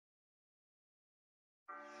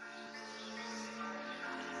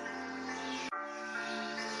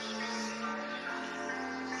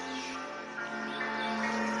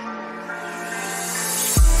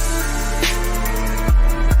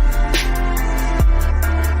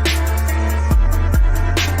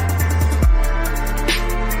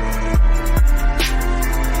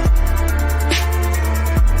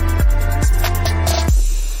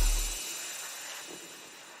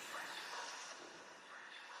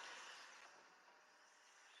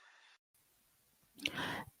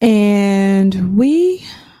And we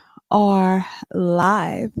are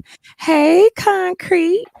live. Hey,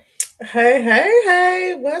 Concrete. Hey, hey,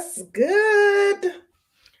 hey, what's good? How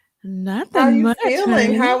Nothing you much, feeling?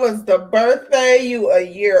 honey. How was the birthday? You a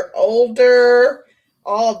year older,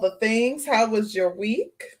 all the things. How was your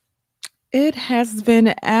week? It has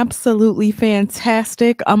been absolutely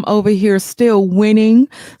fantastic. I'm over here still winning,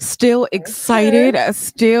 still Okay. excited,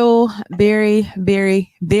 still very,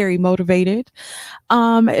 very, very motivated.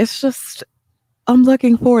 It's just I'm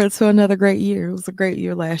looking forward to another great year. It was a great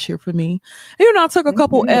year last year for me. I took a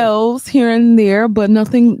couple Hmm. L's here and there, but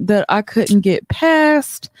nothing that I couldn't get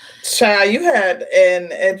past. Child, you had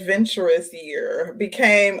an adventurous year.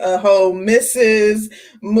 Became a whole missus,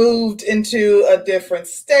 moved into a different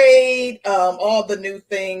state, all the new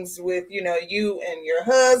things with, you and your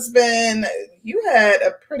husband. You had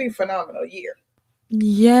a pretty phenomenal year.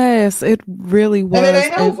 Yes, it really And it was.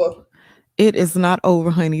 ain't And over. it is not over,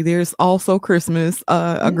 honey. There's also Christmas.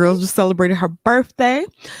 A girl Hmm. just celebrated her birthday.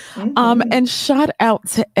 Hmm. And shout out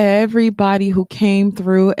to everybody who came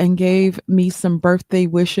through and gave me some birthday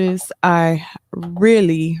wishes. I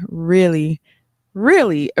really, really,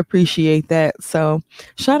 really appreciate that. So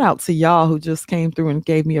shout out to y'all who just came through and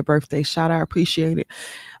gave me a birthday shout. I appreciate it.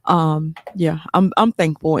 Yeah, I'm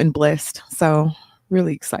thankful and blessed. So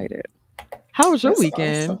really excited. How was your That's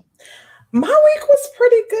weekend? awesome. My week was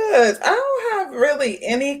pretty good. I don't have really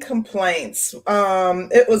any complaints.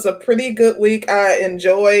 It was a pretty good week. I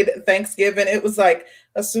enjoyed Thanksgiving. It was like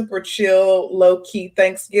a super chill, low key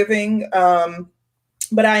Thanksgiving.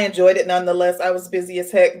 But I enjoyed it nonetheless. I was busy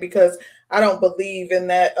as heck because I don't believe in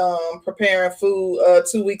that preparing food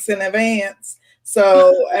 2 weeks in advance.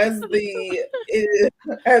 So as the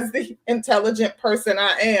intelligent person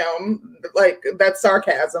I am, like that's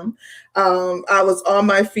sarcasm. I was on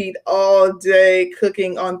my feet all day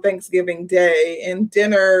cooking on Thanksgiving Day, and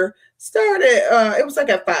dinner started. It was like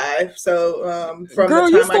at 5. So from the Girl,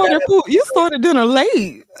 you time I got started up. food. You started dinner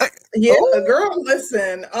late. Yeah, Oh, girl,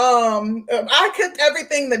 listen. I cooked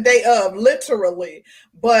everything the day of, literally,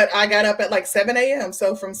 but I got up at like 7 a.m.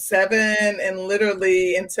 So from 7 and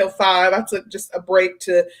literally until 5, I took just a break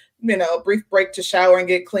to, a brief break to shower and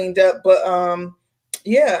get cleaned up. But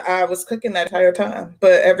yeah, I was cooking that entire time.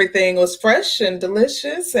 But everything was fresh and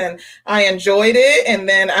delicious and I enjoyed it. And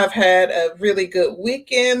then I've had a really good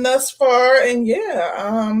weekend thus far. And yeah,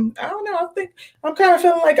 I don't know. I think I'm kind of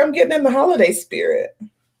feeling like I'm getting in the holiday spirit.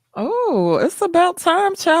 oh, it's about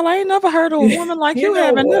time, child. I ain't never heard of a woman like You you know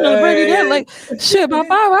having dinner ready that what? late. Shit, by 5,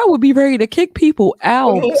 I would be ready to kick people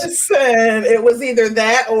out. Listen, it was either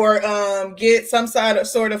that or get some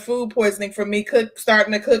sort of food poisoning from me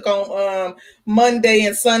starting to cook on Monday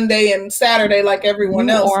and Sunday and Saturday like everyone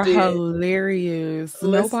You else are did. hilarious.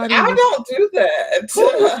 Listen, Nobody I was don't do who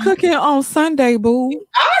was that. cooking on Sunday, boo.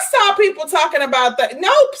 I saw people talking about that.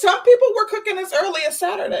 Nope, some people were cooking as early as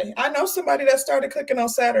Saturday. I know somebody that started cooking on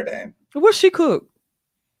Saturday. What she cook?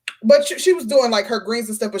 But she was doing like her greens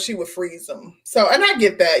and stuff, but she would freeze them. So, and I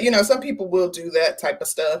get that. Some people will do that type of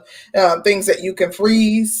stuff, things that you can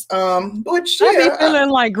freeze. Which I be yeah, feeling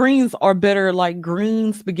like greens are better, like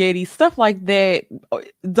green spaghetti, stuff like that.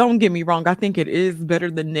 Don't get me wrong. I think it is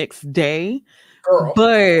better the next day. girl.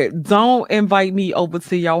 But don't invite me over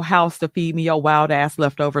to your house to feed me your wild ass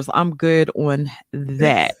leftovers. I'm good on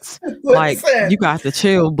that. Like, Listen, you got to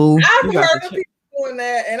chill, boo. You I've got to heard of chill. people doing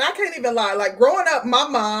that, and I can't even lie. Like growing up, my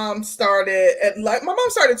mom started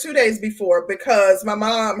 2 days before because my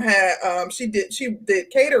mom had she did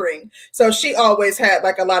catering, so she always had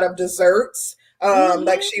like a lot of desserts.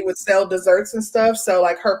 Like Mhm. she would sell desserts and stuff. So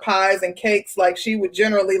like her pies and cakes, like she would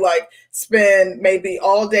generally like spend maybe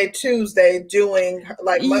all day Tuesday doing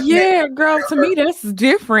like making Yeah, girl, to her me that's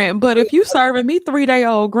different. But if you serving me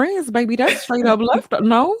 3-day-old greens, baby, that's straight up left.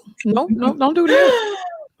 No, no, no, don't do that.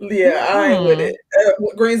 Yeah, I ain't with Mm-mm.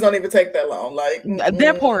 it. Greens don't even take that long. Like,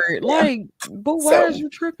 That part, yeah. like, but why is So, you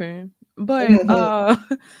tripping? But mhm. a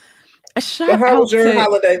So, shout how was out your to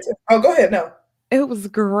holiday? Oh, go ahead. No. it was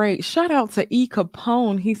great. Shout out to E.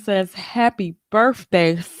 Capone. He says, "Happy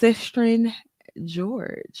birthday, Sistrin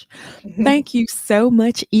George." Thank you so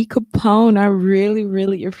much, E. Capone. I really,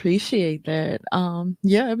 really appreciate that.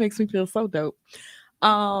 Yeah, it makes me feel so dope.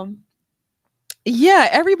 Um, yeah,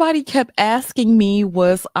 everybody kept asking me,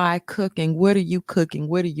 was I cooking? What are you cooking?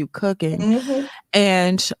 What are you cooking? Hmm.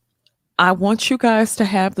 And I want you guys to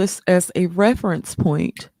have this as a reference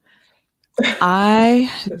point.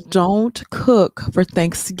 I don't cook for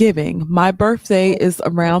Thanksgiving. My birthday is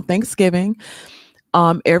around Thanksgiving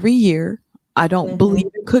every year. I don't believe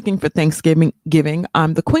Hmm. in cooking for Thanksgiving.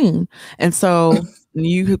 I'm the queen. And so Oh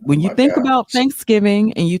when you my think about gosh,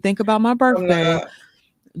 Thanksgiving and you think about my I'm birthday, not.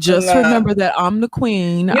 Just Nah. remember that I'm the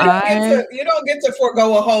queen. You don't get to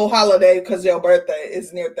forego a whole holiday because your birthday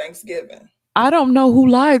is near Thanksgiving. I don't know who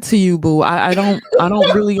lied to you, boo. I don't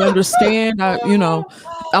really understand. I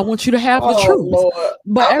want you to have the Oh truth. Lord.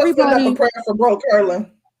 But I'm gonna send up a everybody, prayer for Bro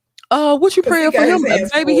Curlin what you because he praying for got his him?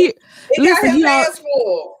 hands Baby, full. He got listen, his hands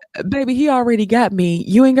full. baby, he already got me.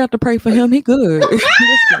 You ain't got to pray for him. He good.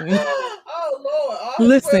 Listen, Oh Lord, all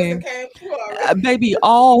his prayers that listen. came true already. Baby,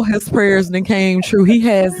 all his prayers then came true. He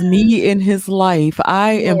has me in his life.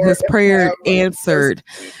 I am Lord his prayer have answered.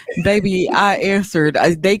 mercy. Baby, I answered.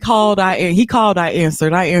 They called, he called, I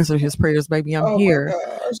answered. I answered his prayers, baby. I'm Oh my here.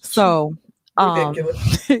 gosh. So, um,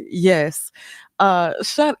 Ridiculous. yes.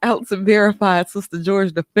 Shout out to verified Sister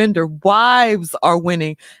George Defender. Wives are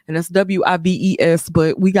winning, and that's WIVES,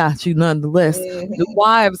 but we got you nonetheless. The Hmm.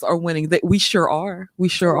 wives are winning. That we sure are. We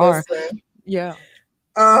sure are. Listen. Yeah.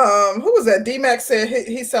 Who was that? D-Mac said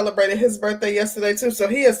he celebrated his birthday yesterday too, so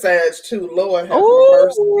he is Sag too. Lord have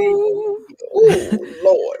mercy. Oh, Ooh,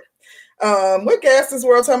 Lord. What gas this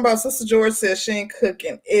world talking about? Sister George says she ain't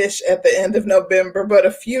cooking ish at the end of November, but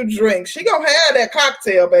a few drinks. She gonna have that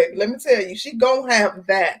cocktail, baby. Let me tell you, she gonna have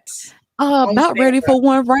that on about ready for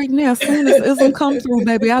one right now. As soon as ism come through,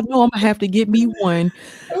 baby, I know I'm gonna have to get me one.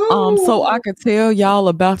 So I Oh, could tell y'all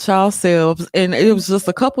about yourselves. And it was just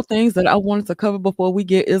a couple things that I wanted to cover before we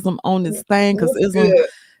get Ism on this thing, because what's good?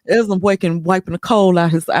 Ism wiping the coal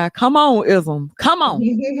out his eye. Come on, Ism. Come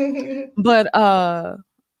on. But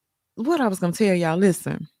what I was gonna tell y'all,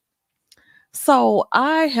 listen. So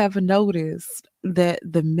I have noticed that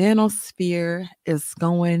the manosphere is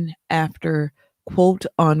going after quote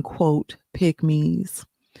unquote pick me's.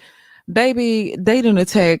 Baby, they didn't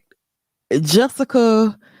attack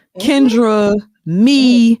Jessica, Mhm. Kendra,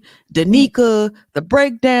 me, Danica, the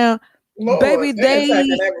breakdown. Lord, Baby, they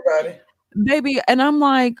attacking everybody. and I'm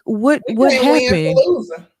like, We what can't win for happened?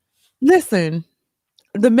 losing. Listen,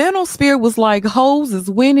 the manosphere was like, hoes is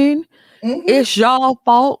winning. Hmm. It's y'all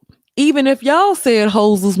fault. Even if y'all said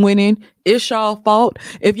hoes is winning, it's y'all fault.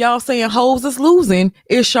 If y'all saying hoes is losing,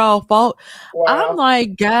 it's y'all fault. I'm Wow.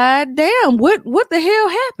 like, God damn, what the hell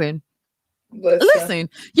happened? Listen. Listen,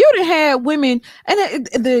 you done had women, and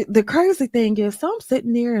the crazy thing is, so I'm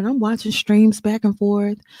sitting there and I'm watching streams back and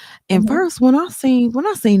forth. And Hmm. first, when I seen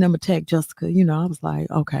them attack Jessica, I was like,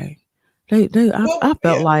 okay, I Well, felt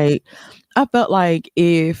yeah. like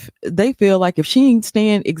if they feel like if she ain't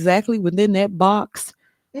staying exactly within that box,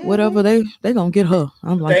 whatever Hmm. they gonna get her.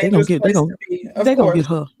 I'm like, they gonna Dangerous get they place gonna to be, of they gonna course. get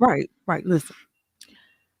her. Right. Listen.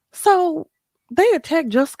 So they attacked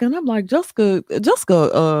Jessica, and I'm like, Jessica,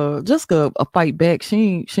 a fight back.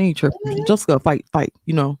 She ain't tripping. Hmm. Jessica, fight.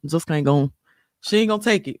 Jessica ain't gonna, she ain't gonna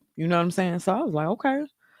take it. You know what I'm saying? So I was like, okay,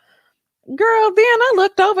 girl. Then I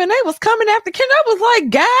looked over, and they was coming after Kendra. I was like,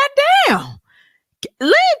 God damn,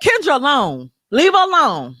 leave Kendra alone. Leave her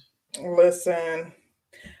alone. Listen.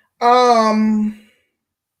 Um,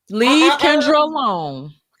 Leave I Kendra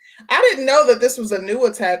alone. I didn't know that this was a new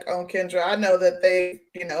attack on Kendra. I know that they,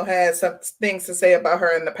 had some things to say about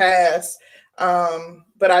her in the past,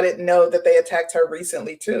 but I didn't know that they attacked her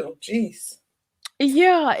recently too. Jeez,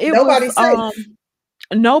 Yeah, it was. nobody's safe.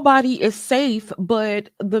 Nobody is safe, but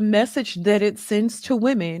the message that it sends to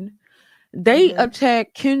women. They Hmm.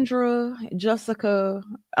 attack Kendra, Jessica,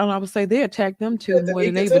 and I would say they attack them too more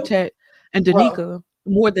than Danica they've too. attacked, and Oh, Danica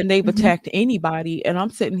more than they've hmm, attacked anybody. And I'm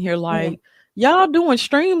sitting here mm, like, y'all doing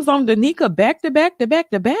streams on Danica back to back to back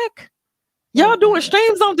to back. Y'all doing mm.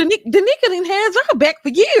 streams on Danica. Danica didn't have y'all back for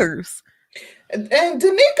years. And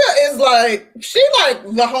Danica is like, she like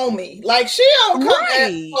the homie. Like she don't come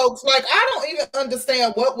at Right. folks. Like I don't even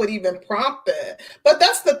understand what would even prompt that. But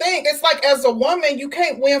that's the thing. It's like as a woman, you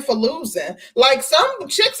can't win for losing. Like some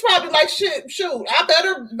chicks probably like shit. Shoot, I bet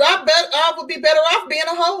I would be better off being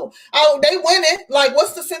a hoe. Oh, they winning. Like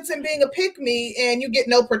what's the sense in being a pick me and you get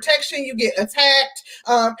no protection? You get attacked.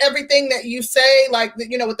 Everything that you say, like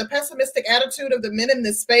with the pessimistic attitude of the men in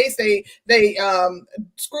this space, they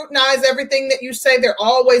scrutinize everything that you say. They're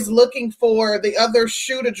always looking for the other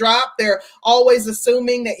shoe to drop. They're always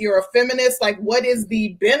assuming that you're a feminist. Like, what is the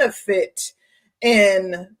benefit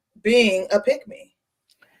in being a pick me?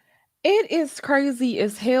 It is crazy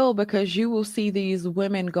as hell because you will see these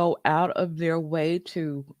women go out of their way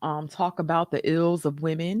to talk about the ills of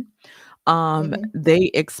women. Mm-hmm.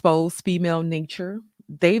 They expose female nature.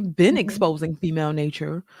 They've been Mm-hmm. exposing female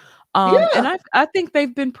nature. And Yeah. I think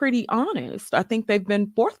they've been pretty honest. I think they've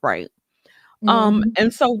been forthright. Mm-hmm.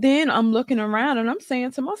 And so then I'm looking around and I'm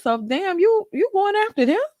saying to myself, damn, you going after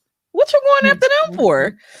them? What you going after them Mm-hmm.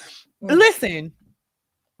 for? Listen,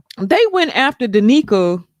 they went after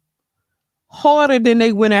Danica, harder than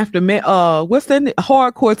they went after what's that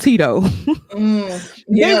hardcore Tito. They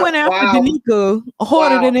Yeah. went after Wow. Danica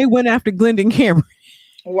harder Wow. than they went after Glendon Cameron.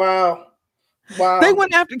 Wow. They Wow.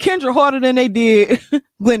 went after Kendra harder than they did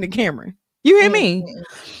Glendon Cameron. You hear Mm, me? mm,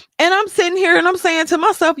 And I'm sitting here and I'm saying to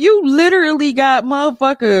myself, you literally got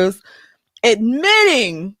motherfuckers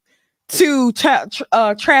admitting to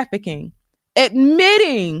trafficking,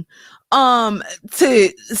 admitting to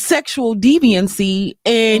sexual deviancy,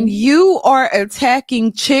 and mm. you are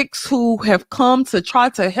attacking chicks who have come to try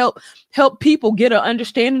to help people get an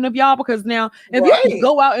understanding of y'all. Because now if you Right.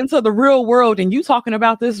 go out into the real world and you talking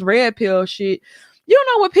about this red pill shit, you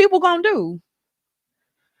know what people gonna do.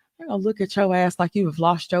 They're gonna look at your ass like you have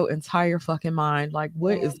lost your entire fucking mind. Like,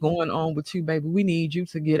 what is Mm, going on with you, baby? We need you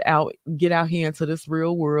to get out here into this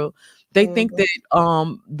real world. They think mm, that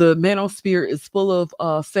the manosphere is full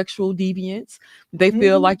of sexual deviants. They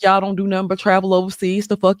feel mm. like y'all don't do nothing but travel overseas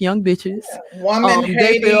to fuck young bitches. Woman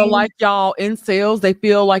They feel hating. like y'all incels. They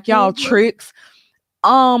feel like y'all Mhm. tricks.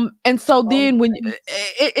 And so All then when the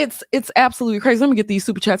it's absolutely crazy. Let me get these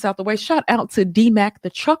super chats out the way. Shout out to D-Mac the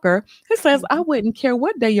trucker. He says, I things. wouldn't care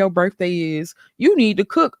what day your birthday is. You need to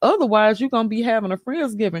cook. Otherwise, you're gonna be having a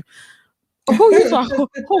Friendsgiving. Who you talking?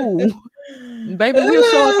 Who? Baby, we'll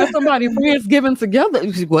show up at somebody Friendsgiving together.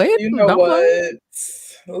 What? You know Don't what? play.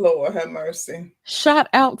 Lord have mercy. Shout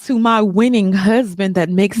out to my winning husband that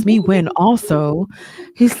makes me win also.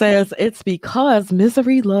 He says it's because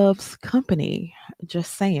misery loves company.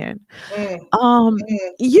 Just saying. Mm, Um,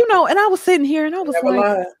 mm, and I was sitting here and I was never like,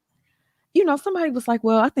 lie. somebody was like,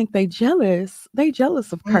 well, I think they jealous. They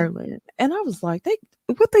jealous of Mm, Curlin. And I was like,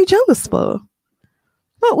 what they jealous for?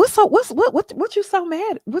 What you so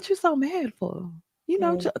mad? What you so mad for?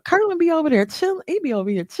 mm. Curlin be over there chilling. He be over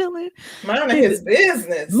here chilling, Minding his his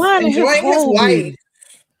business, minding his enjoying his whole life. business.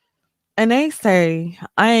 And they say,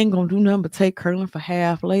 I ain't gonna do nothing but take Curlin for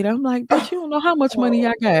half later. I'm like, bitch, you don't know how much money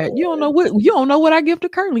I Oh, got. Lord. You don't know what I give to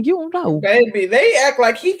Curlin. You don't know. Baby, they act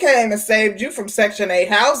like he came and saved you from Section 8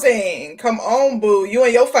 housing. Come on, boo. You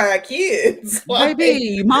and your 5 kids. Like,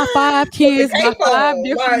 Baby, my 5 put the kids by cape 5 on.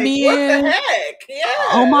 different Like, what the men heck?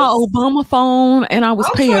 on my Yes. Obama phone, and I was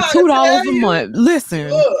I'm paying trying to $2 tell a you. month. Listen,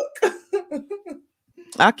 Look,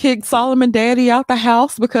 I kicked Solomon Daddy out the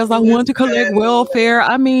house because I wanted to collect listen. welfare.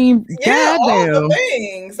 I mean, Yeah, all the goddamn.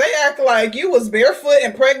 things. They act like you was barefoot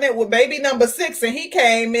and pregnant with baby number 6, and he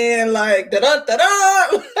came in like da da da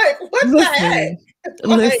da. Like, what the heck? Listen, Like,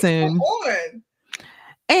 come listen. on.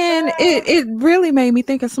 And Ah, it really made me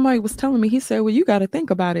think, and somebody was telling me, he said, well, you got to think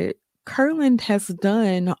about it. Curlin has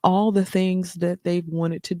done all the things that they've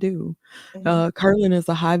wanted to do. mhm. Curlin is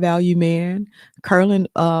a high value man. Curlin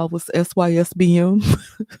was SYSBM.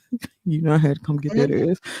 I had to come get that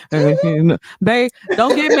Mhm. ass. Mhm. Babe,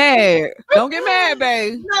 don't get mad. Don't get mad,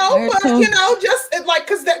 babe. I No, had to but come. just like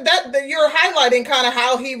because that you're highlighting kind of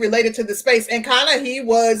how he related to the space, and kind of he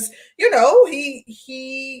was,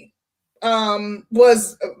 he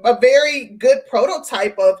was a very good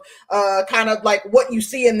prototype of kind of like what you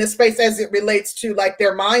see in this space as it relates to like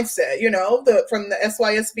their mindset. The from the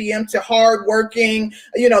SYSBM to hardworking,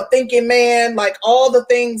 thinking man, like all the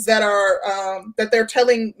things that are that they're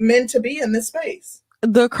telling men to be in this space.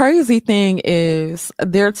 The crazy thing is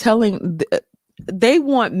they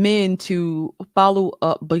want men to follow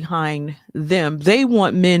up behind them. They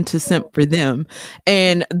want men to simp for them.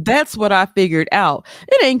 And that's what I figured out.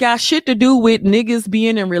 It ain't got shit to do with niggas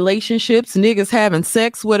being in relationships, niggas having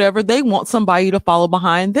sex, whatever. They want somebody to follow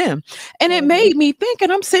behind them. And it Mhm. made me think,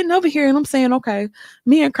 and I'm sitting over here and I'm saying, okay,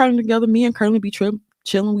 me and Curly together, me and Curly be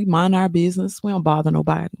chilling. We mind our business. We don't bother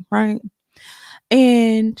nobody. Right.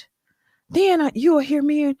 And then you'll hear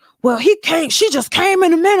me and, well, she just came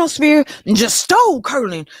in the manosphere and just stole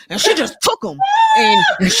Curlin and she just took him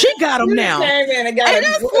and she got him You just now. came in and got And a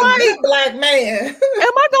it's good like, black man. am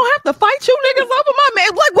I gonna have to fight you niggas over my man?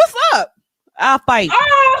 Like, what's up? I'll fight.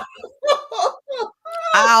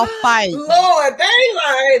 I'll fight. Lord, they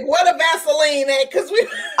like what a Vaseline at because we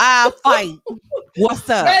I'll fight. What's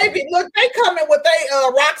up? baby, look, they coming with they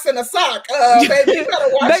rocks in a sock. Baby, you gotta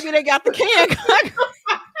watch. Baby, they got the can.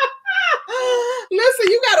 Listen,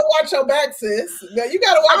 you gotta watch your back, sis. You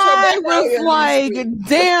gotta watch your I back out was here in these like, streets.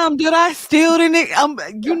 damn, did I steal the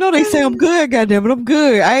nigga? They say I'm good, goddamn it, I'm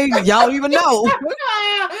good. Y'all don't even know.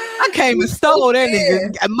 I came You and stole swooped that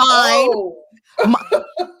in. nigga. Mine. Oh.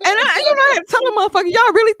 I had to tell the motherfucker,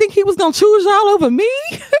 y'all really think he was gonna choose y'all over me?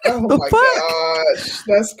 Oh The my fuck? gosh,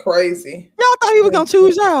 that's crazy. Y'all thought he was gonna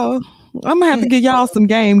choose y'all? I'm gonna have to give y'all some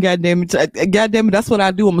game, goddamn it. Goddamn it, that's what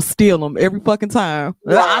I do. I'm gonna steal them every fucking time.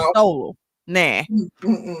 I Wow. stole them. Nah.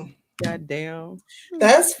 Mm-mm. Goddamn.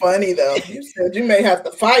 That's funny though. You said you may have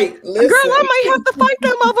to fight. Girl, Listen, I might have to fight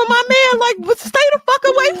them over my man. Like, stay the fuck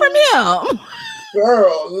away from him.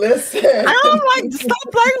 girl, listen. I don't like stop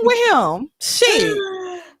flirting with him. Shit.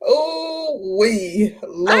 Oh, we I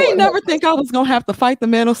ain't Lord help never think I was gonna have to fight the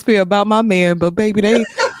manosphere about my man, but baby, they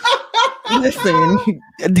listen,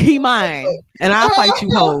 he mine, and I'll fight you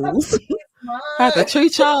hoes. I have to us.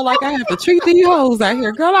 treat y'all like I have to treat these hoes out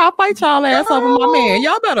here. Girl, I'll fight y'all ass over my man.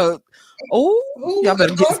 Y'all better, Who y'all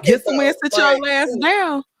better is gonna get somewhere though? and sit Like, y'all ass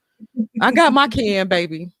down. I got my can,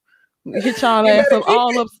 baby. Hit y'all you ass better up keep all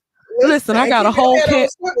it. up. Listen, Listen, I and got a keep your whole head on can. a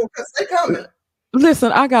swivel because they coming.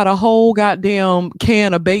 Listen, I got a whole goddamn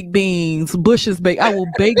can of baked beans, Bush's baked. I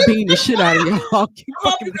will bake bean the shit out of y'all. Keep I hope you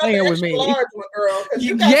fucking got the playing with extra me. large one, girl, because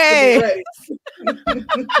you got to be Yeah. ready.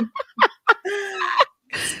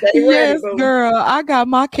 Stay ready, Yes, boo. girl. I got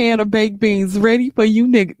my can of baked beans ready for you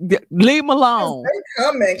nigga. Leave them Cause alone. they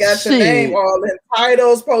coming, got your name Shit. all in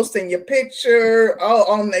titles, posting your picture, all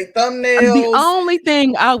on their The thumbnails. only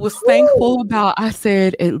thing I was thankful Woo. about, I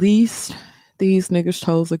said, at least these niggas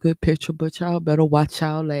chose a good picture, but y'all better watch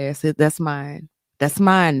y'all ass. That's mine. That's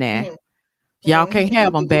mine now. Mm, Y'all can't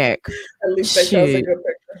have mm. them back. At least they chose a Shit. good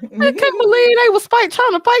picture. I can't believe they was trying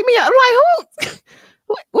to fight me out. I'm like,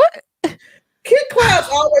 who? What? Kid Cloud's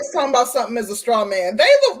always talking about something as a straw man. They're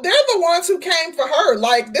the ones who came for her.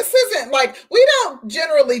 Like, this isn't like, we don't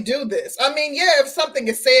generally do this. I mean, yeah, if something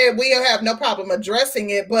is said, we have no problem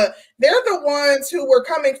addressing it, but they're the ones who were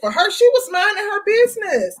coming for her. She was minding her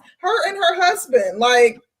business, her and her husband.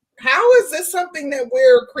 Like, how is this something that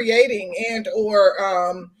we're creating and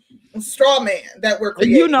or straw man that we're You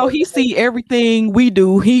creating? know, he see everything we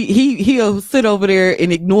do. He'll sit over there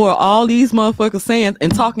and ignore all these motherfuckers saying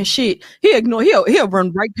and talking shit. He'll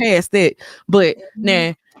run right past that. But Mhm.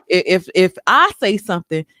 now if I say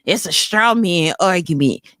something, it's a straw man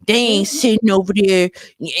argument. They ain't Mhm. sitting over there.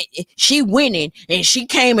 She winning, and she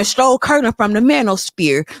came and stole Curtin from the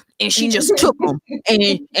manosphere, and she just took him,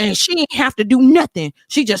 and she didn't have to do nothing.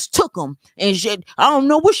 She just took him, and I don't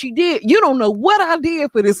know what she did. You don't know what I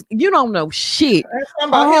did for this. You don't know shit. That's talking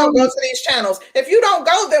about he Um, don't go to these channels. If you don't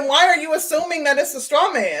go, then why are you assuming that it's a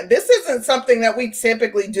straw man? This isn't something that we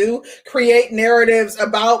typically do. Create narratives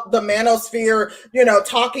about the manosphere,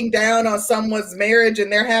 talking down on someone's marriage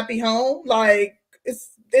and their happy home. Like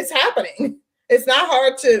it's happening. It's not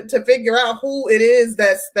hard to figure out who it is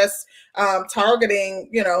that's targeting,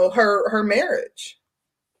 her marriage.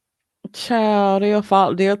 Child,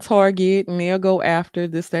 they'll target and they'll go after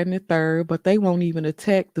this, that, and the third, but they won't even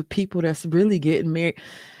attack the people that's really getting married.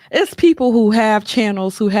 It's people who have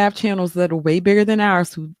channels that are way bigger than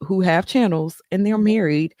ours, who have channels and they're Mhm.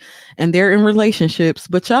 married and they're in relationships,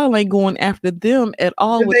 but y'all ain't going after them at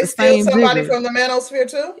all Did with they the steal same somebody vigor. from the manosphere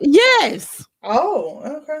too? Yes. Oh,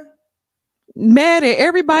 okay. Mad at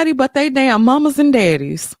everybody but they damn mamas and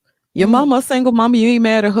daddies. Your Mm. mama a single mama, you ain't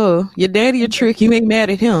mad at her. Your daddy a Mhm. trick, you ain't mad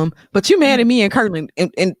at him. But you mad Mhm. at me and Kirtland.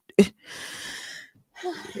 And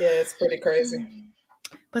Yeah, it's pretty crazy.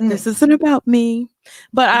 but Mm. this isn't about me.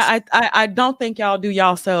 But I don't think y'all do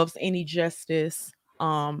yourselves any justice.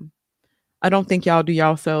 I don't think y'all do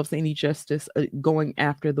yourselves any justice going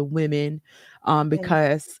after the women, Mm.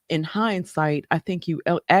 because in hindsight, I think you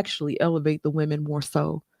actually elevate the women more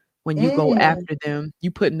so when you go Mm. after them. You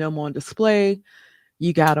putting them on display.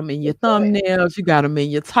 You got them in your Good point. thumbnails. You got them in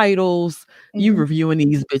your titles. You Mhm. reviewing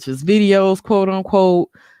these bitches' videos, quote unquote.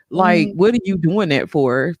 Like, Mhm. what are you doing that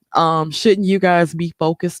for? Shouldn't you guys be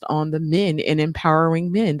focused on the men and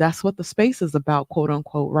empowering men? That's what the space is about, quote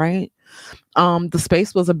unquote, right? The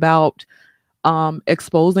space was about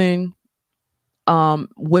exposing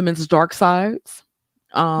women's dark sides.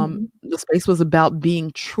 Mhm. The space was about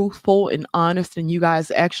being truthful and honest, and you guys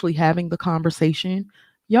actually having the conversation.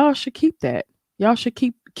 Y'all should keep that. Y'all should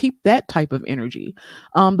keep that type of energy.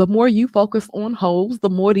 The more you focus on hoes, the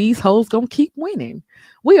more these hoes gonna keep winning.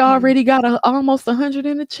 We Mhm. already got almost 100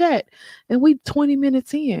 in the chat, and we 20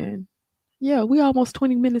 minutes in. Yeah, we almost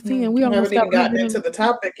 20 minutes in. We Haven't almost got even gotten 100 in into the the chat.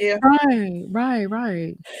 topic yet.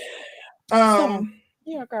 Right. So, Um,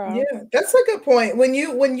 yeah, girl. Yeah, that's a good point. When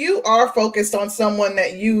you are focused on someone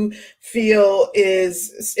that you feel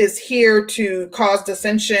is here to cause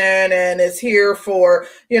dissension and is here for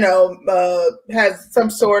has some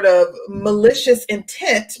sort of malicious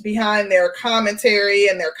intent behind their commentary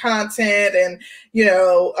and their content, and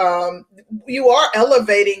you are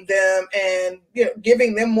elevating them and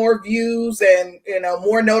giving them more views and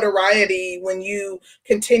more notoriety when you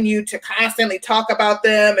continue to constantly talk about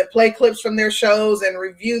them and play clips from their shows and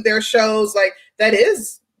review their shows. Like, that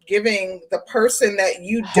is giving the person that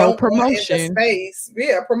you Whole don't want in the promotion. space,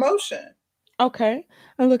 yeah, promotion. Okay.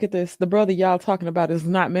 And look at this. The brother y'all talking about is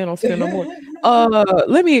not manosphere no more.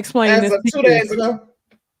 Let me explain As this of to two you. days ago.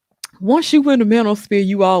 Once you in the manosphere,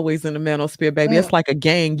 you always in the manosphere, baby. It's Mm, like a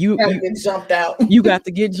gang. You gotta you get jumped out. you got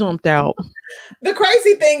to get jumped out. The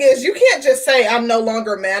crazy thing is, you can't just say I'm no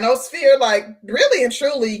longer manosphere. Like, really and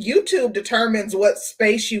truly, YouTube determines what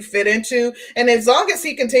space you fit into, and as long as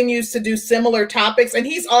he continues to do similar topics, and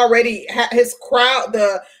he's already his crowd,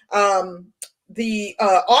 the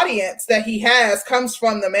audience that he has comes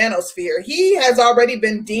from the manosphere. He has already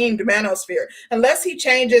been deemed manosphere. Unless he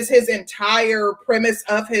changes his entire premise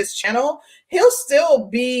of his channel, he'll still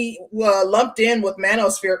be lumped in with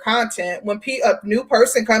manosphere content. When a new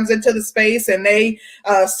person comes into the space and they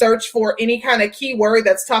search for any kind of keyword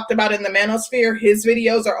that's talked about in the manosphere, his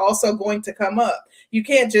videos are also going to come up. You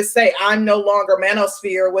can't just say I'm no longer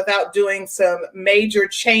manosphere without doing some major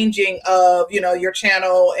changing of, your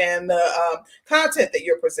channel and the content that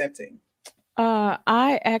you're presenting.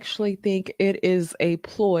 I actually think it is a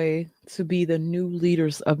ploy to be the new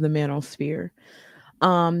leaders of the manosphere.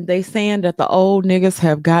 They saying that the old niggas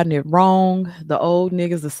have gotten it wrong. The old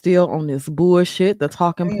niggas are still on this bullshit. The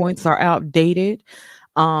talking points Mm. are outdated.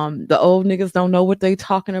 The old niggas don't know what they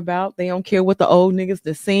talking about. They don't care what the old niggas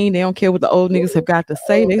they seen. They don't care what the old niggas have Ooh, got to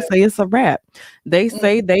say. oh, They say it's a wrap. They mm,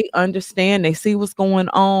 say they understand. They see what's going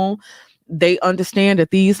on. They understand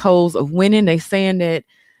that these hoes are winning. They saying that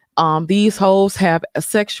these hoes have a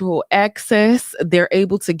sexual access. They're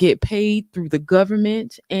able to get paid through the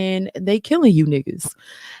government, and they killing you niggas.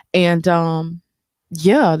 And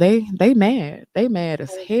yeah, they mad. They mad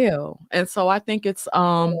as hell. And so I think it's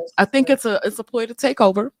a ploy to take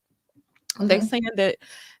over. They mm-hmm. saying that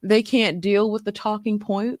they can't deal with the talking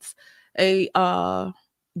points. They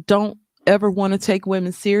don't ever want to take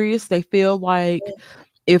women serious. They feel like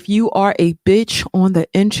if you are a bitch on the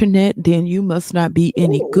internet, then you must not be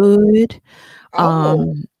any Ooh. good. Oh,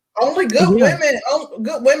 Um, only good yeah, women.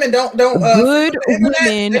 Good women don't good frequent the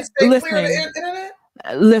internet. They women. stay clear of the internet.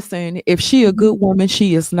 Listen. If she a good woman,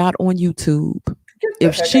 she is not on YouTube. Get the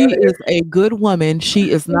If heck out she of is a good woman,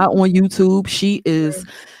 she is not on YouTube. She is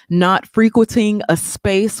not frequenting a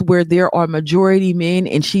space where there are majority men,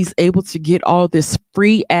 and she's able to get all this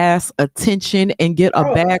free ass attention and get a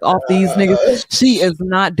Oh bag off these niggas. my She gosh. is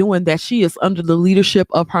not doing that. She is under the leadership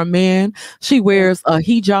of her man. She wears a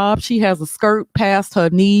hijab. She has a skirt past her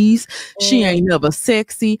knees. She Mm. ain't never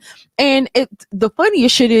sexy. And the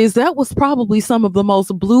funniest shit is that was probably some of the most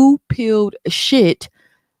blue pilled shit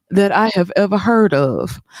that I have ever heard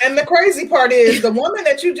of. And the crazy part is the woman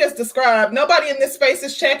that you just described, nobody in this space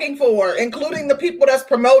is checking for, including the people that's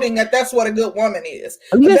promoting that that's what a good woman is.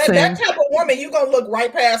 That Listen, type of woman, you're going to look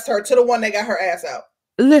right past her to the one that got her ass out.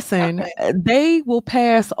 Stop listen, playing. they will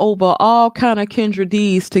pass over all kind of Kendra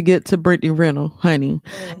D's to get to Brittany Renner, honey.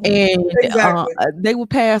 Mm-hmm. And Exactly. they will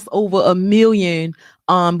pass over a million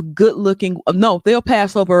good looking no, they'll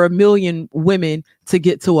pass over a million women to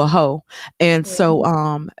get to a hoe. And so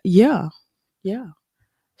Mm-hmm. yeah, yeah.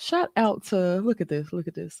 Shout out to look at this.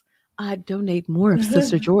 I donate more if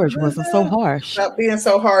Sister George wasn't so harsh. Stop being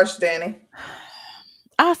so harsh, Danny.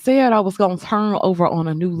 I said I was gonna turn over on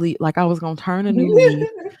a new leaf, like I was gonna turn a new leaf,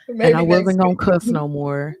 and I Maybe wasn't next gonna cuss week. no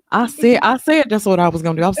more. I said that's what I was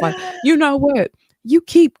gonna do. I was like, you know what? You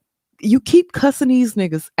keep you keep cussing these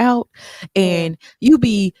niggas out, Mm, and you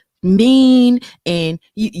be mean and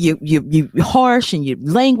you harsh and your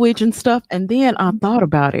language and stuff. And then I thought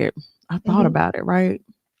about it. I thought mhm, about it, right?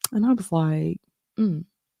 And I was like, mm,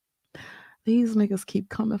 these niggas keep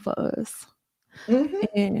coming for us. mhm.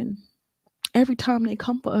 And every time they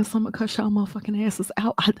come for us, I'm gonna cuss y'all motherfucking asses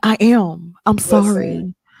out. I am. I'm Listen,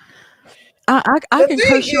 sorry. I the can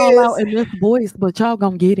thing curse y'all out is, in this voice, but y'all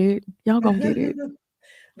gonna get it. Y'all gonna get it.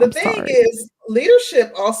 the I'm thing sorry. is,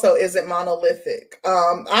 leadership also isn't monolithic.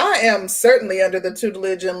 I am certainly under the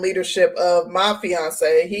tutelage and leadership of my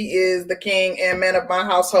fiance. He is the king and man of my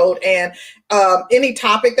household. And any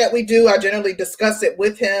topic that we do, I generally discuss it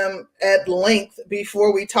with him at length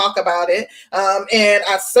before we talk about it. And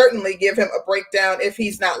I certainly give him a breakdown if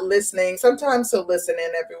he's not listening. Sometimes he'll listen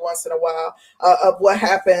in every once in a while of what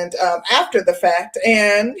happened after the fact.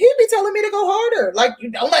 And he'd be telling me to go harder. Like, you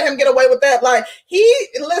don't let him get away with that. Like,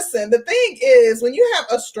 listen, the thing is, when you have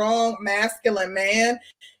a strong masculine man,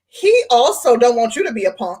 he also don't want you to be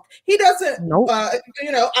a punk. He doesn't, Nope.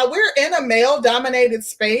 we're in a male dominated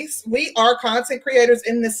space. We are content creators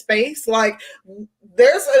in this space. Like,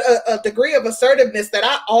 there's a degree of assertiveness that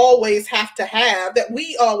I always have to have, that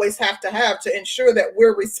we always have to ensure that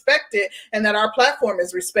we're respected and that our platform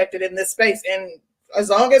is respected in this space. And as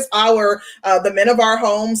long as our the men of our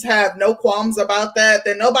homes have no qualms about that,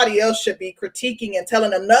 then nobody else should be critiquing and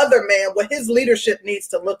telling another man what his leadership needs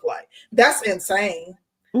to look like. That's insane.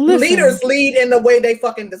 Listen, Leaders lead in the way they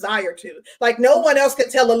fucking desire to. Like no one else can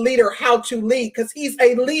tell a leader how to lead because he's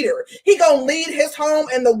a leader. He gonna lead his home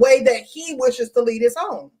in the way that he wishes to lead his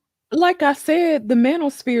home. like I said, the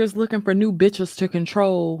manosphere is looking for new bitches to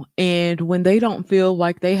control. And when they don't feel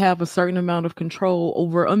like they have a certain amount of control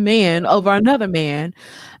over a man, over another man,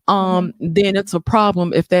 Mm-hmm. then it's a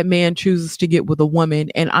problem if that man chooses to get with a woman.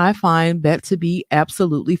 And I find that to be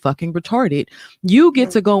absolutely fucking retarded. You get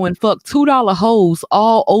to go and fuck $2 hoes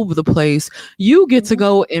all over the place. You get to Mm-hmm.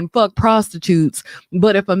 go and fuck prostitutes.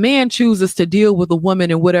 But if a man chooses to deal with a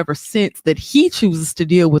woman in whatever sense that he chooses to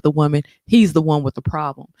deal with a woman, he's the one with the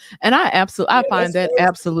problem. And I Yeah, find that's that crazy.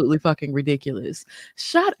 absolutely fucking ridiculous.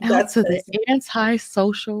 Shout out That's to the crazy.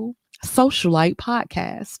 antisocial socialite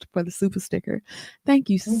podcast for the super sticker. Thank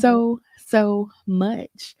you Mm-hmm. so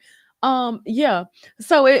much. Yeah.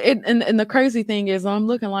 So and the crazy thing is I'm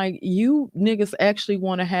looking like you niggas actually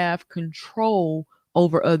want to have control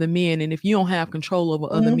over other men. And if you don't have control over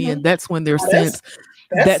other men, Mm-hmm. that's when they're That's sense,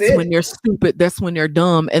 that's that's when it. they're stupid, that's when they're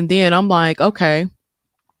dumb. And then I'm like, okay,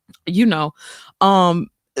 you know, um,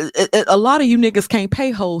 a lot of you niggas can't pay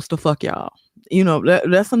hoes to fuck y'all.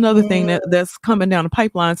 That's another thing that's coming down the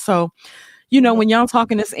pipeline. So, Mm-hmm. when y'all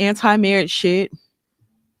talking this anti-marriage shit,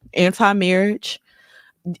 anti-marriage,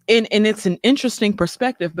 and it's an interesting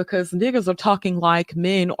perspective because niggas are talking like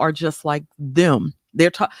men are just like them.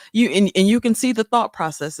 You and you can see the thought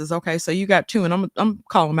processes. Okay, so you got two, and I'm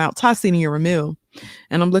calling them out, Tysenia Ramil,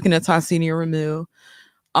 and I'm looking at Tysenia Ramil.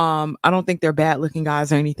 I don't think they're bad looking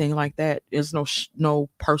guys or anything like that. There's no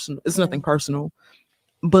personal. It's nothing personal.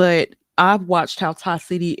 But I've watched how Ty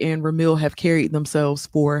City and Ramil have carried themselves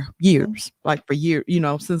for Mm-hmm. years, like for years,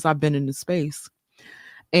 since I've been in the space.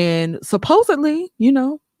 And supposedly,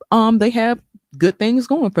 they have good things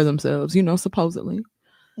going for themselves, supposedly.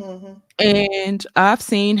 Mm-hmm. And I've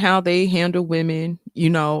seen how they handle women,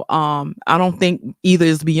 I don't think either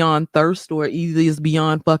is beyond thirst or either is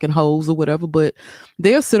beyond fucking hoes or whatever, but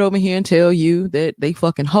they'll sit over here and tell you that they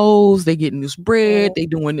fucking hoes, they getting this bread, they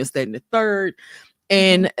doing this, that, and the third.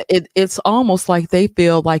 Mm-hmm. And it's almost like they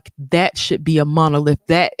feel like that should be a monolith.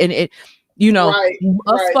 That and it, you know, Right,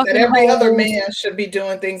 us right. That fucking every other hoes, man should be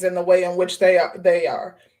doing things in the way in which they are. They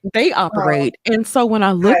are. they Um, operate. And so when I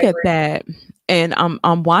I look at agree. that and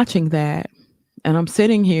I'm watching that and I'm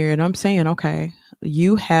sitting here and I'm saying, okay,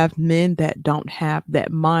 you have men that don't have that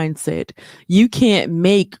mindset. You can't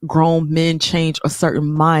make grown men change a certain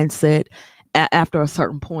mindset after a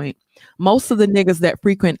certain point. Most of the niggas that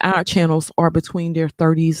frequent our channels are between their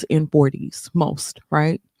 30s and 40s, most,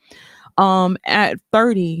 right? At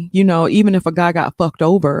 30, even if a guy got fucked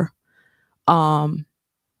over, um,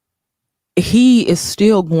 he is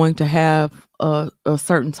still going to have a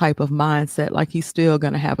certain type of mindset. Like he's still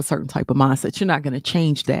going to have a certain type of mindset. You're not going to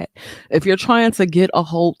change that. If you're trying to get a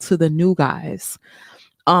hold to the new guys,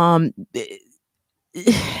 um,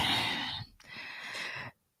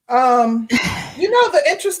 Um, the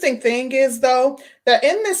interesting thing is though that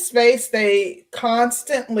in this space they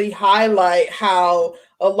constantly highlight how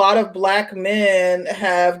a lot of black men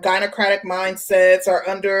have gynocratic mindsets, are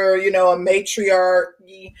under, a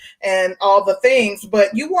matriarchy and all the things, but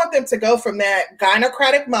you want them to go from that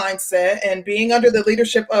gynocratic mindset and being under the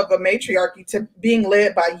leadership of a matriarchy to being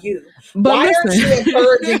led by you. but Why aren't you listen,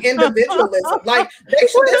 encouraging individualism? Like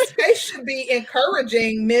this space should be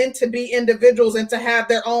encouraging men to be individuals and to have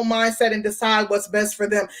their own mindset and decide what's best for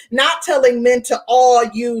them. Not telling men to all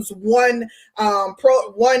use one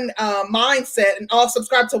mindset and all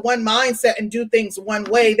subscribe to one mindset and do things one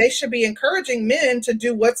way. They should be encouraging men to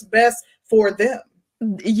do what's best for them.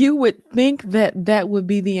 you would think that that would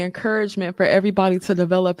be the encouragement for everybody to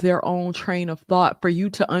develop their own train of thought, for you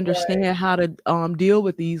to understand Right. how to deal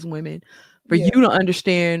with these women, for you Yeah. to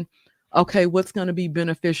understand, okay, what's going to be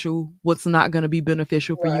beneficial, what's not going to be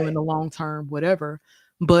beneficial for you in Right. the long term, whatever.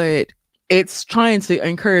 But it's trying to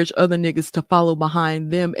encourage other niggas to follow behind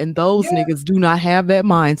them. And those Yeah. niggas do not have that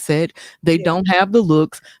mindset. They Yeah. don't have the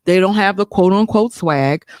looks. They don't have the quote unquote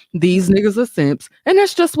swag. These Mhm. niggas are simps. And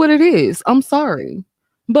that's just what it is. I'm sorry.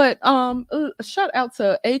 But shout out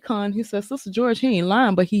to Akon. He says, Sister George, he ain't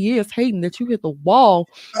lying, but he is hating that you hit the wall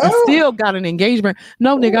and Oh. still got an engagement.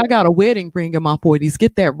 No, nigga, I Oh. got a wedding ring in my 40s.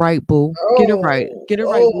 Get that right, boo. Get it right. Oh. Get it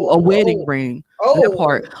right, boo. A wedding Oh. ring. That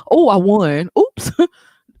part. Oh. Oh, I won. Oops.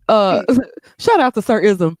 uh Hmm. Shout out to Sir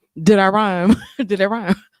Ism. Did I rhyme? Did I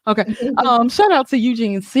rhyme? Okay. Shout out to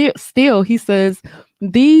Eugene Steele. He says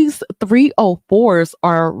these 304s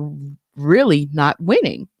are really not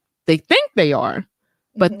winning. They think they are.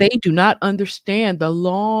 but they do not understand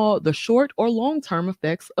the short or long term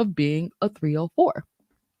effects of being a 304.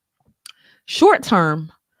 Short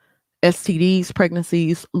term STDs,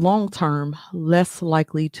 pregnancies, long term, less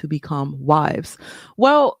likely to become wives.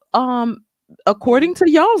 Well, according to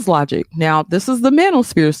y'all's logic, now this is the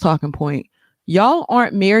manosphere's talking point. Y'all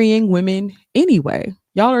aren't marrying women anyway.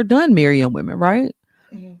 Y'all are done marrying women, right?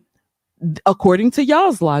 According to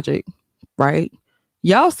y'all's logic, right?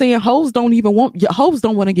 Y'all saying hoes don't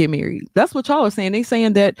want to get married. That's what y'all are saying. They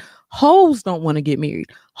saying that hoes don't want to get married.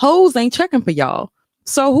 Hoes ain't checking for y'all.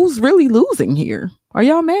 So who's really losing here? Are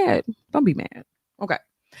y'all mad? Don't be mad. Okay.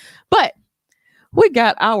 But we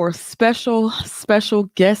got our special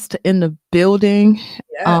guest in the building.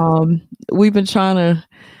 Yeah. We've been trying to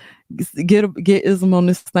get Ism on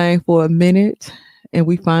this thing for a minute, and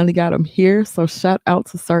we finally got him here. So shout out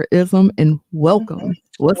to Sir Ism and welcome.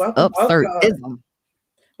 What's up, Sir Ism?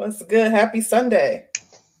 What's good? Happy Sunday.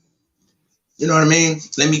 You know what I mean?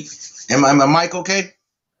 Am my mic okay?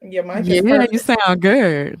 Your mic is perfect. You sound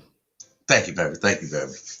good. Thank you, baby. Thank you,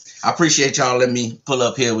 baby. I appreciate y'all letting me pull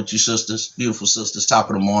up here with you sisters, beautiful sisters, top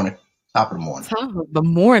of the morning. Top of the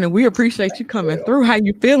morning. We appreciate you coming through. How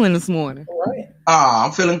you feeling this morning? Right.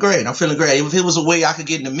 I'm feeling great. If it was a way I could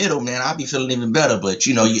get in the middle, man, I'd be feeling even better. But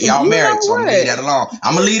y'all married, so I'm gonna leave that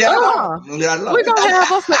alone. We're gonna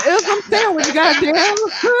have us an Ism sandwich, goddamn.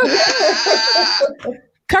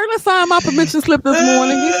 Curlin signed my permission slip this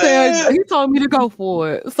morning. He told me to go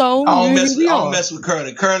for it. So I don't mess with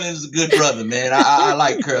Curlin. Curlin's a good brother, man. I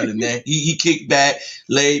like Curlin, man. He kicked back,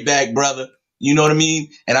 laid back brother. You know what I mean?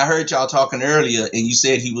 And I heard y'all talking earlier, and you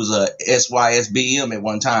said he was a SYSBM at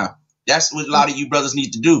one time. That's what a lot of you brothers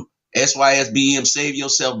need to do. SYSBM, save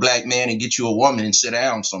yourself, black man, and get you a woman and sit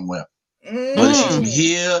down somewhere. Whether she's from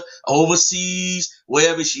here, overseas,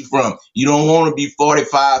 wherever she's from. You don't want to be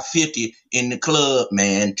 45, 50 in the club,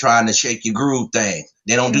 man, trying to shake your groove thing.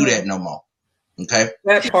 They don't do that no more. Okay?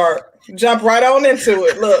 That part. Jump right on into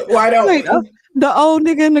it. Look, why don't we? The old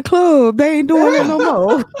nigga in the club, they ain't doing it no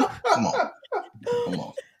more. Come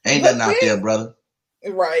on. Ain't nothing out there, brother.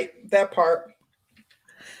 Right. That part.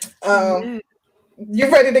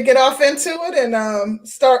 You ready to get off into it and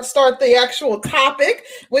start the actual topic?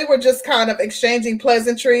 We were just kind of exchanging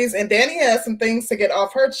pleasantries, and Danny has some things to get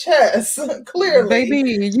off her chest. Clearly,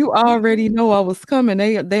 baby, you already know I was coming.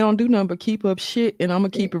 They don't do nothing but keep up shit, and I'm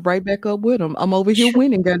gonna keep it right back up with them. I'm over here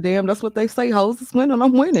winning, goddamn. That's what they say. Hoes is winning.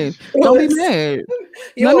 I'm winning. Don't be mad.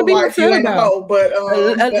 Nothing to be upset about. Hoe, but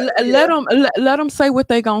let them say what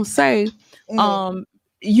they gonna say.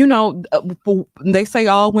 They say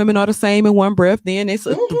all women are the same in one breath. Then it's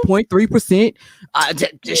 0.3%.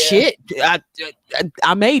 Shit,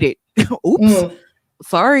 I made it. Oops,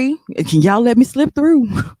 sorry. Can y'all let me slip through?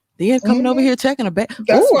 Then coming over here checking a bag.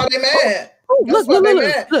 That's why they mad.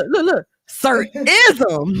 Look. Sir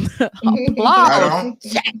Ism. Applause.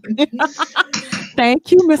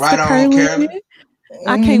 Thank you, Mr. Curlin.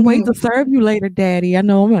 I can't wait to serve you later, Daddy. I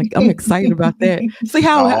know I'm excited about that. See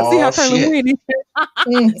how Curlin winning.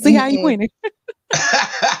 See how you winning.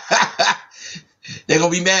 They're gonna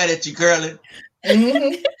be mad at you, Curlin.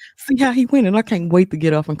 See how he winning. I can't wait to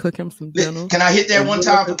get off and cook him some dinner. Can I hit that one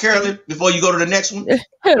time for Curlin before you go to the next one?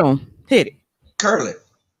 Hit it. Curlin.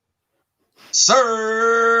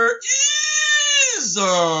 Sir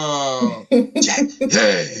Ism.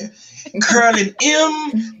 Yeah. Curlin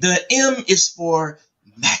M. The M is for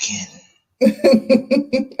Mackin.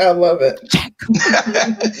 I love it.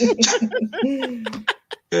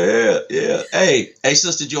 Yeah. Hey,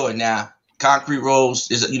 Sister Joy. Now, Concrete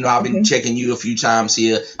Rose is. I've been checking you a few times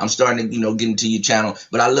here. I'm starting to, get into your channel,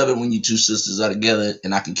 but I love it when you two sisters are together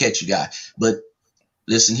and I can catch you guys. But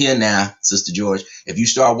listen here now, Sister George. If you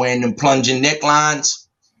start wearing them plunging necklines,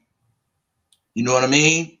 you know what I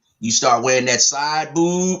mean. You start wearing that side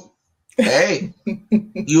boob. Hey,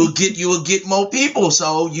 you'll get more people.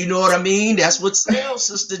 So you know what I mean? That's what sells,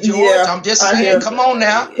 Sister George. Yeah, I'm just saying, come on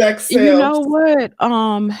now. You know what?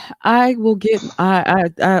 I will get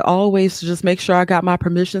I always just make sure I got my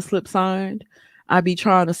permission slip signed. I be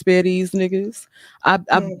trying to spare these niggas. I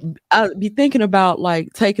be thinking about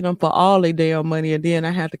like taking them for all their damn money, and then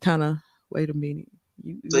I had to kind of wait a minute.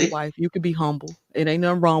 Your wife, you could be humble. It ain't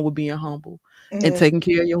nothing wrong with being humble and taking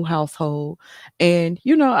care of your household. And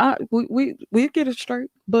we get it straight.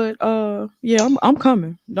 But yeah, I'm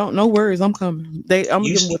coming. No worries, I'm coming. I'm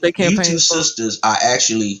giving what they campaign. You two sisters are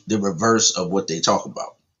actually the reverse of what they talk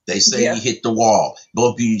about. They say you hit the wall.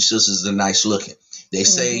 Both of you sisters are nice looking. They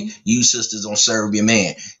say you sisters don't serve your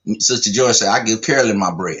man. Sister Joy said, I give Carolyn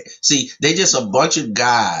my bread. See, they just a bunch of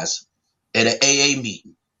guys at an AA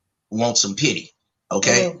meeting want some pity.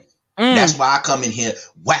 Okay? That's why I come in here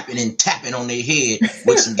whapping and tapping on their head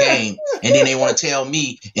with some game. And then they want to tell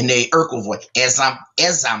me in their Urkel voice,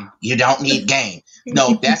 Ezam, you don't need game.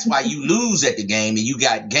 No, that's why you lose at the game and you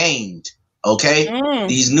got gamed. Okay?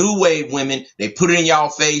 These new wave women, they put it in y'all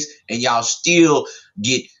face and y'all still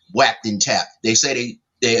get whapped and tapped. They say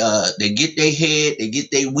they get their head, they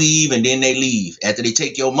get their weave, and then they leave after they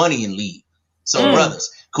take your money and leave. So brothers,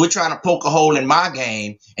 quit trying to poke a hole in my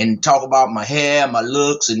game and talk about my hair, my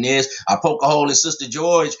looks, and this. I poke a hole in Sister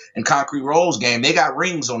George and Concrete Rose game. They got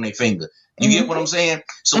rings on their finger. You get what I'm saying?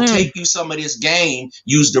 So take you some of this game,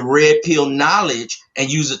 use the red pill knowledge,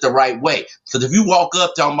 and use it the right way. Because if you walk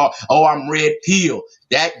up talking about, oh, I'm red pill,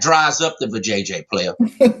 that dries up the vajayjay player.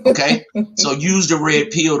 Okay? So use the red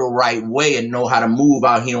pill the right way and know how to move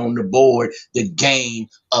out here on the board, the game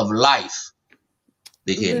of life.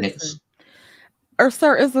 Big head niggas.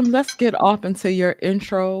 Sir Ism, let's get off into your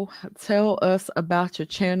intro. Tell us about your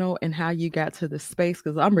channel and how you got to the space,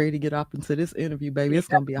 because I'm ready to get off into this interview, baby. It's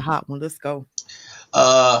gonna be a hot one. Let's go.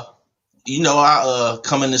 I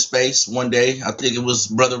come into space one day. I think it was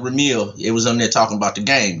Brother Ramil. It was on there talking about the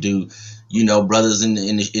game. Do brothers in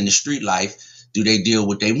the street life, do they deal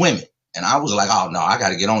with their women? And I was like, oh no, I got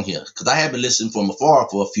to get on here because I had been listening from afar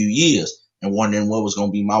for a few years and wondering what was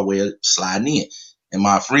gonna be my way of sliding in. And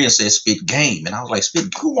my friend said, spit game. And I was like,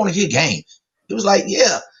 spit, who want to hear game? It was like,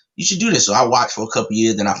 yeah, you should do this. So I watched for a couple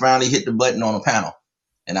years. Then I finally hit the button on a panel.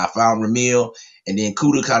 And I found Ramil. And then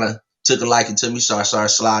Kuda kind of took a liking to me. So I started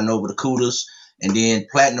sliding over to Kudas. And then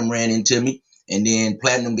Platinum ran into me. And then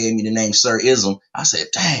Platinum gave me the name Sir Ism. I said,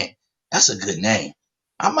 dang, that's a good name.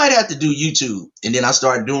 I might have to do YouTube. And then I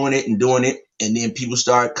started doing it. And then people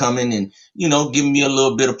started coming and, giving me a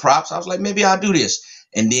little bit of props. I was like, maybe I'll do this.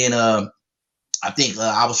 And then, I think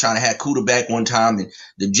I was trying to have Kuda back one time and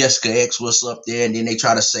the Jessica X was up there and then they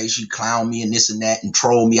try to say she clowned me and this and that and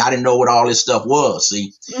troll me. I didn't know what all this stuff was,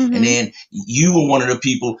 see? And then you were one of the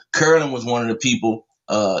people, Curlin was one of the people,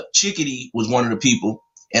 Chickadee was one of the people,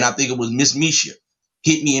 and I think it was Miss Misha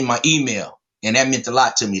hit me in my email, and that meant a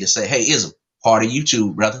lot to me to say, hey, Ism, part of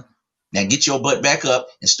YouTube, brother. Now get your butt back up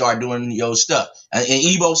and start doing your stuff. And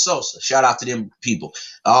Ebo Sosa, shout out to them people.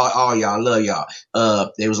 All y'all, love y'all.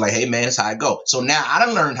 They was like, hey man, that's how I go. So now I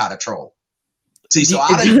done learned how to troll. See, so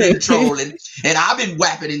I done been trolling and I've been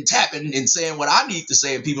whapping and tapping and saying what I need to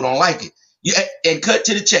say and people don't like it. Yeah, and cut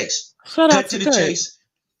to the chase. Cut to the chase.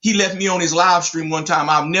 He left me on his live stream one time.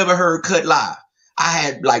 I've never heard Cut live. I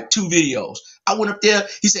had like 2 videos. I went up there.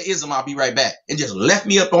 He said, Ism, I'll be right back. And just left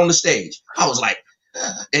me up on the stage. I was like,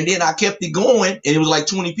 and then I kept it going, and it was like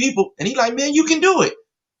 20 people. And he like, man, you can do it.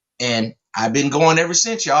 And I've been going ever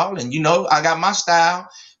since, y'all. And I got my style,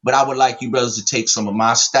 but I would like you brothers to take some of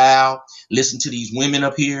my style, listen to these women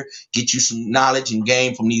up here, get you some knowledge and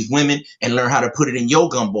game from these women, and learn how to put it in your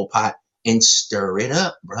gumbo pot and stir it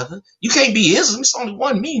up, brother. You can't be Ism. It's only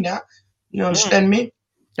one me now. You understand me?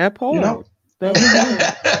 That part.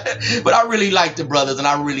 But I really like the brothers, and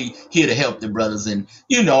I'm really here to help the brothers. And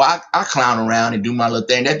I clown around and do my little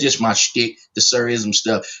thing. That's just my shtick, the Sirism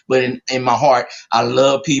stuff. But in my heart, I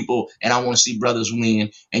love people, and I want to see brothers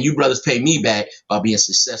win. And you brothers pay me back by being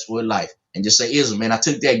successful in life. And just say, Ism, man, I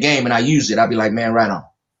took that game and I used it. I'd be like, man, right on.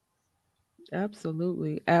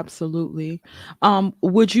 Absolutely, absolutely.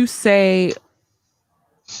 Would you say,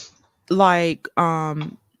 like,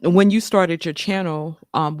 when you started your channel,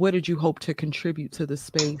 what did you hope to contribute to the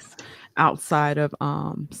space outside of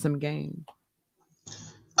some game?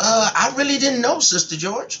 I really didn't know, Sister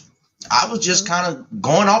George. I was just kind of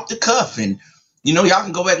going off the cuff, and y'all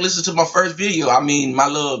can go back and listen to my first video. I mean, my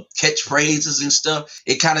little catchphrases and stuff,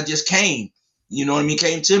 it kind of just came. You know what I mean?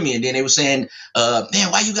 Came to me, and then they were saying,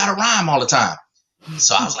 man, why you got to rhyme all the time?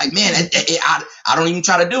 So I was like, man, I don't even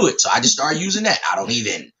try to do it. So I just started using that. I don't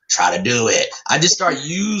even try to do it. I just started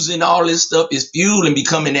using all this stuff as fuel and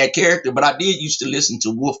becoming that character. But I did used to listen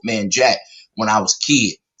to Wolfman Jack when I was a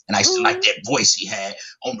kid. And I used to like that voice he had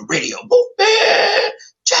on the radio. Wolfman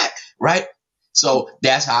Jack, right? So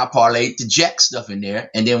that's how I parlayed the Jack stuff in there.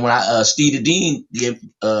 And then when Steve the Dean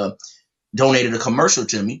donated a commercial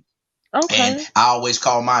to me. Okay. And I always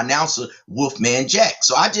call my announcer Wolfman Jack.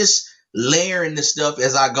 So I just layering the stuff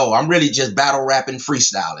as I go. I'm really just battle rapping,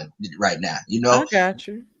 freestyling right now, I got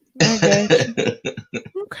you. Okay.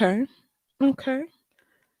 Concrete?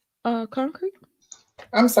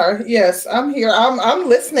 I'm sorry. Yes, I'm here. I'm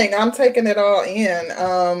listening. I'm taking it all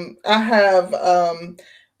in. I have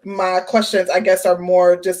my questions, I guess, are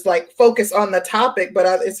more just like focused on the topic, but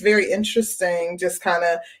it's very interesting just kind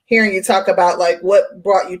of hearing you talk about like what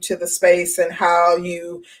brought you to the space and how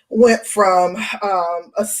you went from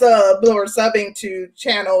a sub or subbing to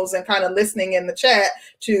channels and kind of listening in the chat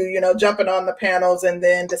to, you know, jumping on the panels and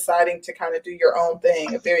then deciding to kind of do your own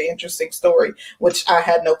thing. A very interesting story, which I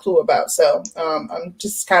had no clue about. So I'm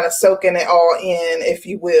just kind of soaking it all in, if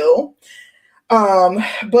you will.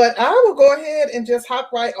 But I will go ahead and just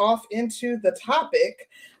hop right off into the topic.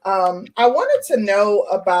 I wanted to know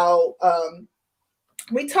about,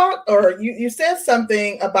 we talked, or you said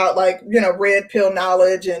something about like, you know, red pill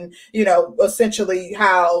knowledge and, you know, essentially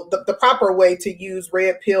how the proper way to use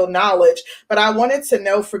red pill knowledge. But I wanted to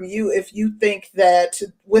know from you if you think that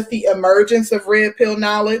with the emergence of red pill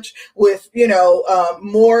knowledge, with, you know,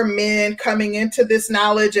 more men coming into this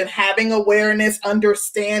knowledge and having awareness,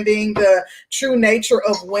 understanding the true nature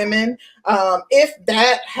of women, if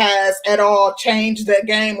that has at all changed the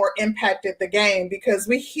game or impacted the game, because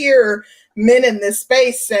we hear men in this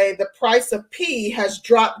space say the price of pee has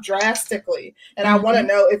dropped drastically. And I want to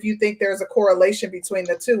know if you think there's a correlation between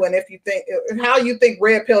the two, and if you think, how you think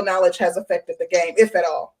red pill knowledge has affected the game, if at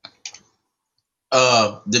all.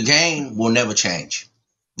 The game will never change.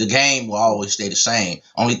 The game will always stay the same.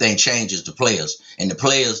 Only thing changes the players, and the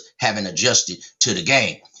players haven't adjusted to the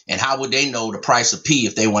game. And how would they know the price of pee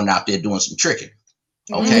if they weren't out there doing some tricking?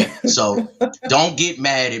 Okay, so don't get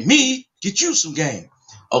mad at me. Get you some game.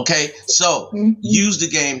 Okay, so use the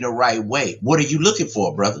game the right way. What are you looking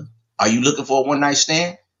for, brother? Are you looking for a one-night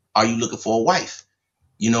stand? Are you looking for a wife?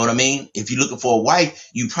 You know what I mean? If you're looking for a wife,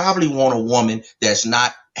 you probably want a woman that's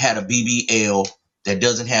not had a BBL, that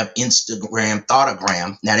doesn't have Instagram,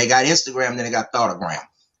 Thoughtograph. Now they got Instagram, then they got Thoughtograph.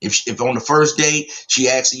 If on the first date she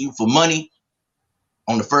asking you for money,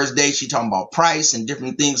 on the first date she talking about price and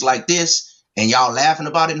different things like this, and y'all laughing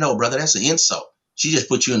about it, no, brother, that's an insult. She just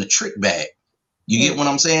put you in a trick bag. You get what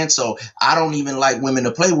I'm saying? So I don't even like women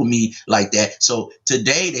to play with me like that. So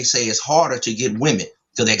today they say it's harder to get women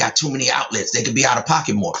because they got too many outlets. They could be out of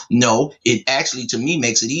pocket more. No, it actually, to me,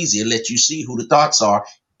 makes it easier. Let you see who the thoughts are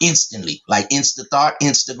instantly, like Insta Thought,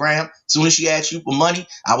 Instagram. As soon as she asked you for money,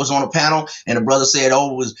 I was on a panel and the brother said,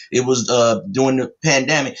 oh, it was during the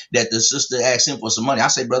pandemic that the sister asked him for some money. I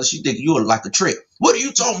say, brother, she think you are like a trick. What are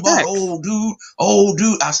you talking about? Old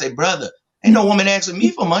dude. I say, brother, ain't no woman asking me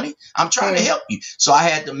for money. I'm trying to help you. So I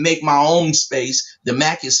had to make my own space, the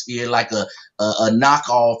Macosphere, like a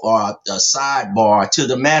knockoff or a sidebar to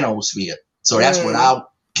the Manosphere. So that's what I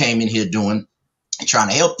came in here doing, and trying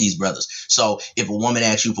to help these brothers. So if a woman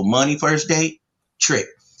asks you for money first date, trick.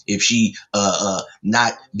 If she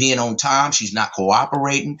not being on time, she's not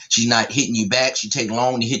cooperating, she's not hitting you back, she take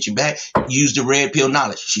long to hit you back, use the red pill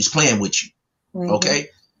knowledge. She's playing with you. Okay?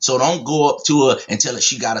 So don't go up to her and tell her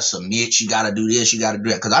she got to submit, she got to do this, she got to do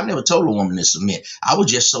that. Because I never told a woman to submit. I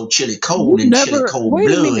was just so chilly cold and chilly cold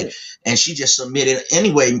blood. And she just submitted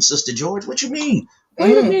anyway. Sister George, what you mean?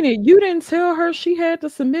 Wait a minute. You didn't tell her she had to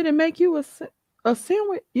submit and make you a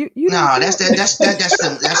sandwich? No, that's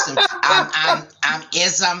them. I'm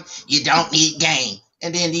IZM. You don't need game.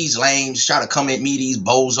 And then these lames try to come at me, these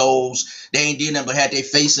bozos. They ain't did nothing but had their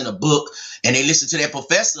face in a book, and they listen to their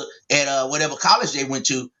professor at whatever college they went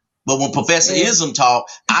to. But when Professor IZM talk,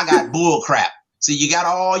 I got bull crap. So you got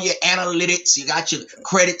all your analytics, you got your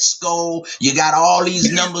credit score, you got all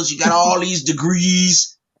these numbers, you got all these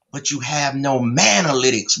degrees, but you have no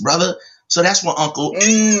manalytics, brother. So that's what Uncle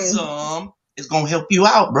IZM is going to help you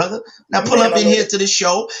out, brother. Now pull up in here to the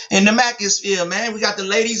show in the Macosphere, man. We got the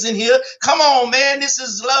ladies in here. Come on, man. This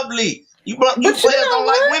is lovely. You players don't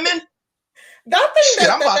like women?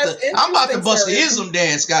 I'm about to bust the IZM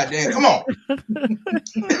dance, goddamn. Come on.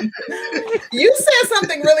 You said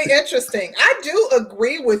something really interesting. I do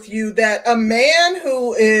agree with you that a man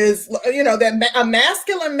who is, a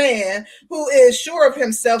masculine man who is sure of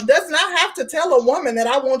himself does not have to tell a woman that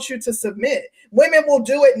I want you to submit. Women will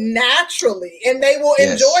do it naturally and they will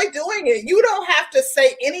enjoy doing it. You don't have to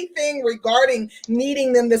say anything regarding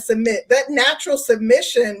needing them to submit. That natural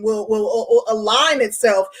submission will align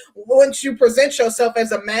itself once you present yourself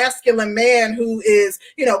as a masculine man who is,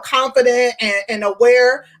 confident and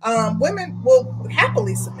aware. Women will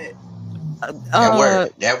happily submit.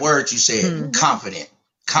 That word you said, confidence.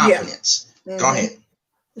 Go ahead.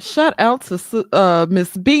 Shout out to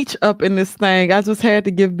Miss Beach up in this thing. I just had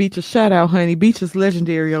to give Beach a shout out, honey. Beach is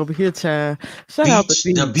legendary over here, child. Shout out to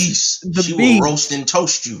Beach. The beast. She will roast and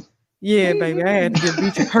toast you. Yeah, baby. I had to give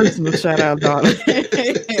Beach a personal shout out, darling.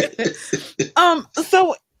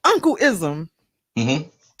 So Uncle IZM.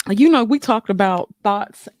 we talked about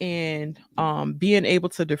thoughts and being able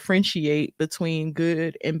to differentiate between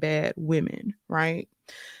good and bad women, right?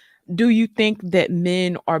 Do you think that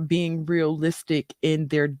men are being realistic in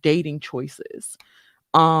their dating choices?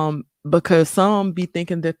 Because some be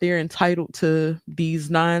thinking that they're entitled to these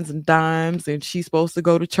nines and dimes, and she's supposed to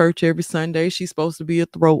go to church every Sunday. She's supposed to be a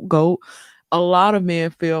throat goat. A lot of men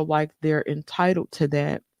feel like they're entitled to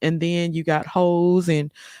that. And then you got hoes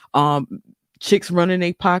and um chicks running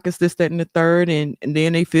their pockets, this, that, and the third, and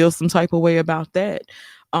then they feel some type of way about that.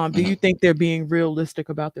 Do you Mhm. think they're being realistic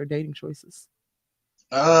about their dating choices?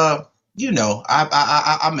 Uh,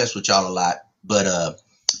 I mess with y'all a lot, but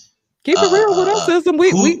Keep it real with us, ism. We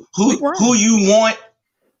who grown. you want,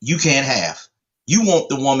 you can't have. You want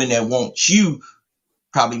the woman that wants you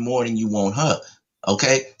probably more than you want her.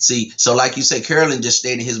 Okay. See, so like you say, Carolyn just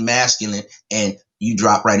stated his masculine and you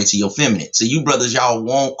drop right into your feminine. So you brothers, y'all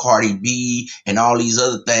want Cardi B and all these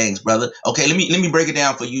other things, brother. Okay, let me break it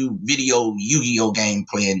down for you video Yu-Gi-Oh game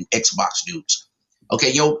playing Xbox dudes.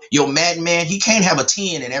 Okay, yo Madden man, he can't have a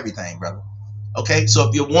 10 and everything, brother. Okay, so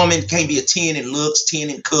if your woman can't be a 10 in looks, 10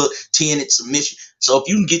 in cook, 10 in submission. So if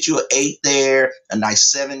you can get you an 8 there, a nice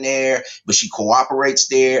 7 there, but she cooperates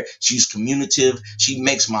there, she's communicative, she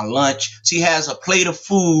makes my lunch, she has a plate of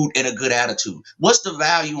food and a good attitude. What's the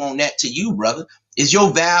value on that to you, brother? Is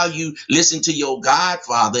your value listen to your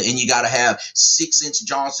godfather and you got to have 6-inch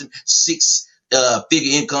Johnson, six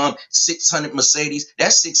figure income, 600 Mercedes?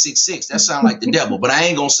 That's 666. That sound like the devil, but I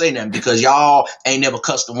ain't gonna say nothing because y'all ain't never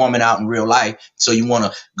cussed a woman out in real life. So you want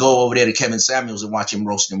to go over there to Kevin Samuels and watch him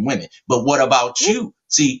roasting women. But what about you?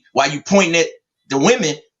 See, while you pointing at the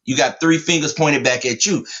women, you got 3 fingers pointed back at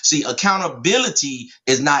you. See, accountability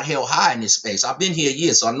is not held high in this space. I've been here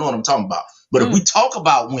years, so I know what I'm talking about. But if we talk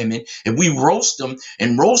about women, if we roast them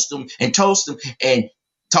and toast them and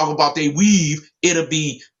talk about their weave, it'll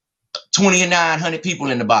be 2,900 people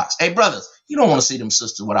in the box. Hey, brothers, you don't want to see them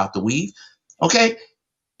sisters without the weave. Okay?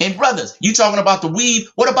 And brothers, you talking about the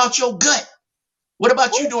weave. What about your gut? What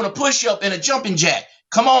about you doing a push-up and a jumping jack?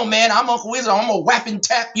 Come on, man. I'm Uncle Wizard. I'm going to whap and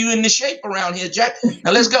tap you in the shape around here, Jack.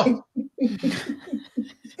 Now, let's go.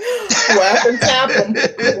 Whap and tap them.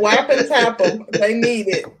 Whap and tap them. They need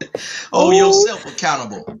it. Hold yourself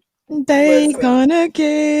accountable. They Listen. gonna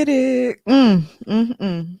get it.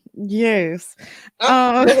 Yes.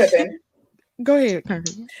 Go ahead, Ben. Go ahead,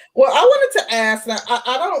 Concrete. Well, I wanted to ask. Now,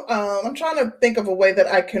 I don't. I'm trying to think of a way that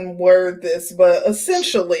I can word this, but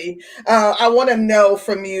essentially, I want to know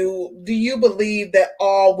from you: do you believe that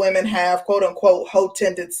all women have "quote unquote" hoe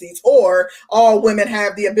tendencies, or all women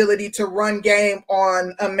have the ability to run game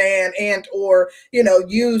on a man and or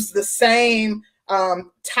use the same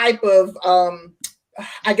type of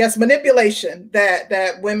I guess manipulation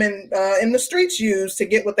that women in the streets use to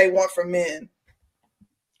get what they want from men?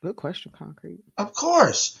 Good question, Concrete. Of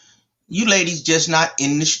course. You ladies just not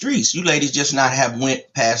in the streets. You ladies just not have went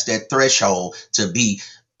past that threshold to be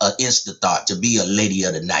an insta thought, to be a lady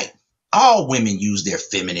of the night. All women use their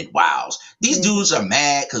feminine wiles. These dudes are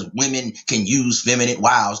mad because women can use feminine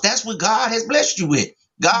wiles. That's what God has blessed you with.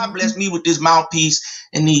 God blessed me with this mouthpiece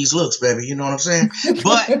and these looks, baby. You know what I'm saying?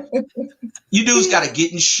 But you dudes got to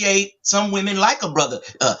get in shape. Some women like a brother.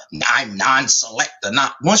 I'm non-select.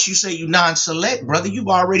 Not once you say you non-select, brother, you've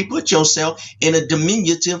already put yourself in a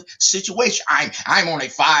diminutive situation. I'm only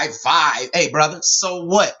 5'5". Hey, brother, so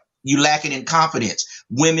what? You lacking in confidence.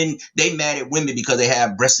 Women, they mad at women because they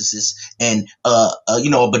have breastises and a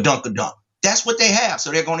badunkadunk. That's what they have,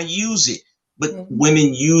 so they're going to use it. But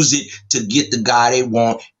women use it to get the guy they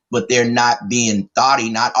want, but they're not being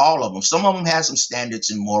thoughty. Not all of them. Some of them have some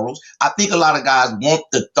standards and morals. I think a lot of guys want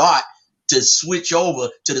the thought to switch over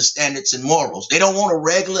to the standards and morals. They don't want a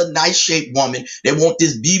regular nice shaped woman. They want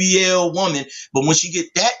this BBL woman. But when she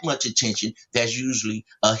get that much attention, that's usually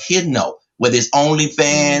a hit no. Whether it's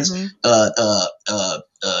OnlyFans,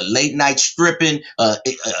 late night stripping,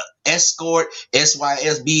 escort,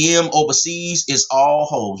 SYSBM overseas, it's all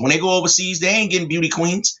hoes. When they go overseas, they ain't getting beauty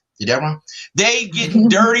queens. Did that wrong? They getting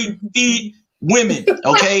dirty feet women,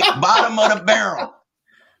 okay? Bottom of the barrel.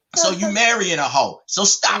 So you marrying a hoe. So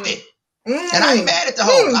stop it. And I ain't mad at the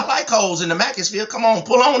hoes. I like hoes in the Macclesfield. Come on,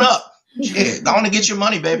 pull on up. Shit, go on and get your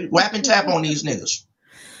money, baby. Whap and tap on these niggas.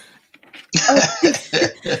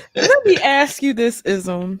 Let me ask you this,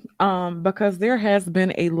 Ism, because there has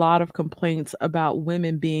been a lot of complaints about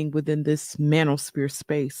women being within this manosphere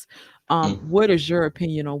space. What is your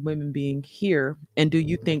opinion on women being here, and do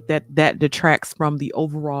you think that detracts from the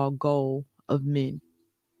overall goal of men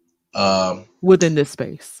within this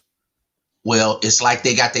space? Well, it's like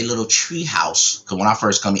they got their little tree house. Because when I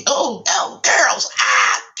first come in, oh, girls,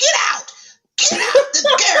 get out the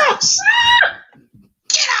the girls.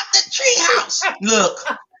 Get out the treehouse. Look,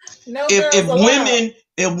 No if girls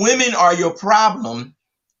allowed. women are your problem,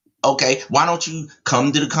 okay, why don't you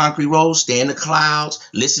come to the concrete road, stay in the clouds,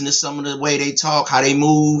 listen to some of the way they talk, how they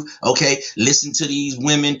move, okay? Listen to these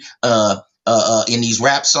women in these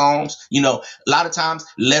rap songs. You know, a lot of times,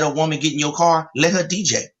 let a woman get in your car, let her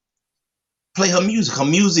DJ. Play her music. Her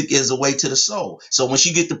music is a way to the soul. So when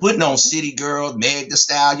she get to putting on City Girls, Meg the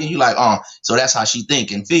Stallion, you like, so that's how she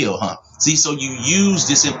think and feel, huh? See, so you use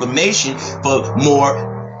this information for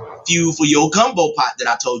more fuel for your gumbo pot that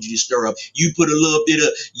I told you to stir up. You put a little bit of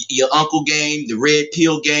your uncle game, the red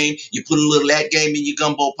pill game. You put a little of that game in your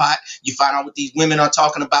gumbo pot. You find out what these women are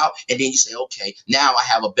talking about, and then you say, okay, now I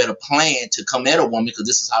have a better plan to come at a woman because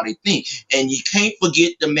this is how they think. And you can't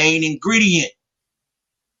forget the main ingredient,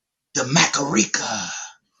 the macarika.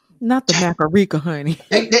 Not the macarika, honey.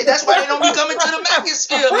 That's why they don't be coming to the mac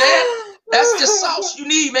skill, man. That's the sauce you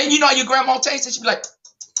need, man. You know how your grandma tastes it, she be like,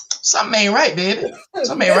 something ain't right, baby.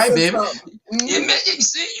 Something ain't right, baby. You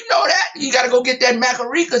see, you know that. You got to go get that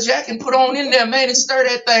macarika, Jack, and put on in there, man, and stir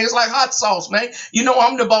that thing. It's like hot sauce, man. You know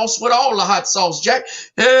I'm the boss with all the hot sauce, Jack.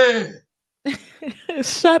 Hey.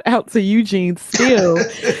 Shout out to Eugene Steele.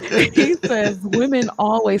 He says women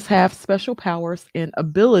always have special powers and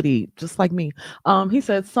ability, just like me. He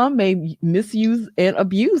said some may misuse and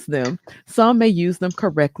abuse them. Some may use them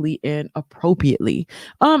correctly and appropriately.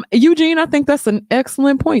 Eugene, I think that's an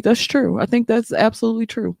excellent point. That's true. I think that's absolutely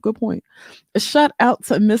true. Good point. A shout out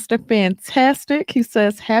to Mr. Fantastic. He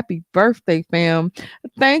says, happy birthday, fam.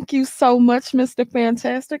 Thank you so much, Mr.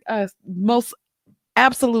 Fantastic. Most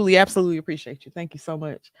absolutely appreciate you. Thank you so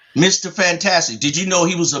much. Mr. Fantastic. Did you know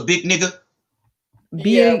he was a big nigga?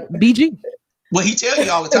 BG. Well, he tell you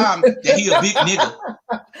all the time that he a big nigga.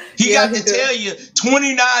 He got to tell you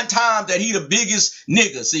 29 times that he the biggest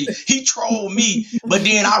nigga. See, he trolled me, but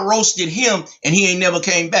then I roasted him and he ain't never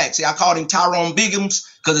came back. See, I called him Tyrone Biggums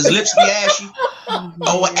because his lips be ashy.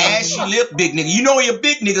 Oh, ashy lip big nigga. You know he a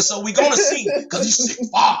big nigga, so we gonna see because he's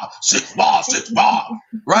 6'5",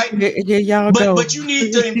 right? Yeah, y'all go. But you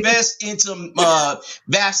need to invest in some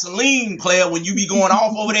Vaseline, player, when you be going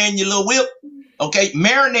off over there in your little whip. Okay,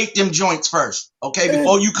 marinate them joints first, okay,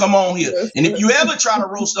 before you come on here. And if you ever try to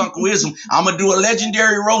roast Uncle Ism, I'm going to do a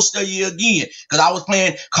legendary roast of you again. Because I was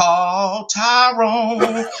playing, call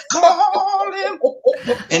Tyrone, call him.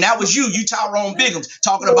 And that was you Tyrone Biggums,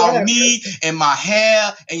 talking about me and my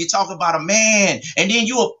hair, and you talk about a man. And then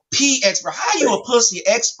you a pee expert. How you a pussy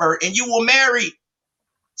expert and you were married?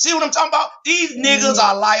 See what I'm talking about? These niggas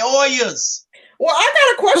are lawyers. Well, I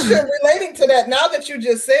got a question relating to that now that you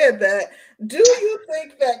just said that. Do you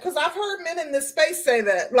think that, because I've heard men in this space say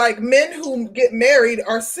that, like men who get married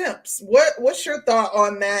are simps. What's your thought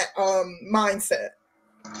on that mindset?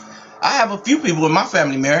 I have a few people in my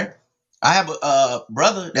family married. I have a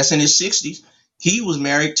brother that's in his 60s. He was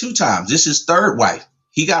married 2 times. This is his 3rd wife.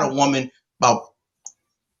 He got a woman about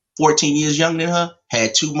 14 years younger than her,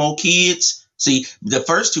 had 2 more kids. See, the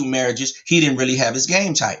first 2 marriages, he didn't really have his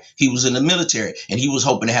game tight. He was in the military and he was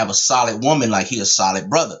hoping to have a solid woman like he a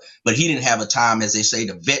solid brother. But he didn't have a time, as they say,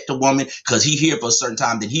 to vet the woman because he here for a certain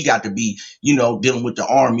time that he got to be, dealing with the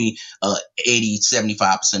army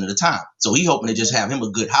 80-75% of the time. So he hoping to just have him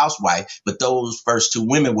a good housewife. But those first 2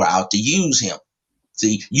 women were out to use him.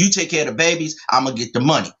 See, you take care of the babies, I'm going to get the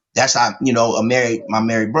money. That's how, my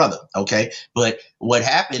married brother. Okay. But what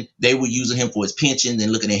happened, they were using him for his pensions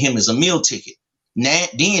and looking at him as a meal ticket. Then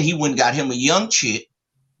he went and got him a young chick,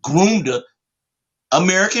 groomed her,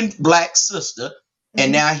 American black sister.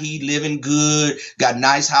 And now he living good, got a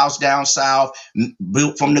nice house down south,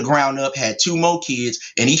 built from the ground up, had 2 more kids,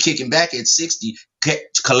 and he kicking back at 60,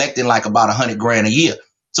 collecting like about $100,000 a year.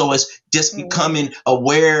 So it's just becoming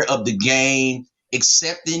aware of the game,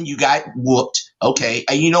 accepting you got whooped. Okay.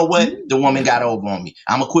 And you know what? The woman got over on me.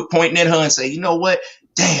 I'm going to quit pointing at her and say, you know what?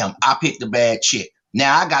 Damn, I picked a bad chick.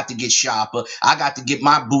 Now I got to get sharper. I got to get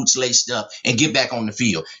my boots laced up and get back on the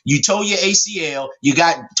field. You tore your ACL. You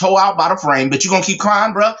got tore out by the frame, but you going to keep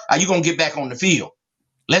crying, bro? Are you going to get back on the field?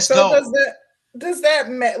 Let's go.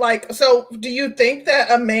 So do you think that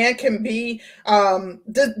a man can be,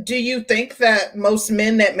 do you think that most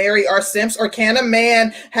men that marry are simps, or can a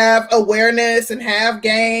man have awareness and have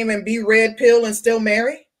game and be red pill and still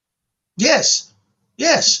marry? Yes.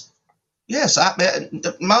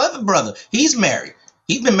 My other brother, he's married.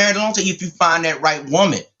 He's been married a long time. If you find that right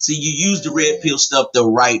woman, see, you use the red pill stuff the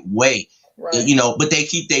right way, right. But they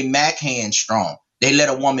keep their Mac hand strong. They let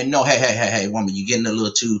a woman know, hey, woman, you're getting a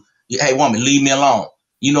little too. Hey, woman, leave me alone.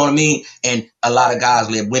 You know what I mean? And a lot of guys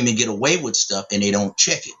let women get away with stuff and they don't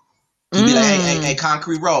check it. You be like, hey,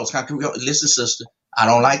 concrete rolls. Listen, sister, I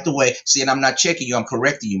don't like the way, see, and I'm not checking you, I'm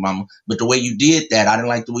correcting you, mama. But the way you did that, I didn't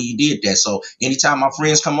like the way you did that. So anytime my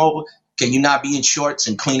friends come over, can you not be in shorts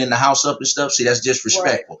and cleaning the house up and stuff? See, that's Right.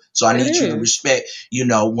 disrespectful. So I It need you to is. respect,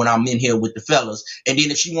 when I'm in here with the fellas. And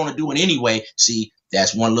then if she want to do it anyway, see,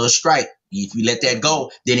 that's one little strike. If you let that Mhm.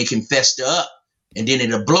 go, then it can fester up and then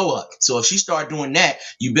it'll blow up. So if she start doing that,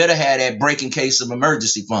 you better have that break in case of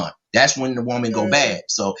emergency fund. That's when the woman go Mm. bad.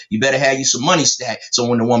 So you better have you some money stacked so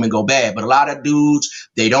when the woman go bad. But a lot of dudes,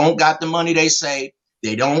 they don't got the money they say.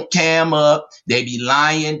 They don't cam up. They be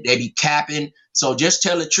lying. They be capping. So just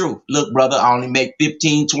tell the truth. Look, brother, I only make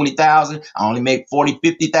 15, 20,000. I only make 40,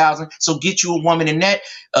 50,000. So get you a woman in that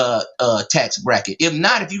tax bracket. If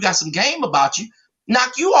not, if you got some game about you,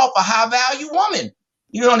 knock you off a high value woman.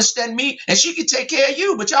 You understand me? And she can take care of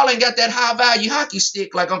you, but y'all ain't got that high value hockey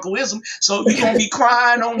stick like Uncle Wisdom. So you're going to be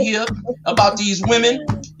crying on here about these women.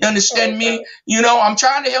 You understand Okay. me? I'm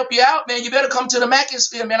trying to help you out, man. You better come to the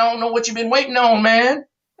Mackinsphere, man. I don't know what you've been waiting on, man.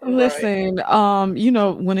 Right. Listen,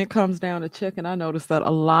 when it comes down to checking, I noticed that a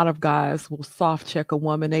lot of guys will soft check a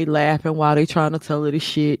woman. They laughing while they trying to tell her the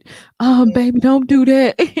shit. Baby, don't do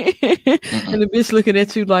that. And Mm-mm. the bitch looking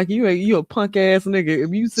at you like you a punk ass nigga.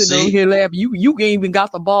 If you sitting over See? here laughing, you ain't even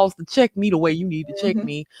got the balls to check me the way you need to check Mhm.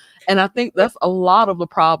 me. And I think that's a lot of the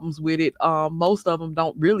problems with it. Most of them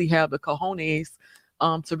don't really have the cojones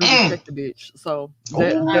to really Mm. check the bitch. So I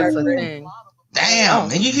that's a agree. Oh, thing. damn. Oh,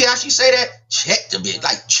 And you hear how she say that? Check the bitch.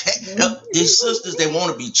 Like, check. Mhm. These sisters, they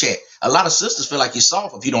want to be checked. A lot of sisters feel like you're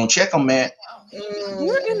soft if you don't check them, man.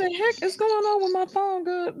 what in Mm. the heck is going on with my phone?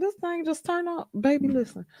 Good, this thing just turned off. Baby,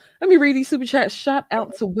 listen. Let me read these super chats. Shout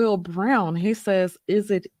out to Will Brown. He says,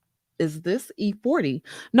 Is this E40?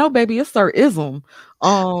 No, baby, it's Sir Ism.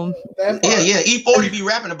 Um, That Yeah, part. yeah. E40 be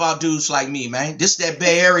rapping about dudes like me, man. This that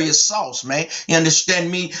Bay Area sauce, man. You understand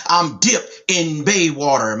me? I'm dipped in bay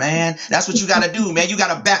water, man. That's what you gotta do, man. You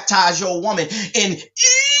gotta baptize your woman in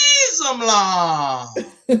Islam.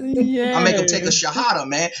 I make them take a yes. shahada,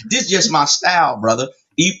 man. This just my style, brother.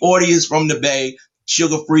 E40 is from the Bay.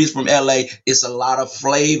 Sugar Free is from LA. It's a lot of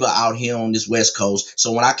flavor out here on this West Coast.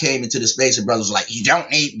 So when I came into the space, and brothers was like, you don't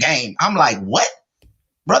need game. I'm like, what?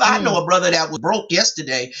 Brother, I know Mm. a brother that was broke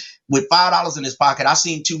yesterday with $5 in his pocket. I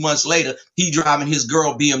seen 2 months later, he driving his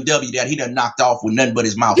girl BMW that he done knocked off with nothing but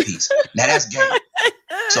his mouthpiece. Now that's game.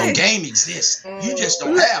 So game exists. You just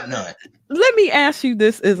don't Mm. let, have none. let me ask you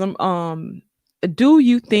this, Ism. Do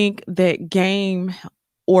you think that game,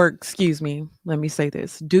 or excuse me, let me say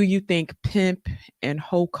this. Do you think pimp and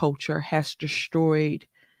hoe culture has destroyed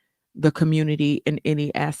the community in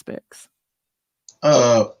any aspects?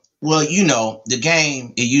 Uh, well, the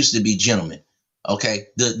game, it used to be gentlemen. Okay,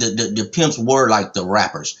 the pimps were like the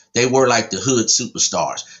rappers. They were like the hood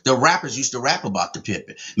superstars. The rappers used to rap about the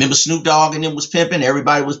pimping. Remember Snoop Dogg and them was pimping.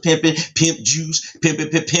 Everybody was pimping. Pimp juice,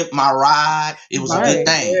 pimp my ride. It was a good Right.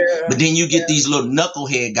 thing. Yeah. But then you get Yeah. these little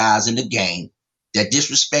knucklehead guys in the game that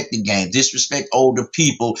disrespect the game, disrespect older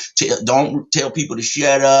people. Don't tell people to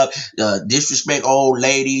shut up. Disrespect old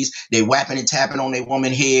ladies. They whapping and tapping on their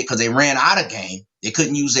woman head because they ran out of game. They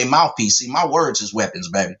couldn't use their mouthpiece. See, my words is weapons,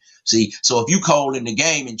 baby. See, so if you cold in the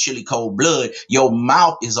game and chili cold blood, your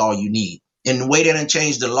mouth is all you need. And the way they done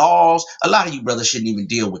changed the laws, a lot of you brothers shouldn't even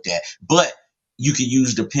deal with that. But you can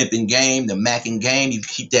use the pimping game, the macking game. You can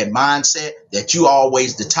keep that mindset that you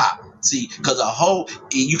always the top. See, because a hoe,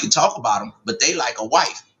 you can talk about them, but they like a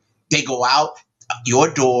wife. They go out your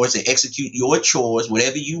doors and execute your chores,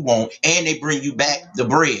 whatever you want, and they bring you back the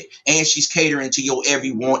bread. And she's catering to your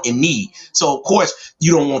every want and need. So of course,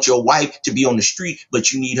 you don't want your wife to be on the street,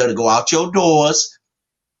 but you need her to go out your doors,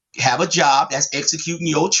 have a job that's executing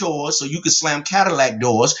your chores so you can slam Cadillac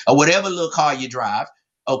doors or whatever little car you drive.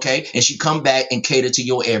 Okay, and she come back and cater to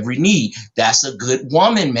your every need. That's a good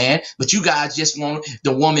woman, man. But you guys just want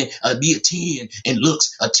the woman be a 10 and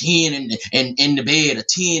looks a 10 in the bed, a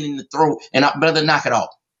 10 in the throat, and brother, knock it off.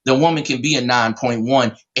 The woman can be a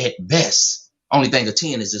 9.1 at best. Only thing a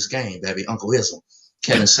 10 is this game, baby. Uncle Ism.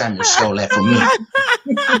 Kevin Samuel stole that from me.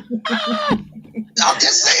 I'm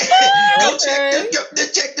just saying, go Okay.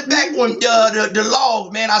 check the back one, the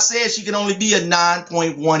log, man. I said she can only be a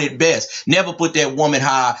 9.1 at best. Never put that woman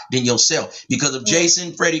higher than yourself because of Mm.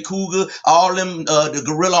 Jason, Freddy Cougar, all them, the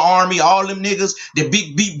Gorilla Army, all them niggas, the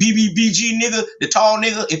big BBBG nigga, the tall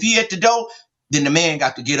nigga. If he at the door, then the man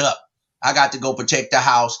got to get up. I got to go protect the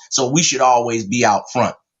house, so we should always be out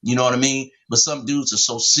front. You know what I mean? But some dudes are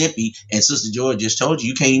so simpy, and Sister George just told you,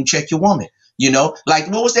 you can't even check your woman. Like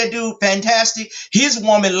what was that dude? Fantastic. His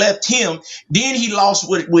woman left him. Then he lost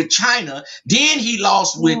with China. Then he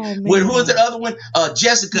lost with who was the other one?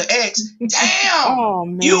 Jessica X. Damn. Oh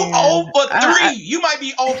man. You 0 for 3. You might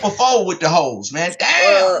be 0 for 4 with the hoes, man.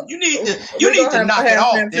 Damn. You need to knock it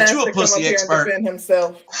off. That you a pussy expert.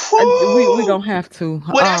 Himself. We gonna have to.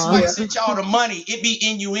 Well, that's why I sent y'all the money. It be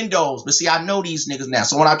innuendos. But see, I know these niggas now.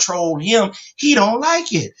 So when I troll him, he don't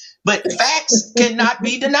like it. But facts cannot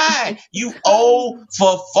be denied. You 0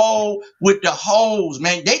 for 4 with the hoes,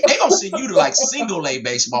 man. They gonna send you to like single A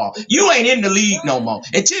baseball. You ain't in the league no more.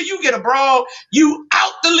 Until you get abroad, you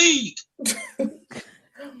out the league.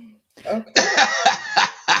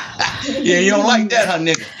 Yeah, you don't like that, huh,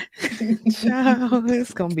 nigga? Child,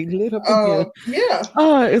 it's gonna be lit up again. Yeah.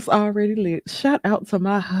 Oh, it's already lit. Shout out to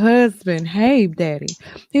my husband. Hey, daddy.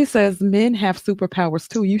 He says men have superpowers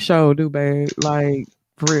too. You sure do, babe. Like,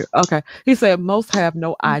 for real. Okay. He said most have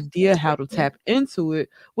no idea how to tap into it,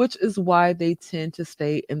 which is why they tend to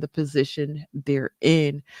stay in the position they're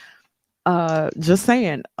in. Just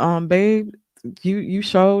saying, babe, you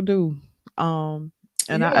sure do.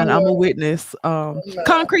 And I'm a witness.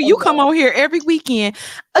 Concrete, you come on here every weekend.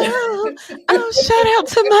 Oh, shout out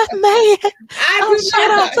to my man.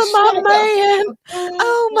 Shout out to my man.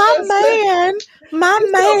 Oh,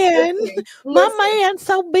 my man,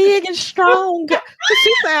 so big and strong.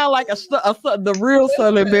 She sound like the real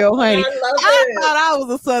Southern Belle, honey. I thought I was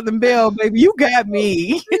a Southern Belle, baby. You got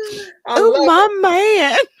me. Oh, my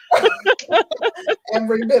man.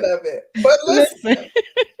 Every bit of it. But listen.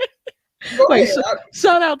 Wait,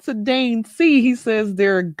 shout out to Dane C. He says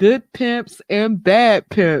there are good pimps and bad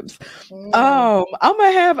pimps. I'm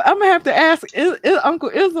gonna have to ask Uncle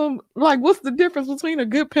Ism, like, what's the difference between a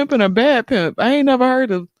good pimp and a bad pimp? I ain't never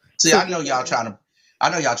heard of. See, I know y'all trying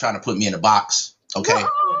to put me in a box, okay?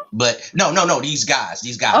 But no, these guys,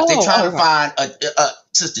 they try to find a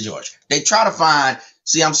Sister George. They try to find.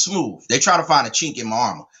 See, I'm smooth. They try to find a chink in my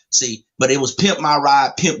armor. See, but it was pimp my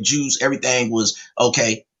ride, pimp juice, everything was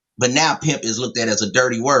okay. But now pimp is looked at as a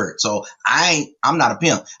dirty word. So I'm not a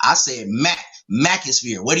pimp. I said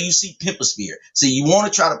Macosphere. Where do you see pimposphere? See, you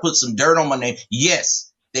want to try to put some dirt on my name.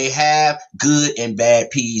 Yes, they have good and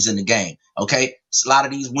bad peas in the game. Okay. So a lot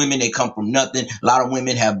of these women, they come from nothing. A lot of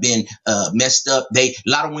women have been messed up. A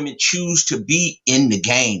lot of women choose to be in the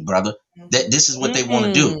game, brother. That this is what they want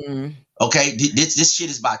to do. Okay, this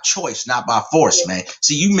shit is by choice, not by force, man.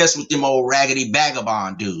 See, you mess with them old raggedy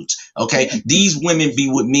vagabond dudes. Okay, these women be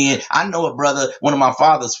with men. I know a brother, one of my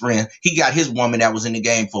father's friends. He got his woman that was in the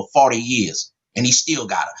game for 40 years, and he still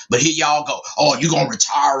got her. But here y'all go. Oh, you gonna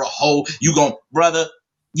retire a hoe? Brother?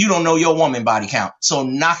 You don't know your woman body count, so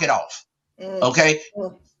knock it off. Okay.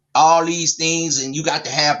 All these things, and you got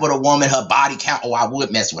to have for the woman her body count. Oh, I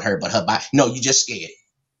would mess with her, but her body. No, you just scared.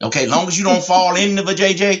 Okay, long as you don't fall into the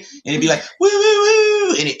JJ and it be like woo woo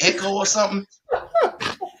woo and it echo or something.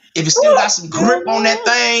 If it still got some grip on that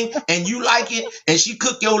thing and you like it, and she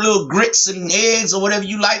cook your little grits and eggs or whatever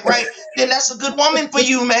you like, right? Then that's a good woman for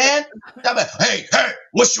you, man. Like, hey,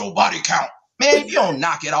 what's your body count, man? If you don't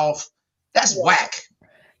knock it off, that's whack.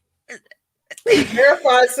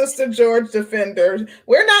 Verified Sister George defender.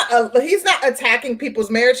 He's not attacking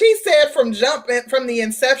people's marriage. He said from the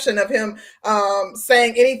inception of him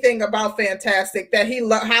saying anything about Fantastic that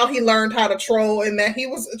how he learned how to troll and that he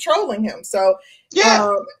was trolling him. So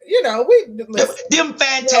yeah, them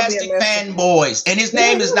Fantastic fanboys, and his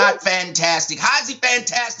name is not Fantastic. How's he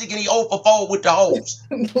Fantastic and he 0 for 4 with the hoes?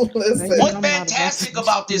 What's fantastic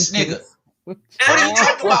about this nigga? What are you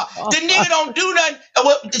talking about? The nigga don't do nothing.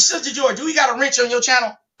 Well, Sister George, do we got a wrench on your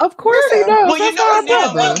channel? Of course he does. Well, you know the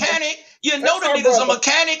nigga's a mechanic. You know the nigga's a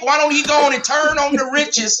mechanic. Why don't he go on and turn on the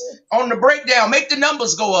wrenches on the breakdown? Make the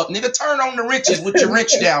numbers go up, nigga. Turn on the wrenches with your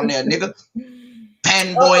wrench down there, nigga.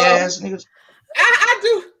 Fanboy ass niggas. I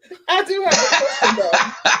do have a question though.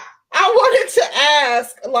 I wanted to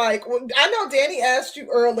ask, like, I know Danny asked you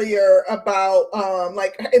earlier about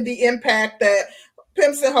like the impact that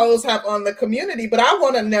pimps and hoes have on the community, but I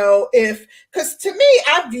want to know because to me,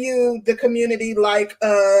 I view the community like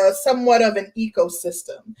somewhat of an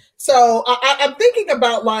ecosystem. So I'm thinking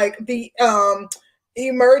about like the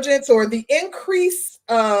emergence or the increase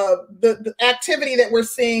the activity that we're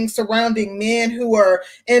seeing surrounding men who are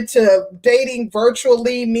into dating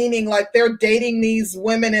virtually, meaning like they're dating these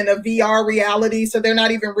women in a VR reality, so they're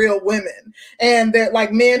not even real women, and they're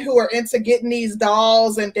like men who are into getting these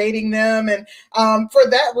dolls and dating them. And for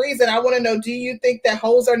that reason, I want to know, do you think that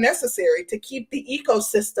hoes are necessary to keep the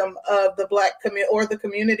ecosystem of the Black community or the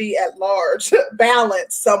community at large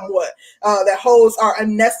balanced somewhat? That hoes are a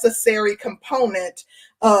necessary component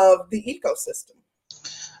of the ecosystem?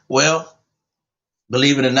 Well,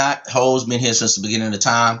 Believe it or not, hoes been here since the beginning of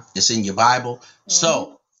time. It's in your Bible. Mm-hmm.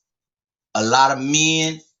 So a lot of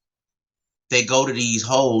men, they go to these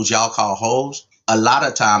hoes y'all call hoes. A lot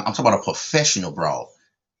of time, I'm talking about a professional broad.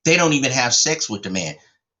 They don't even have sex with the man.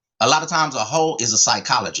 A lot of times, a hoe is a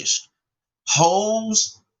psychologist.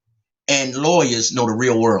 Hoes and lawyers know the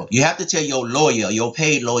real world. You have to tell your lawyer, your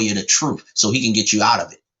paid lawyer, the truth so he can get you out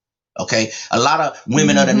of it. Okay. A lot of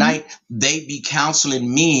women of the Mm-hmm. night, they be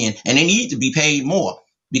counseling men and they need to be paid more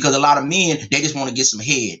because a lot of men, they just want to get some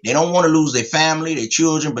head. They don't want to lose their family, their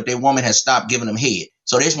children, but their woman has stopped giving them head.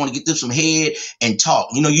 So they just want to get them some head and talk.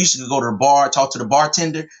 You know, you used to go to the bar, talk to the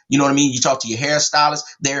bartender. You know what I mean? You talk to your hairstylist.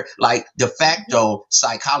 They're like de facto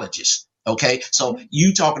psychologists. Okay. So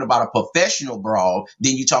you talking about a professional broad,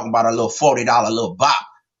 then you talking about a little $40 little bop.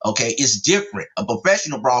 Okay, it's different. A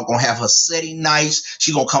professional broad gonna have her setting nice.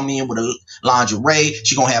 She gonna come in with a lingerie.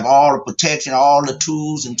 She gonna have all the protection, all the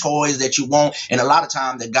tools and toys that you want. And a lot of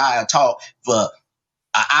times the guy will talk for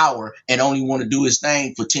an hour and only want to do his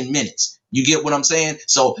thing for 10 minutes. You get what I'm saying?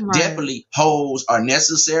 So Right. definitely hoes are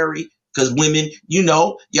necessary because women, you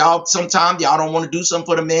know, y'all sometimes y'all don't want to do something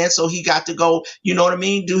for the man. So he got to go, you know what I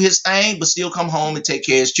mean, do his thing, but still come home and take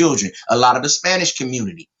care of his children. A lot of the Spanish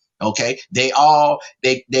community. Okay,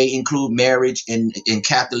 they include marriage and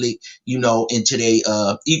Catholic, you know, into their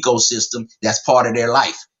ecosystem. That's part of their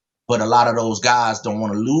life. But a lot of those guys don't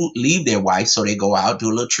want to leave their wife, so they go out, do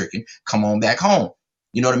a little tricking, come on back home.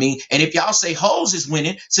 You know what I mean? And if y'all say hoes is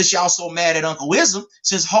winning, since y'all so mad at Uncle Wisdom,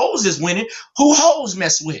 since hoes is winning, who hoes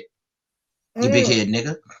mess with? You big Mm. head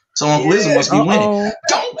nigga. So Uncle Wisdom Yeah, must be winning. Uh-oh.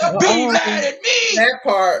 Don't be Uh-oh. mad at me. that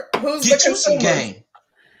part. Who's the Get you some consumers? game.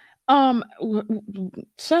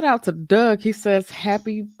 Shout out to Doug. He says,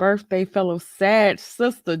 "Happy birthday, fellow Sag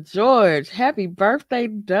sister George. Happy birthday,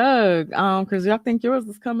 Doug. Because y'all think yours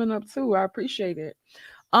is coming up too. I appreciate it.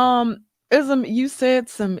 Ism, you said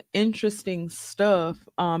some interesting stuff.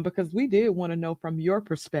 Because we did want to know from your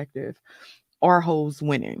perspective, are hoes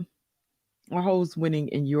winning? Are hoes winning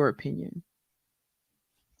in your opinion?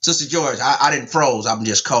 Sister George, I didn't froze. I'm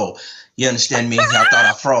just cold. You understand me? I thought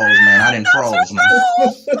I froze, man. I didn't froze, man.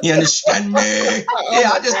 You understand me? Oh Yeah,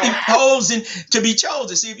 my I just be God. posing to be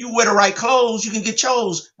chosen. See, if you wear the right clothes, you can get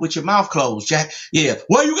chose with your mouth closed, Jack. Yeah.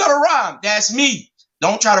 Well, you got to rhyme. That's me.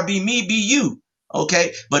 Don't try to be me, be you.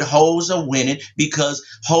 Okay. But hoes are winning because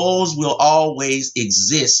hoes will always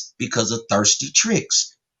exist because of thirsty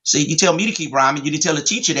tricks. See, you tell me to keep rhyming. You didn't tell the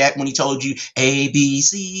teacher that when he told you A, B,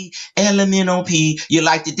 C, L, M, N, O, P. You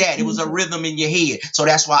liked it that. It was a rhythm in your head. So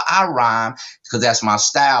that's why I rhyme because that's my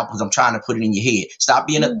style because I'm trying to put it in your head. Stop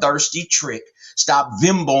being a thirsty trick. Stop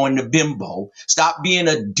bimboing the bimbo. Stop being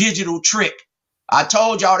a digital trick. I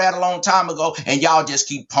told y'all that a long time ago, and y'all just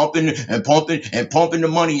keep pumping and pumping and pumping the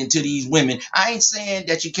money into these women. I ain't saying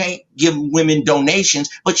that you can't give women donations,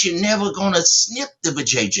 but you're never gonna snip the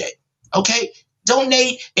vajayjay. Okay?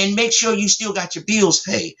 Donate and make sure you still got your bills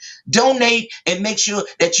paid. Donate and make sure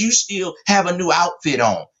that you still have a new outfit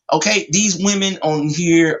on. Okay, these women on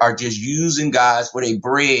here are just using guys for their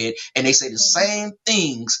bread, and they say the same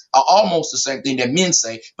things, or almost the same thing that men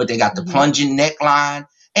say, but they got the Mhm. plunging neckline,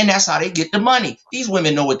 and that's how they get the money. These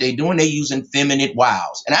women know what they're doing. They're using feminine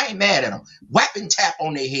wiles, and I ain't mad at them. Whap and tap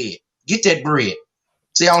on their head. Get that bread.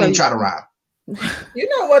 See, I don't So, even try to rhyme. You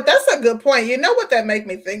know what? That's a good point. You know what that make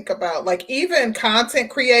me think about? Like even content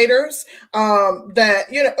creators, that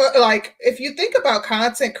like if you think about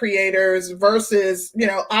content creators versus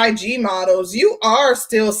IG models, you are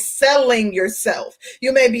still selling yourself.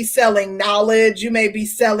 You may be selling knowledge, you may be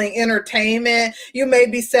selling entertainment, you may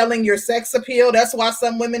be selling your sex appeal. That's why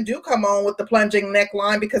some women do come on with the plunging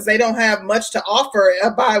neckline because they don't have much to offer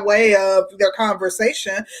by way of their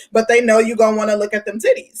conversation, but they know you're gonna want to look at them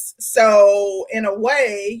titties. So in a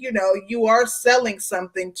way, you are selling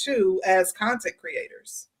something too as content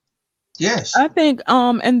creators. Yes. I think,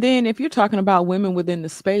 and then if you're talking about women within the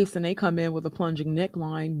space and they come in with a plunging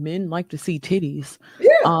neckline, men like to see titties.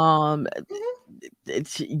 Yeah. Um, Mhm.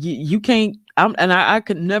 you can't. I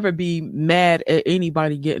could never be mad at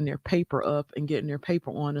anybody getting their paper up and getting their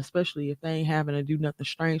paper on, especially if they ain't having to do nothing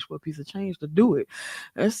strange for a piece of change to do it.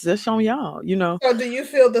 That's on y'all, you know. So do you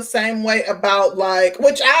feel the same way about like,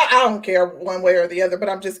 which I don't care one way or the other, but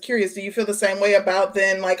I'm just curious, do you feel the same way about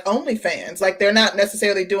then like OnlyFans? Like they're not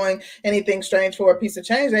necessarily doing anything strange for a piece of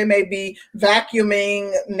change. They may be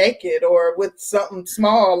vacuuming naked or with something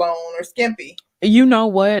small on or skimpy. You know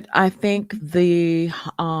what? I think the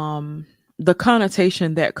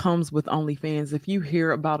connotation that comes with OnlyFans, if you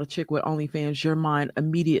hear about a chick with OnlyFans, your mind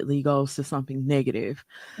immediately goes to something negative.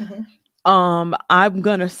 Mhm. I'm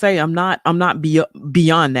gonna say I'm not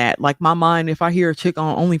beyond that. Like my mind, if I hear a chick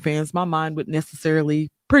on OnlyFans, my mind would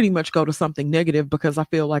necessarily pretty much go to something negative because I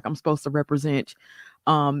feel like I'm supposed to represent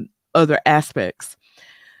other aspects.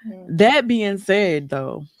 That being said,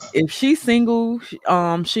 though, if she's single,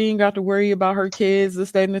 she ain't got to worry about her kids,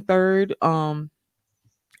 this, that, and the third.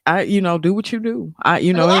 Do what you do.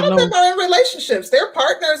 And a lot Ain't of them no are in relationships. Their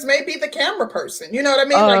partners may be the camera person. You know what I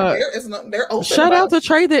mean? Like uh there is no, they're open shout about out it. to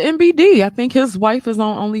Trey the MBD. I think his wife is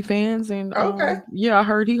on OnlyFans, and Okay. yeah, I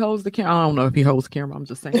heard he holds the camera. I don't know if he holds the camera. I'm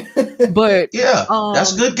just saying, but Yeah,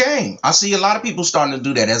 that's um, good game. I see a lot of people starting to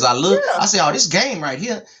do that. As I look, Yeah. I say, oh, this game right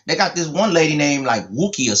here. They got this one lady named like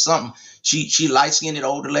Wookie or something. She light skinned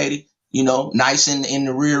older lady, nice in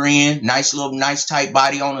the rear end, nice tight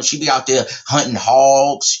body on her. She be out there hunting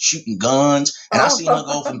hogs, shooting guns, and I seen her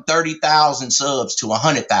go Oh, from 30,000 subs to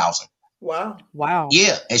 100,000. wow. wow,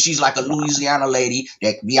 Yeah, and she's like a wow. Louisiana lady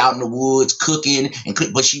that be out in the woods cooking and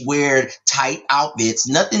cook, but she wear tight outfits,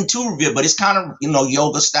 nothing too revealed, but it's kind of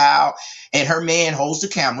yoga style. And her man holds the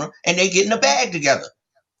camera, and they get in the bag together.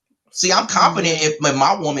 See, I'm confident Mm, if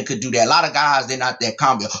my woman could do that. A lot of guys, they're not that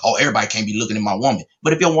confident. Oh, everybody can't be looking at my woman.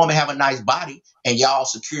 But if your woman have a nice body and y'all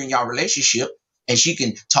securing y'all relationship, and she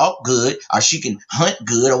can talk good or she can hunt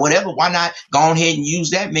good or whatever, why not go on ahead and use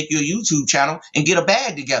that, make your YouTube channel and get a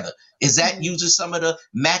bag together? Is that using some of the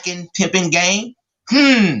macking, pimping game?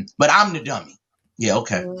 But I'm the dummy. Yeah,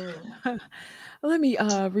 okay. Mm. Let me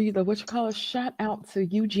read the what you call it. Shout out to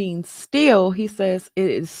Eugene Steele. He says it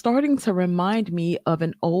is starting to remind me of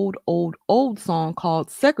an old song called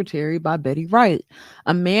Secretary by Betty Wright.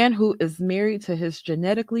 A man who is married to his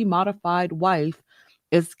genetically modified wife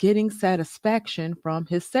is getting satisfaction from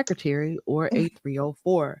his secretary or a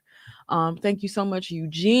 304. Thank you so much,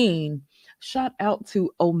 Eugene. Shout out to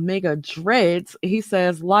Omega Dreads. He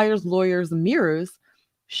says, liars, lawyers, mirrors,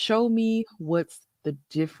 show me what's the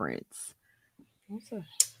difference. What's a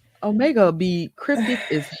Omega be cryptic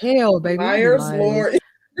as hell, baby. I be Liars, like, Lord,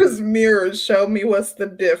 mirrors, show me what's the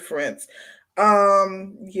difference.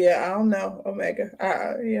 Yeah, I don't know, Omega.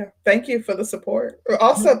 Yeah, thank you for the support.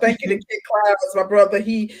 Also, thank you to Kid Clouds, my brother.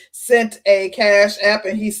 He sent a cash app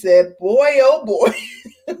and he said, "Boy, oh boy."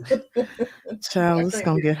 child, I it's can't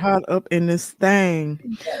gonna get hot up in this thing.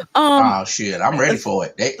 get Um, Oh shit, I'm ready for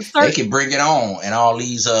it. They sir, can bring it on, and all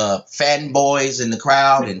these fatting boys in the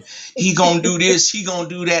crowd, and he gonna do this, he gonna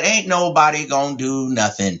do that. Ain't nobody gonna do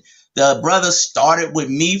nothing. The brother started with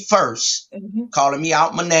me first, Mhm. calling me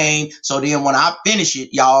out my name. So then when I finish it,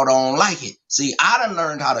 y'all don't like it. See, I done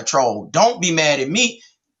learned how to troll. Don't be mad at me.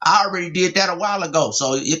 I already did that a while ago.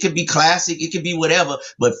 So it could be classic, it could be whatever,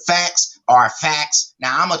 but facts are facts.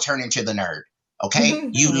 Now I'm gonna turn into the nerd. Okay,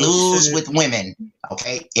 you oh lose shit. with women.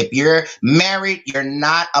 Okay, if you're married, you're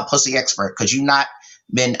not a pussy expert because you've not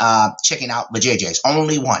been checking out vajayjays.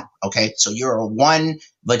 Only one. Okay, so you're a one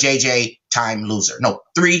vajayjay time loser. No,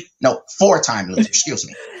 4 time loser. Excuse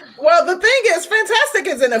me. Well, the thing is, Fantastic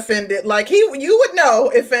isn't offended. Like you would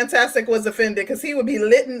know if Fantastic was offended because he would be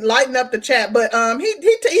lighting up the chat. But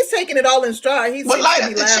he's taking it all in stride. He Well, seems light to up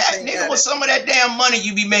be the chat, laughing nigga, at with it. some of that damn money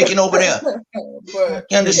you be making over there. I But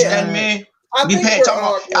You yeah, understand cannot. me? I Be think paying we're talking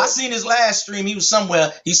about. all I good. seen his last stream. He was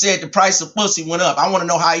somewhere. He said the price of pussy went up. I want to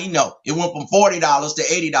know how he know. It went from $40 to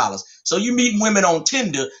 $80. So you meeting women on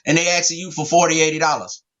Tinder and they asking you for $40, $80.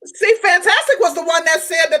 See, Fantastic was the one that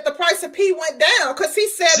said that the price of pee went down because he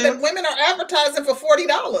said See, that women are advertising for $40.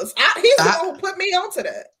 He's the I, one who put me onto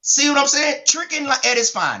that. see what I'm saying? Tricking like at its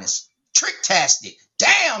finest. Tricktastic.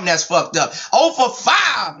 Damn, that's fucked up. Oh for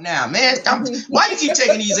 5 now, man. Why you keep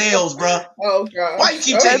taking these L's, bro? Oh Why you gosh.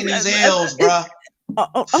 keep Uh, taking Okay. these L's, it's, bro?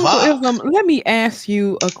 Uncle Fuck. Islam, let me ask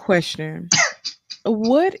you a question.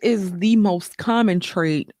 What is the most common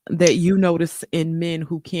trait that you notice in men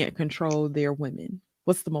who can't control their women?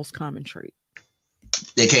 What's the most common trait?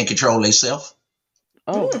 They can't control themselves.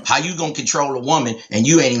 Oh, Mm, How you gonna control a woman and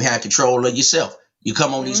you ain't even had control of yourself? You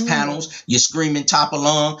come on these mm, panels, you're screaming top of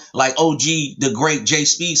lung, like OG, the great J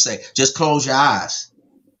Speed say, just close your eyes.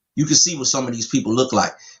 You can see what some of these people look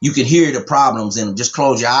like. You can hear the problems in them. Just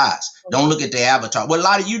close your eyes. Don't look at their avatar. Well, a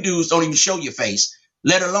lot of you dudes don't even show your face,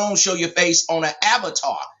 let alone show your face on an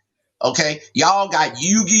avatar. Okay, y'all got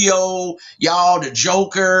Yu-Gi-Oh, y'all the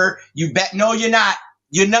Joker. You bet? No, you're not.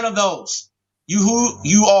 You're none of those. You who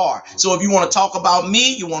you are. So if you want to talk about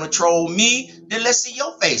me, you want to troll me, then let's see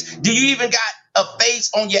your face. Do you even got a face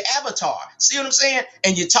on your avatar. See what I'm saying?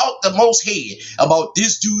 And you talk the most head about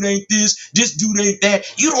this dude ain't this dude ain't that.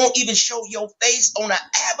 You don't even show your face on an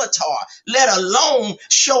avatar, let alone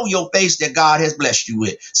show your face that God has blessed you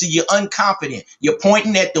with. See, you're unconfident. You're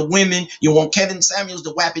pointing at the women. You want Kevin Samuels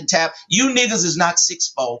to whap and tap. You niggas is not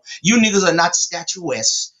 6'4". You niggas are not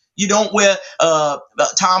statuesque. You don't wear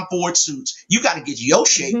Tom Ford suits. You got to get your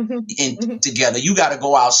shape in together. You got to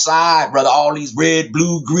go outside, brother. All these red,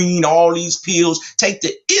 blue, green, all these pills. Take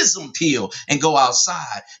the IZM pill and go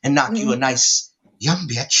outside and knock you a nice young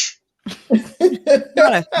bitch.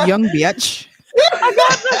 Not a young bitch.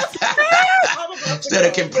 Instead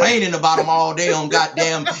of complaining about them all day on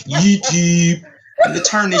goddamn YouTube, and to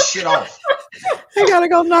turn this shit off. I gotta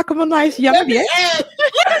go knock him a nice young bitch.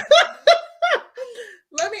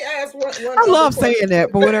 Let me ask one I love saying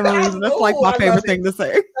that, for whatever reason. That's like my favorite thing to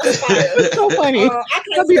say. It's so funny.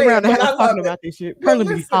 I'll be around the house talking about this shit.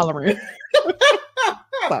 Probably be hollering.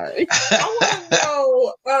 Sorry. I want to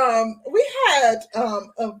know, we had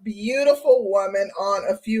a beautiful woman on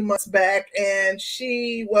a few months back, and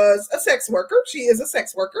she was a sex worker. She is a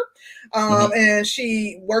sex worker. And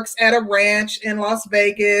she works at a ranch in Las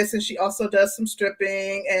Vegas, and she also does some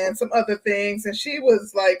stripping and some other things. And she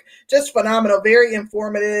was like just phenomenal, very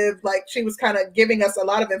informative. Like, she was kind of giving us a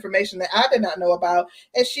lot of information that I did not know about.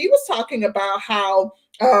 And she was talking about how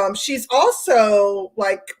she's also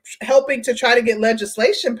like helping to try to get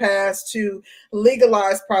legislation passed to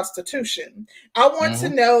legalize prostitution. I want to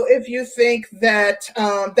know if you think that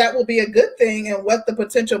that will be a good thing, and what the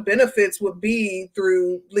potential benefits would be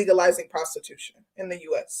through legalizing prostitution in the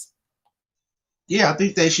U.S. Yeah, I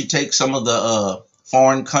think they should take some of the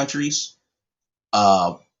foreign countries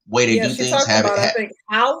way they do she things. Talked about, I think,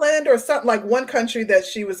 Holland or something, like one country that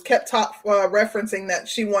she was referencing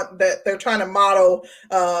that they're trying to model.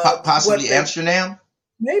 Possibly Amsterdam?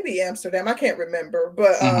 Maybe Amsterdam. I can't remember.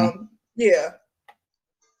 But yeah.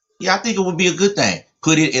 Yeah, I think it would be a good thing.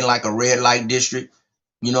 Put it in like a red light district.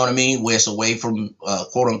 You know what I mean? Where it's away from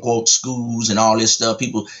quote unquote schools and all this stuff.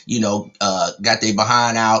 People, got their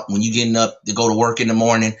behind out when you getting up to go to work in the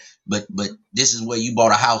morning. But this is where you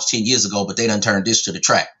bought a house 10 years ago, but they done turned this to the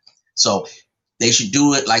track. So they should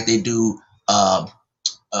do it like they do car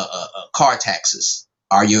taxes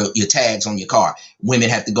or your tags on your car. Women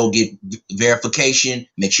have to go get verification,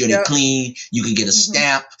 make sure they're clean. You can get a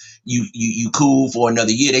stamp. You cool for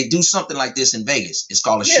another year. They do something like this in Vegas. It's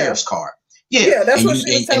called a sheriff's card. Yeah, that's what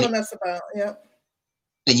she was telling us about. Yeah.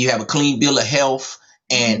 And you have a clean bill of health,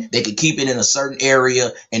 and they could keep it in a certain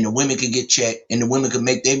area, and the women could get checked, and the women could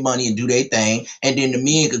make their money and do their thing, and then the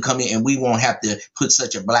men could come in, and we won't have to put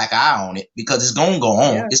such a black eye on it, because it's going to go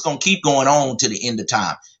on. Yeah. It's going to keep going on to the end of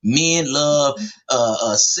time. Men love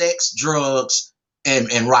sex, drugs,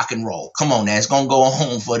 and rock and roll. Come on now, it's gonna go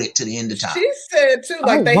on to the end of time. She said too,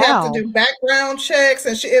 like they have to do background checks,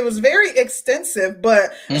 and it was very extensive.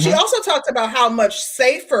 But she also talked about how much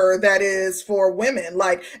safer that is for women.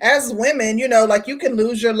 Like, as women, like you can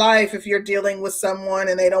lose your life if you're dealing with someone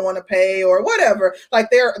and they don't want to pay or whatever. Like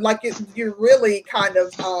you're really kind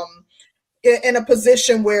of in a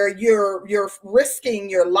position where you're risking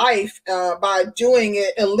your life by doing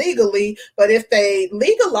it illegally. But if they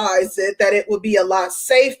legalize it, that it would be a lot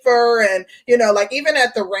safer. And like even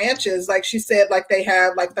at the ranches, like she said, like they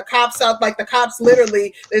have like the cops out, like the cops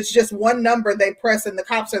literally, it's just one number they press and the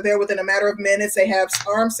cops are there within a matter of minutes. They have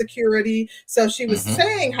armed security. So she was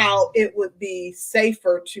saying how it would be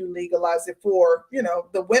safer to legalize it for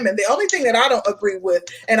the women. The only thing that I don't agree with,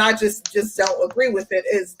 and I just don't agree with it,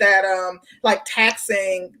 is that like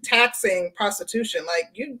taxing prostitution.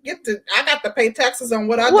 Like I got to pay taxes on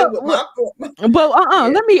what I do with my.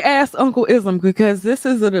 Let me ask Uncle IZM, because this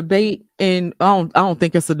is a debate, and I don't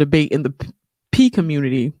think it's a debate in the P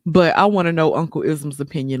community, but I want to know Uncle IZM's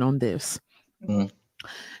opinion on this.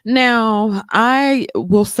 Now, I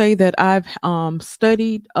will say that I've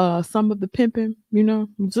studied some of the pimping,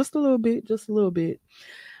 just a little bit.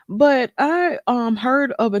 But I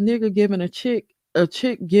heard of a nigga giving a chick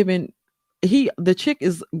giving the chick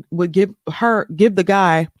would give the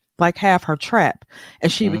guy like half her trap,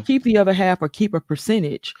 and she would keep the other half or keep a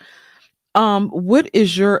percentage. What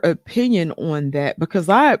is your opinion on that? Because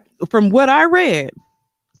from what I read,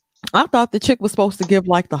 I thought the chick was supposed to give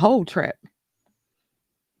like the whole trap.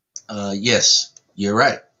 Yes, you're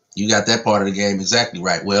right. You got that part of the game exactly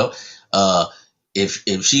right. Well,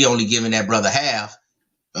 if she only giving that brother half,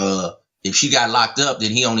 if she got locked up, then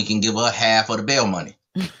he only can give her half of the bail money.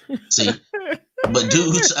 See, but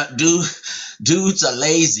dudes are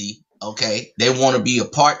lazy. Okay, they want to be a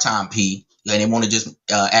part-time P, and they want to just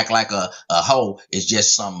act like a hoe is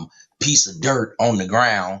just some piece of dirt on the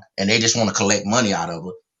ground and they just want to collect money out of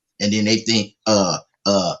her. And then they think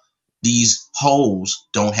these hoes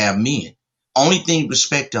don't have men. Only thing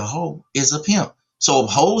respect a hoe is a pimp. So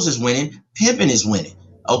if hoes is winning, pimping is winning.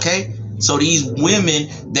 Okay? So these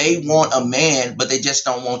women, they want a man, but they just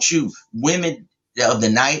don't want you. Women of the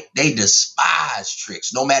night, they despise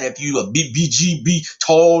tricks. No matter if you a BGB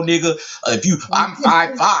tall nigga, if you I'm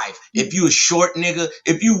 5'5", if you a short nigga,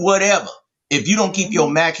 if you whatever. If you don't keep your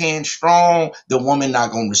Mac hand strong, the woman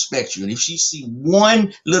not gonna respect you. And if she see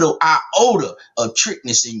one little iota of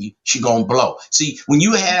trickness in you, she gonna blow. See, when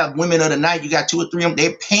you have women of the night, you got 2 or 3 of them,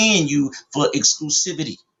 they're paying you for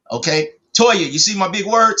exclusivity. Okay? Toya, you see my big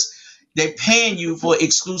words? They're paying you for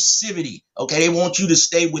exclusivity. Okay, they want you to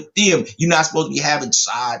stay with them. You're not supposed to be having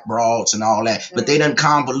side broads and all that, but they done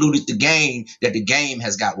convoluted the game that the game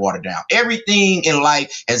has got watered down. Everything in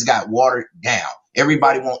life has got watered down.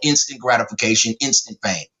 Everybody want instant gratification, instant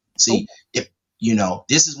fame. See, if you know,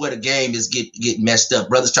 this is where the game is get messed up.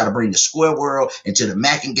 Brothers try to bring the square world into the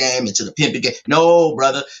macking game, into the pimping game. No,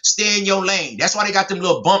 brother, stay in your lane. That's why they got them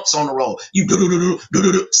little bumps on the road. You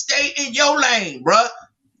stay in your lane, bruh.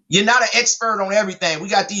 You're not an expert on everything. We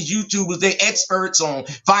got these YouTubers, they're experts on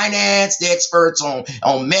finance, they're experts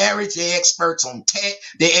on marriage, they're experts on tech,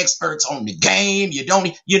 they're experts on the game.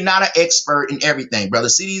 You're not an expert in everything, brother.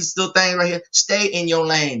 See these little things right here? Stay in your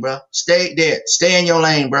lane, bro. Stay there. Stay in your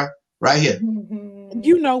lane, bro. Right here.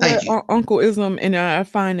 You know what, Uncle Ism, and I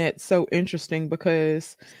find that so interesting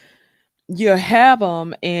because you have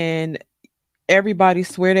them and everybody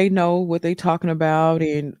swear they know what they talking about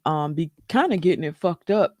and be kind of getting it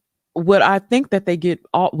fucked up. What I think that they get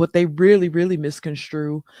what they really, really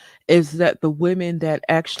misconstrue is that the women that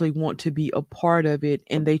actually want to be a part of it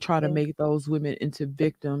and they try to make those women into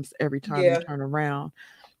victims every time they turn around.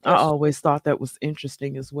 I always thought that was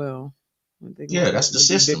interesting as well. Yeah, that's the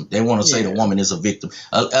system. They want to say the woman is a victim.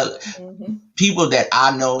 People that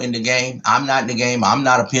I know in the game, I'm not in the game. I'm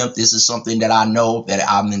not a pimp. This is something that I know that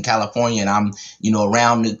I'm in California and I'm,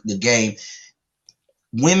 around the game.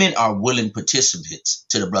 Women are willing participants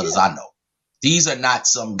to the brothers I know. These are not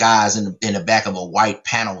some guys in the back of a white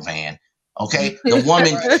panel van. Okay, the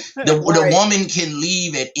woman, the woman can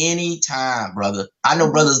leave at any time, brother. I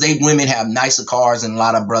know brothers. Women have nicer cars than a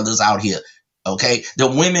lot of brothers out here. Okay,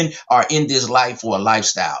 the women are in this life for a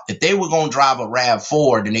lifestyle. If they were gonna drive a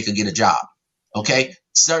RAV4, then they could get a job. Okay,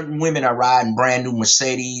 certain women are riding brand new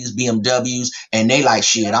Mercedes, BMWs, and they like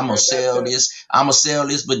shit. I'm gonna sell this.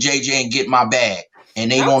 But JJ and get my bag. And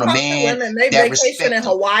they want a man that vacation in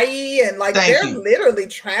Hawaii and they're literally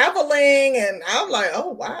traveling. And I'm like,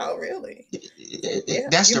 oh wow, really?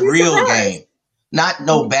 That's the real game. Not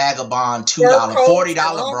no vagabond $2,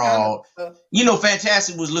 $40 broad.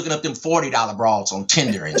 Fantastic was looking up them $40 broads on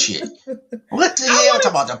Tinder and shit. What the hell?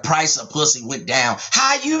 Talk about the price of pussy went down.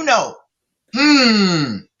 How you know?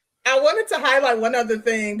 I wanted to highlight one other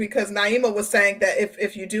thing because Naima was saying that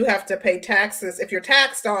if you do have to pay taxes, if you're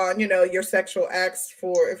taxed on, your sexual acts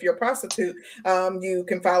if you're a prostitute, you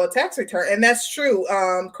can file a tax return. And that's true.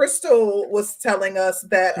 Crystal was telling us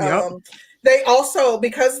that they also,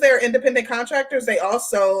 because they're independent contractors, they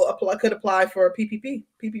also could apply for a PPP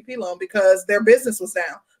loan because their business was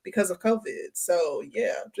down because of COVID. So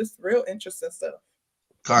yeah, just real interesting stuff.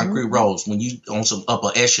 Concrete Rose, when you on some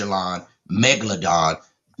upper echelon, megalodon,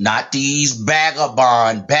 not these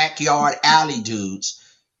vagabond backyard alley dudes.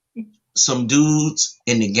 Some dudes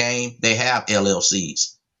in the game, they have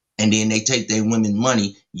LLCs. And then they take their women's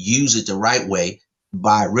money, use it the right way,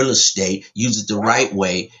 buy real estate, use it the right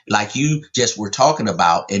way, like you just were talking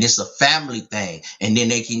about. And it's a family thing. And then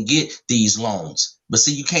they can get these loans. But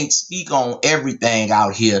see, you can't speak on everything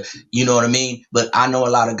out here. You know what I mean? But I know a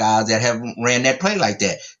lot of guys that have ran that play like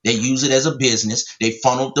that. They use it as a business. They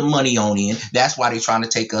funneled the money on in. That's why they're trying to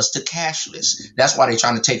take us to cashless. That's why they're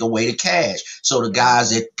trying to take away the cash. So the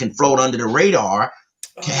guys that can float under the radar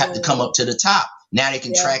have to come up to the top. Now they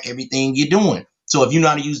can track everything you're doing. So if you know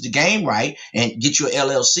how to use the game right and get your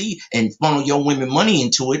LLC and funnel your women money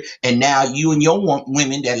into it, and now you and your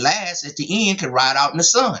women that last at the end can ride out in the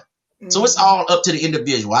sun. So it's all up to the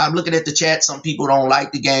individual. I'm looking at the chat. Some people don't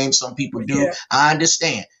like the game. Some people do. Yeah. I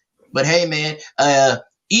understand. But hey, man,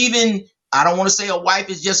 even I don't want to say a wife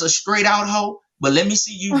is just a straight out hoe, but let me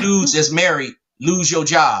see you dudes that's married lose your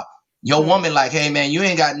job. Your woman like, hey, man, you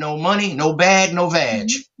ain't got no money, no bag, no vag.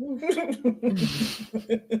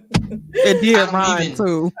 It did mine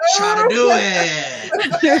too. Try to do it.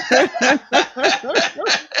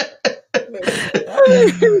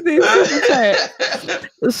 These super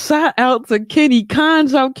chats. Shout out to Kenny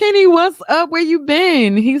Conjo. Kenny, what's up? Where you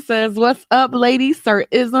been? He says, "What's up, lady? Sir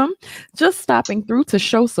Ism. Just stopping through to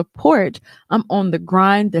show support. I'm on the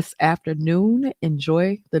grind this afternoon.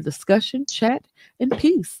 Enjoy the discussion, chat, and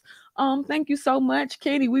peace." Thank you so much,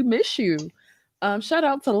 Kenny. We miss you. Shout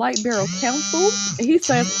out to Light Barrel Council. He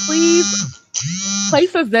says, please,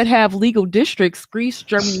 places that have legal districts, Greece,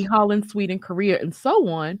 Germany, Holland, Sweden, Korea, and so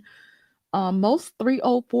on, most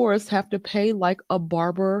 304s have to pay like a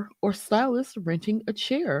barber or stylist renting a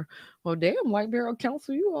chair. Well, damn, White Barrel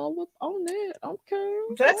Council, you all up on that. Okay.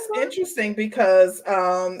 That's interesting because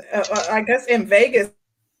I guess in Vegas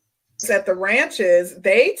at the ranches,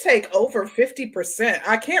 they take over 50%.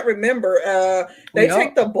 I can't remember. They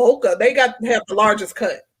take the bulk of, they have the largest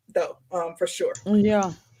cut though, for sure.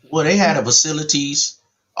 Yeah. Well, they had the facilities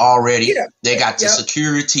already. Yeah. They got the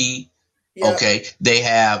security. Yep. Okay, they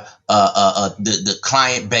have the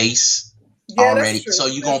client base already, so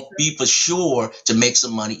you're gonna be for sure to make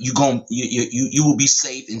some money. You will be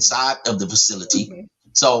safe inside of the facility. Mm-hmm.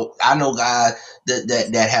 So I know guys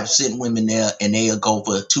that have sent women there, and they'll go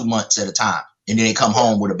for 2 months at a time, and then they come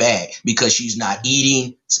home with a bag because she's not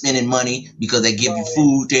eating, spending money because they give you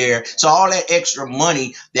food there. So all that extra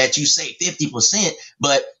money that you say 50%,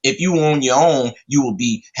 but if you on your own, you will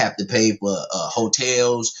have to pay for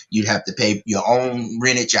hotels. You'd have to pay your own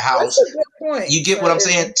rent at your house. That's a good point. You get what I'm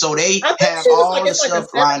saying? So they have all the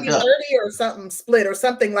stuff lined up. 30 or something split or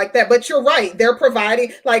something like that. But you're right. They're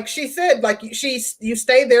providing, like she said, like you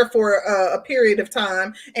stay there for a period of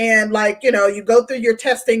time, and like, you go through your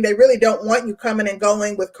testing. They really don't want you coming and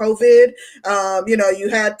going with COVID. You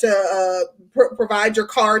had to provide your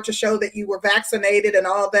card to show that you were vaccinated and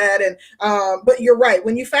all that. And but you're right,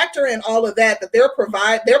 when you factor in all of that they're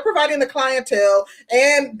providing the clientele,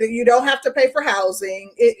 and you don't have to pay for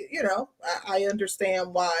housing. I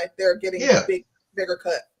understand why they're getting a bigger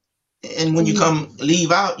cut. And when you come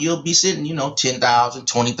leave out, you'll be sitting, 10,000,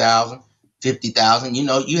 20,000, 50,000.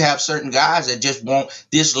 You have certain guys that just want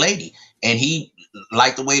this lady, and he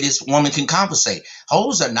like the way this woman can compensate.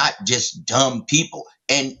 Hoes are not just dumb people.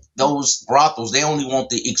 And those brothels, they only want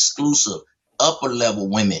the exclusive upper level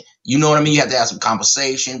women. You know what I mean? You have to have some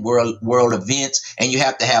conversation, world events, and you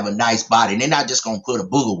have to have a nice body. And they're not just going to put a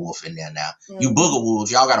booger wolf in there now. Mm-hmm. You booger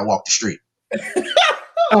wolves, y'all got to walk the street.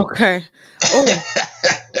 Okay. Oh.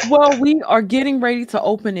 Well, we are getting ready to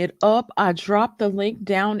open it up. I dropped the link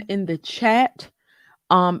down in the chat.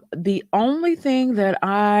 The only thing that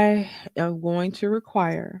I am going to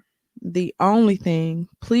require,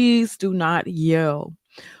 please do not yell.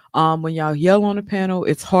 When y'all yell on the panel,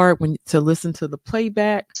 it's hard to listen to the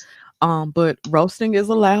playback. But roasting is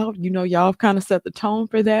allowed. Y'all kind of set the tone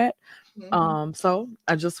for that. Mm-hmm. So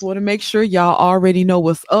I just want to make sure y'all already know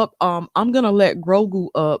what's up. I'm gonna let Grogu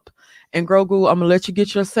up, and Grogu, I'm gonna let you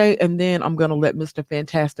get your say, and then I'm gonna let Mr.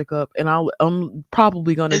 Fantastic up, and I'm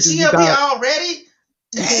probably gonna do you guys already.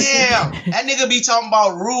 Damn, that nigga be talking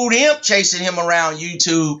about Rude Imp chasing him around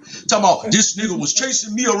YouTube. Talking about this nigga was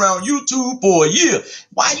chasing me around YouTube for a year.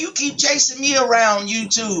 Why you keep chasing me around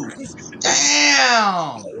YouTube?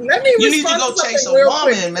 Damn. You need to go chase a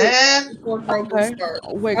woman, man. Okay.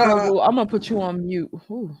 Wait, Grogu, I'm gonna put you on mute.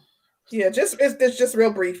 Ooh. Yeah, it's just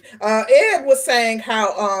real brief. Ed was saying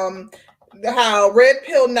how red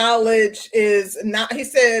pill knowledge is not, he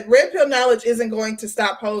said red pill knowledge isn't going to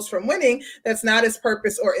stop hoes from winning. That's not his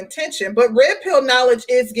purpose or intention, but red pill knowledge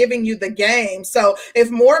is giving you the game. So if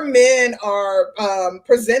more men are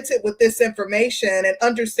presented with this information and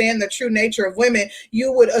understand the true nature of women,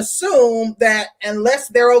 you would assume that unless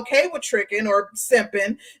they're okay with tricking or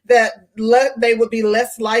simping, that they would be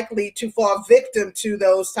less likely to fall victim to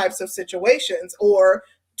those types of situations, or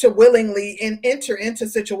to willingly enter into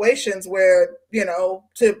situations where,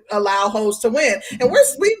 to allow hoes to win. And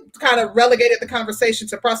we kind of relegated the conversation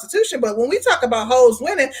to prostitution, but when we talk about hoes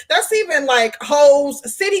winning, that's even like hoes,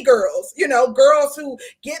 city girls, girls who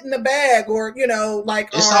get in the bag, or, like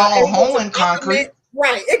it's all home and concrete.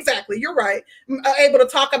 Right, exactly. You're right. Able to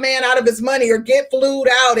talk a man out of his money or get flued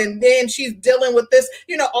out, and then she's dealing with this,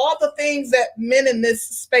 all the things that men in this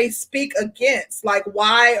space speak against. Like,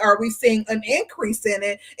 why are we seeing an increase in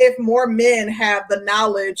it if more men have the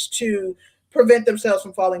knowledge to prevent themselves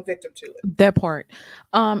from falling victim to it? That part.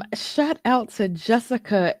 Shout out to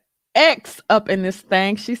Jessica X up in this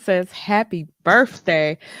thing. She says, happy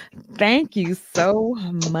birthday. Thank you so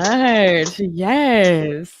much.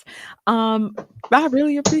 Yes. I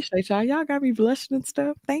really appreciate y'all. Y'all got me blushing and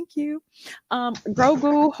stuff. Thank you.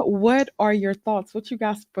 Grogu, what are your thoughts? What you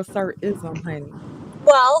got for Sir Ism, honey?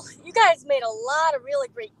 Well, you guys made a lot of really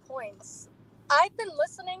great points. I've been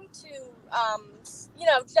listening to,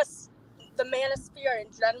 just the manosphere in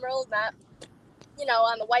general, not,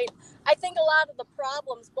 on the white. I think a lot of the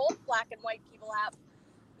problems both black and white people have,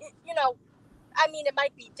 it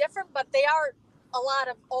might be different, but they are a lot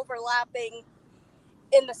of overlapping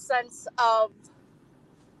in the sense of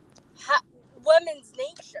women's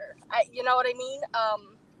nature. You know what I mean?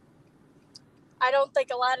 I don't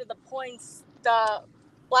think a lot of the points the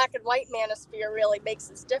black and white manosphere really makes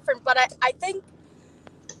us different, but I think,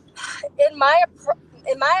 in my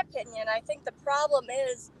opinion, I think the problem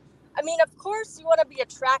is, of course you want to be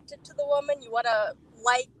attracted to the woman, you want to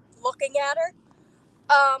like looking at her,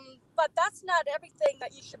 but that's not everything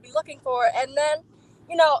that you should be looking for. And then,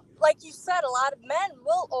 like you said, a lot of men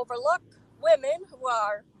will overlook women who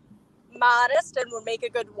are modest and would make a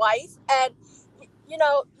good wife, and you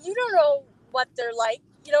don't know what they're like.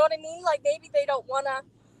 You know what I mean? Like, maybe they don't want to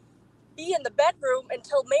be in the bedroom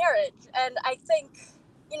until marriage. And I think,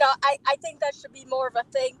 I think that should be more of a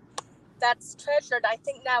thing that's treasured. I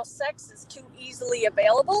think now sex is too easily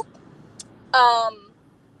available. And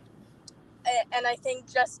I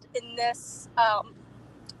think just in this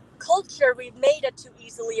culture, we've made it too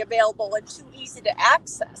easily available and too easy to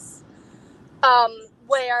access.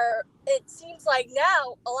 Where it seems like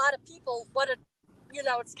now a lot of people want to,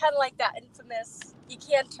 it's kind of like that infamous, you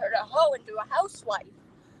can't turn a hoe into a housewife.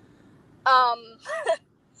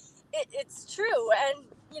 It's true. And,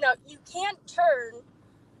 you can't turn,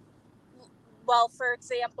 well, for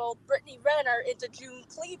example, Brittany Renner into June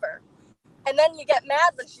Cleaver. And then you get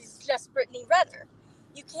mad when she's just Brittany Renner.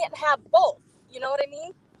 You can't have both. You know what I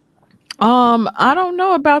mean? I don't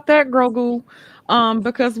know about that, Grogu.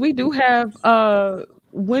 Because we do have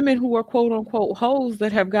women who are quote unquote hoes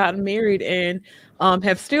that have gotten married and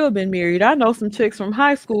have still been married. I know some chicks from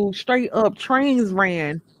high school straight up trains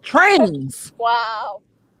ran. Trains. Wow.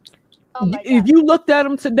 Oh my If God. you looked at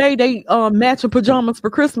them today, they matching pajamas for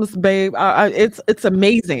Christmas, babe. It's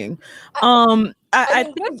amazing. I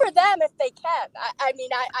mean, good for them if they can. I'm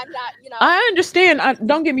not, I understand.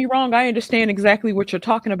 Don't get me wrong. I understand exactly what you're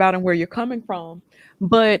talking about and where you're coming from.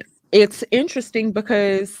 But it's interesting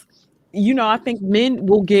because, I think men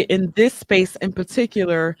will get in this space in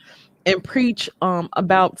particular and preach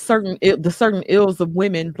about the certain ills of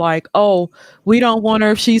women, like, oh, we don't want her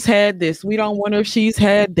if she's had this, we don't want her if she's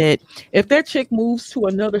had that. If that chick moves to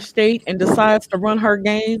another state and decides to run her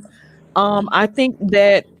game, I think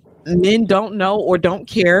that men don't know or don't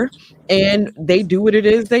care, and they do what it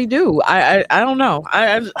is they do. I don't know.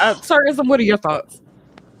 Sarcasm, what are your thoughts?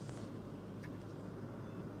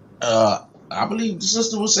 I believe the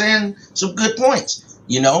sister was saying some good points.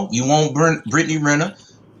 You want Brittany Renner.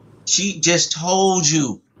 She just told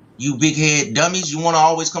you, you big head dummies, you want to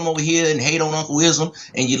always come over here and hate on Uncle Ism,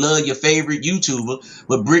 and you love your favorite YouTuber.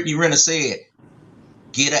 But Brittany Renner said,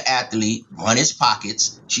 get an athlete, run his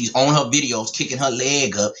pockets. She's on her videos, kicking her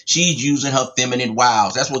leg up. She's using her feminine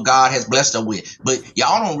wiles. That's what God has blessed her with. But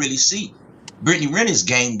y'all don't really see. Brittany Renner is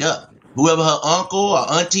ganged up. Whoever her uncle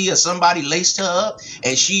or auntie or somebody laced her up,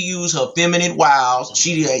 and she used her feminine wiles.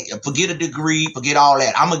 She forget a degree, forget all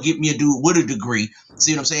that. I'm gonna get me a dude with a degree.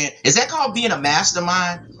 See what I'm saying? Is that called being a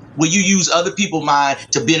mastermind? Where you use other people's mind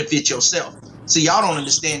to benefit yourself? See, y'all don't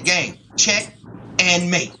understand game. Check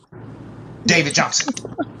and mate. David Johnson.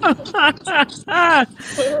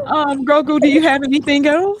 Grogu, do you have anything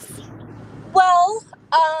else? Well,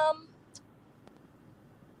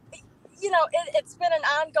 it's been an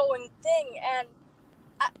ongoing thing, and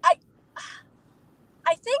I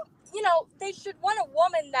think, they should want a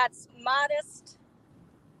woman that's modest,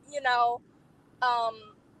 in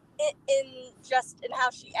how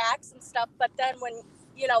she acts and stuff. But then when,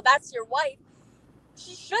 that's your wife,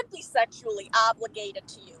 she should be sexually obligated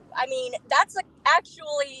to you. That's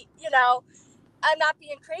actually, I'm not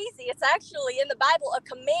being crazy. It's actually in the Bible a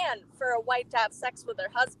command for a wife to have sex with her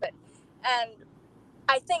husband. And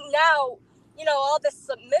I think now, all this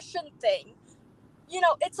submission thing,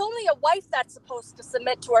 it's only a wife that's supposed to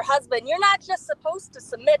submit to her husband. You're not just supposed to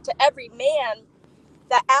submit to every man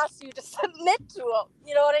that asks you to submit to him.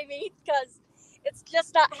 You know what I mean? Because it's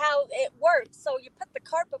just not how it works. So you put the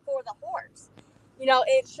cart before the horse.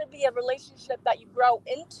 It should be a relationship that you grow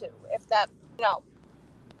into, if that,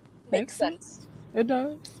 makes sense. It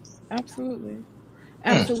does. Absolutely.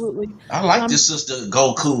 Absolutely. I like this sister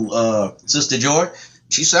Goku, Sister George.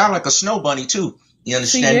 She sounds like a snow bunny too. You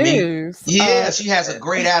understand me? Is. Yeah, she has a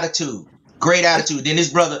great attitude. Great attitude. Then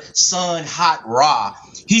his brother, Son Hot Ra,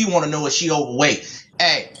 he want to know if she overweight.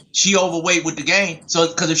 Hey, she overweight with the game. So,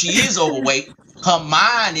 because if she is overweight, her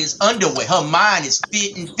mind is underweight. Her mind is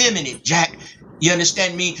fit and feminine, Jack. You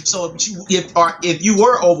understand me? So if you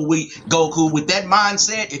were overweight, Goku, with that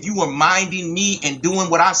mindset, if you were minding me and doing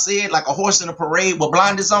what I said, like a horse in a parade with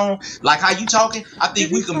blinders on, like how you talking, I Did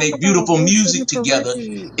think you we can talk make about a beautiful horse in the music together.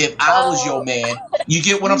 parade? If I was your Oh, man, you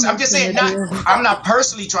get what Oh I'm saying? my I'm just saying, not. goodness. I'm not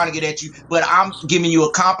personally trying to get at you, but I'm giving you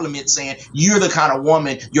a compliment saying you're the kind of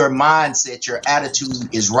woman, your mindset, your attitude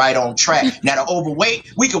is right on track. Now, the overweight,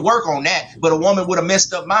 we could work on that, but a woman with a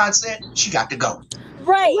messed up mindset, she got to go.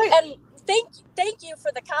 right. Wait, And thank you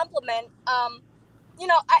for the compliment.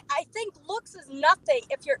 I think looks is nothing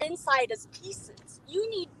if your inside is pieces. You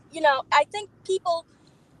need, I think people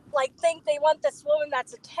like think they want this woman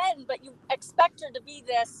that's a 10, but you expect her to be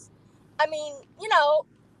this. I mean,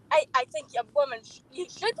 I think a woman, you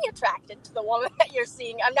should be attracted to the woman that you're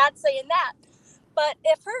seeing. I'm not saying that. But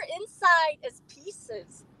if her inside is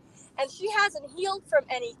pieces and she hasn't healed from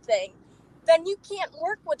anything, then you can't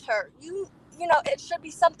work with her. It should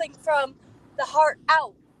be something from the heart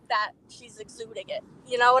out that she's exuding it.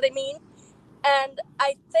 You know what I mean? And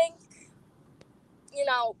I think, you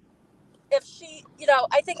know, if she,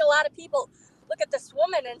 I think a lot of people look at this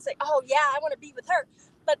woman and say, oh, yeah, I want to be with her.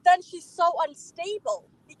 But then she's so unstable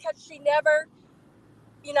because she never,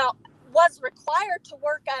 was required to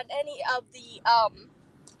work on any of the,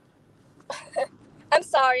 I'm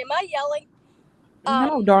sorry, am I yelling?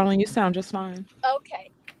 no, darling, you sound just fine.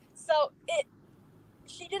 Okay. So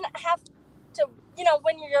she didn't have to,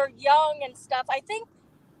 when you're young and stuff. I think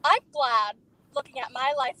I'm glad looking at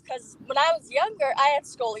my life because when I was younger, I had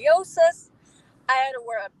scoliosis. I had to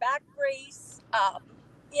wear a back brace,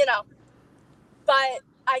 but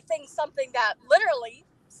I think something that literally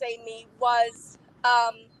saved me was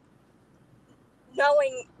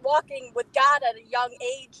walking with God at a young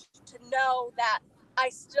age to know that I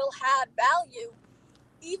still had value,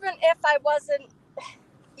 even if I wasn't,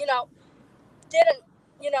 you know, didn't,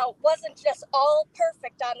 wasn't just all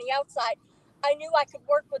perfect on the outside. I knew I could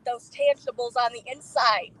work with those tangibles on the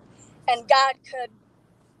inside, and God could,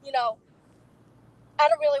 you know, I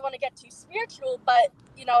don't really want to get too spiritual, but,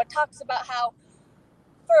 it talks about how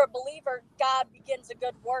for a believer, God begins a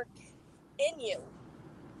good work in you.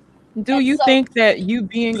 Do And you so think that you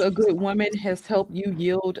being a good woman has helped you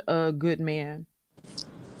yield a good man?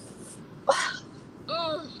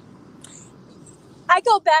 mm, I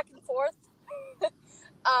go back and forth.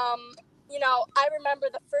 I remember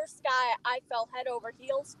the first guy I fell head over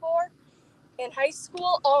heels for in high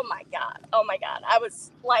school. Oh my God. Oh my God. I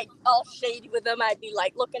was like all shady with him. I'd be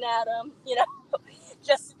like looking at him,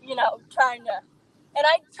 just, trying to, and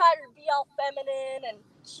I'd try to be all feminine and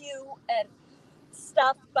cute and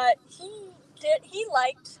stuff, but he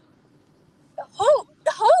liked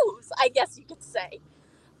hose, I guess you could say.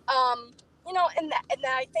 And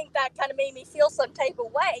I think that kind of made me feel some type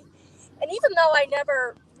of way. And even though I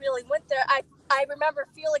never really went there, I remember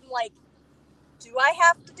feeling like, do I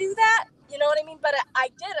have to do that? You know what I mean? But I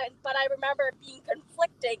didn't. But I remember it being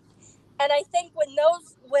conflicting. And I think when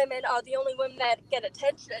those women are the only women that get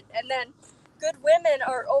attention, and then good women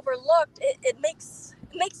are overlooked, it makes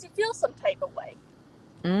you feel some type of way.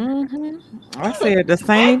 I said the I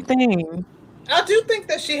same thing. I do think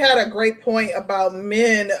that she had a great point about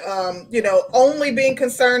men, only being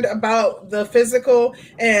concerned about the physical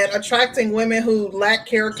and attracting women who lack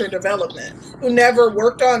character development, who never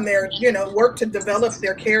worked on work to develop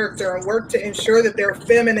their character and work to ensure that they're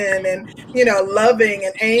feminine and, loving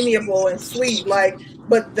and amiable and sweet. Like,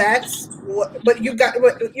 but that's what, but you got,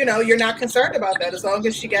 you're not concerned about that as long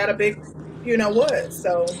as she got a big, what.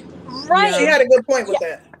 So she Right. Yeah. had a good point with Yeah.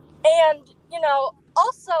 that. And,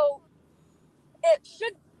 also it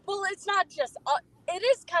should, well, it's not just, it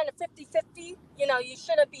is kind of 50-50. You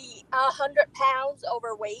shouldn't be 100 pounds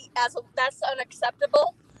overweight, that's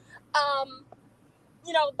unacceptable. Um,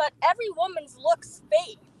 but every woman's looks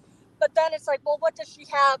fade. But then it's like, well, what does she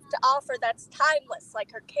have to offer that's timeless?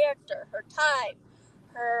 Like her character, her time,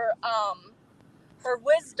 her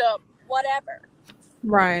wisdom, whatever.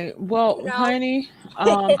 Right. You Well, know, honey,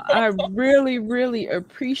 I really, really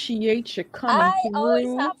appreciate you coming I always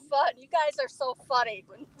through. have fun. You guys are so funny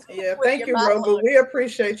Yeah, with thank your you, Robu. We monologues.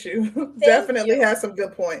 appreciate you. Thank Definitely you. has some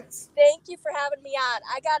good points. Thank you for having me on.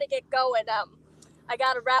 I gotta get going. I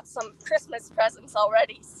gotta wrap some Christmas presents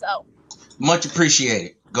already. So Much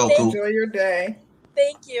appreciated, thank, Goku. Enjoy your day.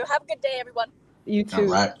 thank you. Have a good day, everyone. You All too.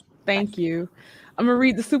 right. Bye. Thank you. I'm gonna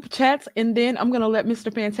read the super chats and then I'm gonna let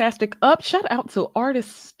Mr. Fantastic up. Shout out to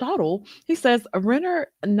Aristotle. He says,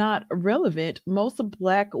 "Renter not relevant. Most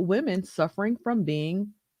black women suffering from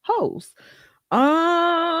being hoes." No,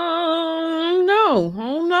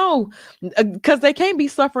 don't know, because they can't be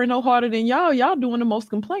suffering no harder than y'all. Y'all doing the most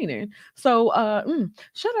complaining. So,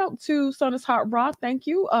 shout out to Son is Hot Rod. Thank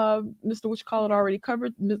you, Mr. What you call it already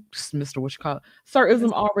covered. Mr. What you call it, Sir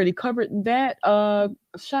Ism already covered that.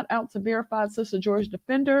 Shout out to Verified Sister George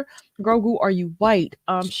Defender. Grogu, are you white?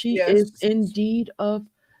 She is indeed of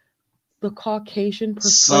the Caucasian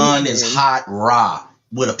persuasion. Son is Hot Rod.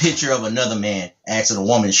 With a picture of another man asking a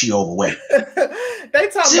woman if she overweight. They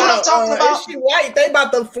talking about, is she white? They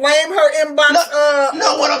about to flame her inbox.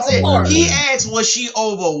 No, what I'm saying. He asked, was she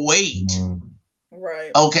overweight?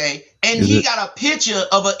 Right. Okay. And he got a picture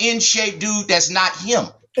of an in-shape dude that's not him.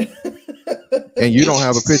 And you don't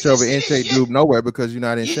have a picture of an in-shape dude nowhere because you're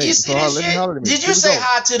not in shape. So Did you say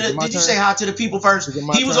hi to the people first?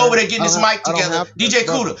 He was over there getting his mic together. DJ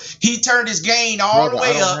Cuda. He turned his gain all the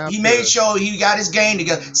way up. He made sure he got his gain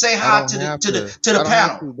together. Say hi to the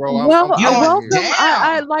panel. Well,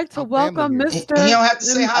 I'd like to welcome Mr. You don't have to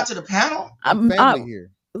say hi to the panel. I'm family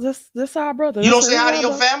here. This our brother. You don't say hi to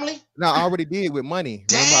your family? No, I already did with money.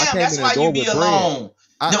 Damn, that's why you be alone.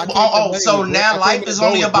 So now life is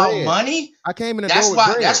only about money? I came in the door with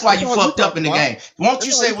bread. That's why you fucked up in the game. Won't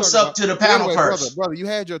you say what's up to the panel first? Brother, you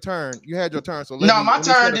had your turn. So my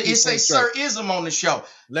turn. It say Sir Ism on the show.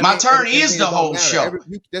 My turn is the whole show.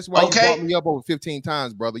 That's why you brought me up over 15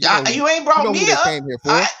 times, brother. You ain't brought me up.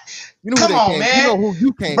 Come on, man. You know who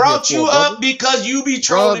you came brought you up because you be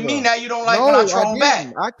trolling me. Now you don't like when I troll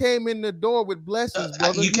back. I came in the door with blessings,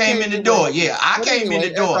 brother. You came in the door. Yeah, I came in the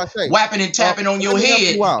door, whapping and tapping on your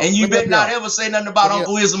head. And you better not ever say nothing about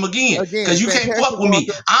Uncle Ism again, because you can't fuck with me.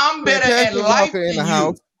 I'm better at life than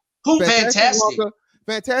you. Who fantastic?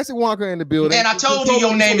 Fantastic Wonka in the building. Man, I told you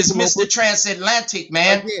your name is Mr. Transatlantic,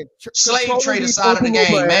 man. Slave trader side of the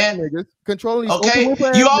game, man.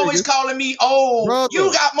 Okay, you always calling me old. Brother,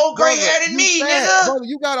 you got more gray hair than me, nigga. Brother,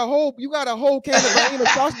 you got a whole can of Vienna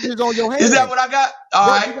sausages on your hand. Is that what I got? All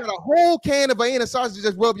right. You got a whole can of Vienna sausages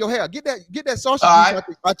just rub your hair. Get that sausage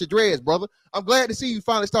out your dreads, brother. I'm glad to see you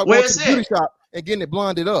finally start going to the beauty shop and getting it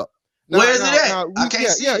blonded up. Where is it at? I can't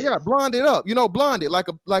see it. Yeah, blonde it up. Blonde it like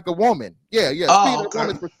a woman. Yeah. See that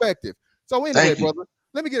woman's perspective. So anyway, brother,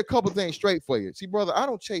 let me get a couple things straight for you. See, brother, I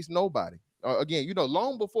don't chase nobody. Again,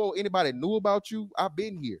 long before anybody knew about you, I've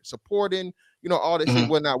been here supporting, all this shit,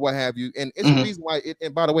 whatnot, what have you. And it's the reason why.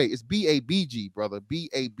 And by the way, it's BABG, brother.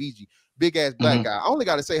 BABG, big ass black guy. I only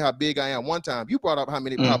got to say how big I am one time. You brought up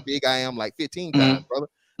how big I am like 15 times, brother.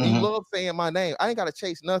 You love saying my name. I ain't gotta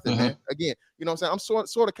chase nothing, man. Again, you know what I'm saying? I'm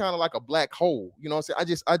sort of kind of like a black hole. You know what I'm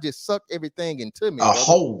saying? I just suck everything into me.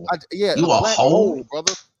 Hole. You a black hole,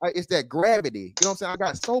 brother. It's that gravity. You know what I'm saying? I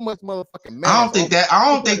got so much motherfucking mass. I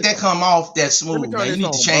don't think that come off that smooth, man. You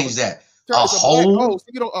need to change that. A hole?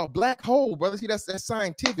 A black hole, brother. See, that's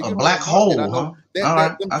scientific. A black hole, huh?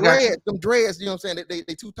 Them dreads, you know what I'm saying?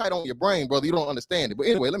 They too tight on your brain, brother. You don't understand it. But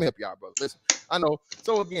anyway, let me help you out, brother. Listen, I know.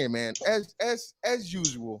 So again, man, as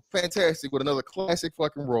usual, fantastic with another classic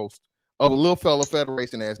fucking roast of a little fella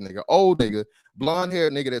federation ass nigga, old nigga, blonde hair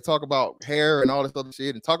nigga that talk about hair and all this other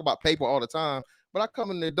shit and talk about paper all the time. But I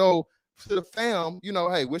come in the door to the fam,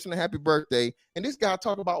 hey, wishing a happy birthday. And this guy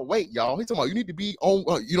talk about weight, y'all. He talking about you need to be on,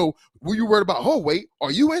 were you worried about her weight?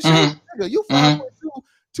 Are you in shape? You 5'2",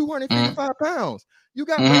 255 pounds. You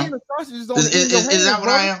got Vienna sausages on is that what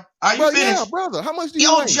I am? Are you finished? Yeah, brother. How much do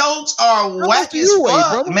you weigh? Jokes are whack as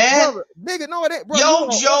fuck, man. Brother, nigga, no, that, bro.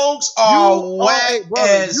 Jokes are whack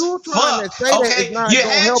as fuck. Okay, you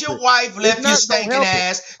had your wife left your stinking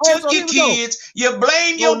ass, took your kids, you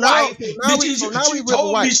blame your wife because you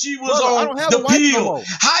told me she was on the pill.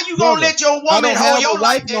 How you gonna let your woman hold your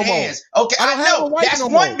life in hands? Okay, I know. That's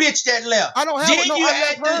one bitch that left. Then you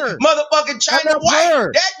had the motherfucking China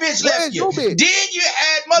wife. That bitch left you. Then you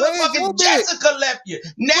had motherfucking Jessica left you.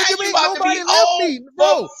 Now you about to be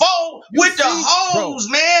old for with the hoes,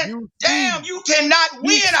 man. Damn, you cannot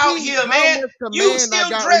win out here, man. You still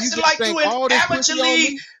dressing like you in amateur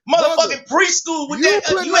league, motherfucking preschool with that.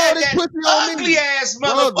 You had that ugly ass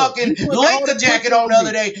motherfucking Laker jacket on the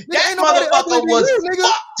other day. That motherfucker was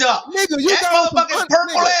fucked up. That motherfucking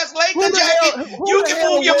purple ass Laker jacket. You can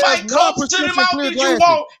move your mic close to the mouth if you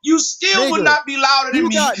want. You still would not be louder than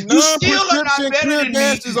me. You still are not better than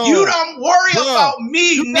me. You don't worry about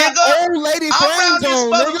me, nigga. I'm around this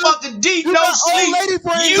motherfucker deep, no sleep.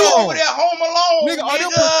 You over there home alone, nigga. Are there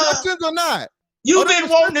prescriptions or not? You've been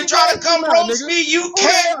wanting to try to come roast me. You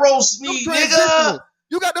can't roast me, nigga.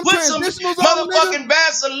 You got them put some motherfucking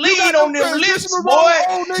Vaseline on them lips, boy.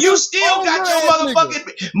 You still got your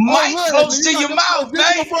motherfucking mic close to your mouth,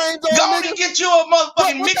 man. Go and get you a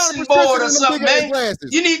motherfucking mixing board or something, man.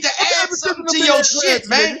 You need to add something to your shit,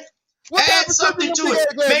 man.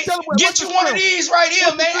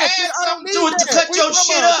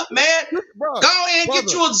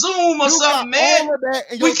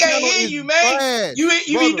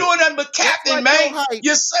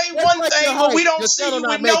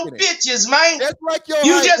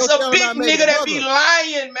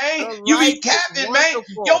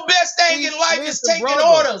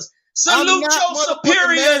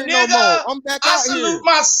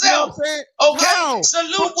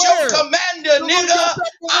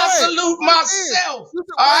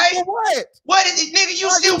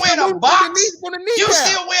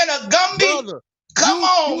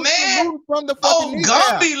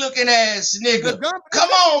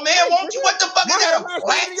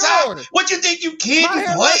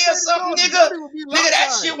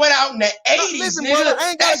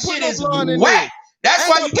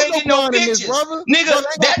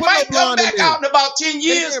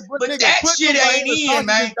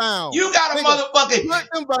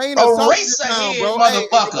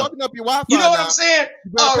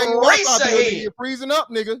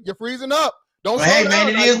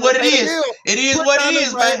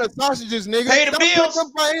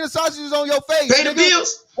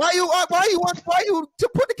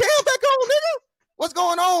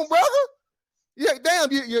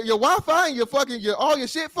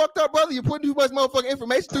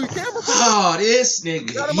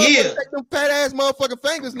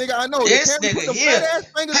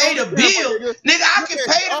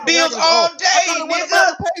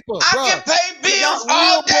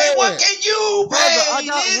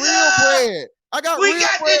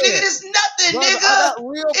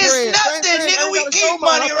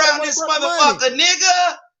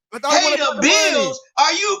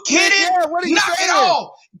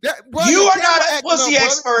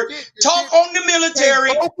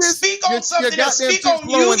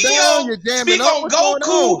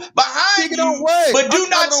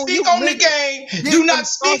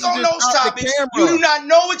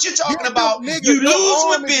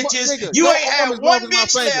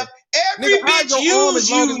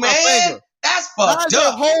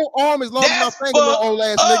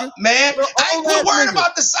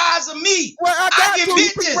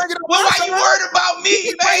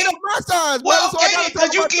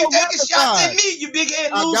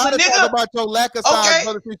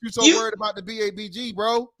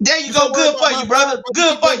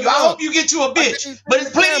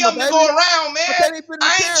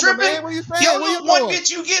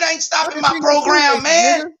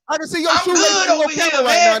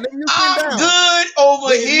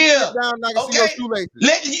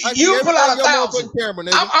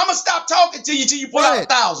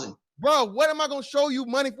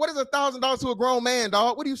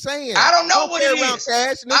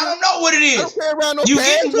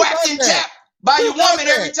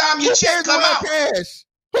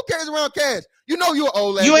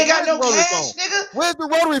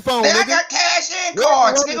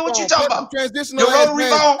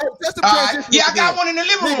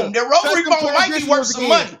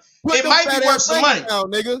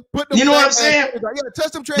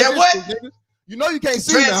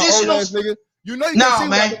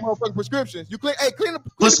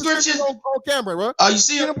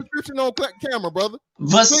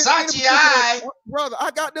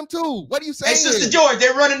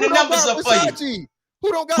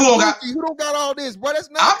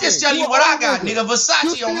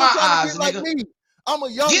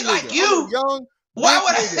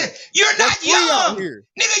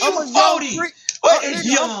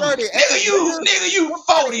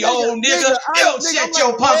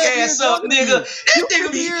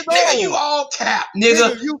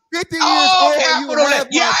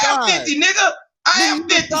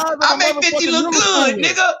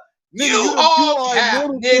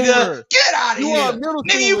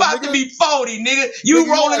 about to nigga. be 40, nigga. You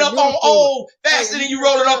Nigga, rolling ain't up live on for it. old faster Hey, than you can't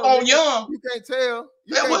rolling up tell, on nigga. young. You can't tell.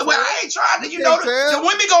 You Well, can't tell. I ain't trying to, You you know, can't tell. the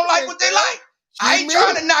women gonna like You what can't they tell. like. I She ain't me.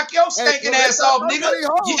 trying to knock your Hey, stinking let's ass not off, talk nigga. about these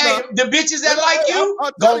hoes Hey, now. the bitches that Hey, like you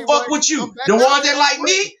I'll tell gonna you, fuck boy, with you. I'm back The out ones here that on like the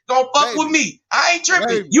me gonna fuck with baby. me. I ain't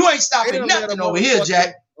tripping. Baby, You ain't they stopping done let a nothing over here,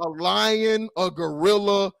 Jack. a lion, a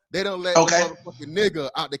gorilla. They don't let the Okay, motherfucking nigga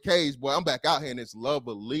out the cage, boy. I'm back out here and it's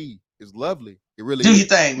lovely. It's lovely. It really do is. your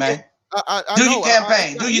thing, man. I Do your know.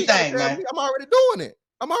 campaign. It's Do not, you your ain't gotta thing, tell man. me. I'm already doing it.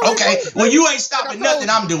 I'm already Okay. doing it, Well, baby. you ain't Like I stopping told nothing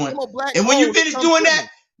you, I'm doing. I'm a black And when you hole. finish Come doing to that, me.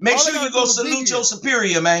 Make All I sure gotta you go do is be salute here. your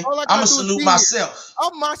superior, man. All I I'ma gotta do is salute be myself.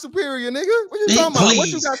 I'm my superior, nigga. What you talking about? What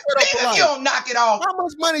you Please. got set up for Nigga, if life? you don't knock it off, How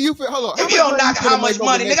much money you fit? Hold on. How if you much don't money knock you it, how finna much make over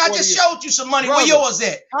money? the Nigga, next I 40 just years? showed you some money. Where Brother, yours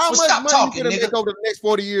at? How Well, much stop money talking, you finna make nigga. over the next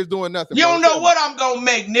 40 years doing nothing, You bro? don't know Tell me. what I'm gonna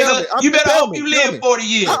make, Tell me. nigga. You better Tell hope me. you Tell live me. 40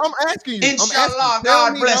 years. I'm asking you. I'm asking you. Inshallah, Tell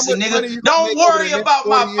God me bless how it, much nigga. money you can Don't make over worry the next about 40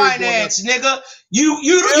 my years doing nothing. finance, nigga.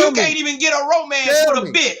 Tell You me. can't even get a romance Tell with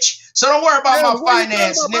a me. bitch. So don't worry about Tell my me. What are you talking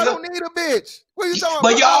finance, about? I nigga. don't need a bitch. What are you talking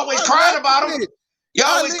But about? you always I crying love about a them. bitch. You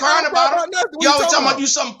always I crying don't cry about them. about nothing. What You are you always talking talking about about? you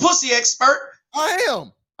some pussy expert. I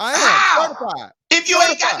am. How? Certified. If you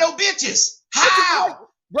ain't got Certified. no bitches. What you How? like?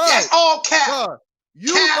 Bro, That's all cap. bro,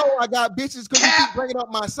 you Cap. know I got bitches because you Cap. keep bringing up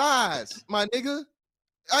my size, my nigga.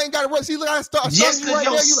 I ain't got to work. See, look, I start Just you because right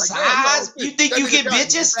your there. You like, damn, size, you think that you nigga get got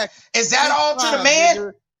bitches? back Is that all to the 6'5", man?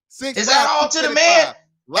 nigga. 6'5", Is that all to the man?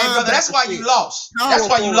 Hey, brother, that's why you lost. That's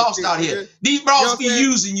why you lost out here. These bros be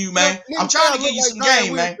using you, man. I'm trying to give you some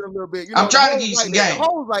game, man. I'm trying to give you some game.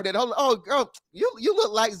 Hoes like that. Oh, girl, you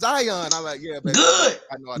look like Zion. I'm like, yeah, baby. Good.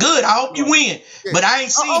 Good. I hope you win. But I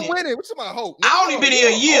ain't seen it. I'm winning. What's my hope? I only been here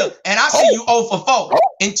a year, and I see you 0 for 4.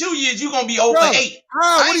 In 2 years, you gonna be 0 for 8.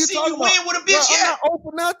 I ain't seen you win with a bitch yet. I'm not 0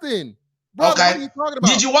 for nothing. Bro, Okay. what are you talking about?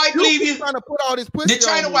 Did your wife leave you? Trying to put all this pussy Did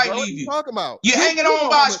China on me, wife bro. leave What you? you talking about? You're hanging on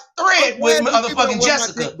by a thread with motherfucking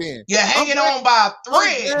Jessica. You're hanging on by a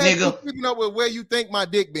thread, nigga. You keeping up with where you think my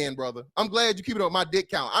dick been, brother. I'm glad you keeping up with my dick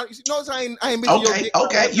count. Notice I ain't mentioned your dick count.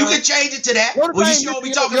 Okay, you can change it to that. Well, you sure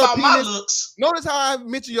be talking about my looks. Notice how I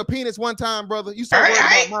mentioned your penis one time, brother. You so worried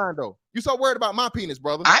about mine, though. You so worried about my penis,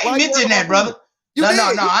 brother. I ain't mentioned that, brother. No,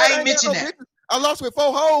 I ain't mentioned that. I lost with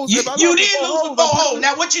 4 hoes. You did lose with 4 hoes.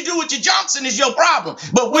 Now, what you do with your Johnson is your problem.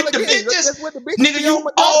 But with the bitches, nigga, you 0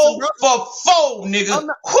 for 4, nigga.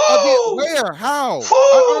 Where? How?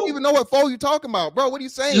 I don't even know what 4 you talking about, bro. What are you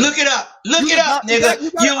saying? Look it up. Look it up, nigga.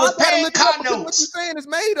 You was paying car notes. What you saying is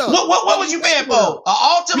made up. What was you paying for? An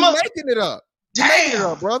Altima? You making it up. You making it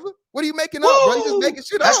up, brother. What are you making up, bro? You just making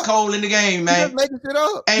shit up. That's cold in the game, man. You just making shit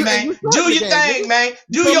up. Hey, man, do your thing, man.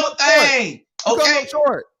 Do your thing. Okay?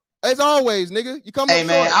 As always, nigga. You coming up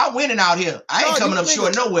short. Hey, man, I'm winning out here. I ain't coming up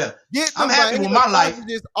short nowhere. I'm happy with my life.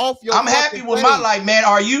 I'm happy with my life, man.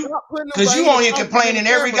 Are you? Because you on here complaining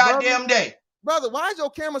every goddamn day. Brother, why is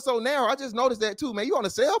your camera so narrow? I just noticed that too, man. You on a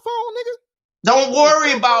cell phone, nigga? Don't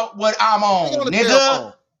worry about what I'm on,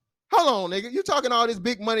 nigga. Hold on, nigga. You talking all this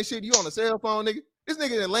big money shit. You on a cell phone, nigga? This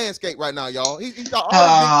nigga in the landscape right now, y'all. He's got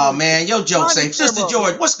all man, your jokes ain't. Sister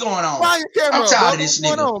George, what's going on? I'm tired of this nigga.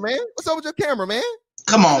 What's going on, man? What's up with your camera, man?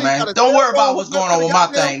 Come on, man. Don't worry about what's going on with my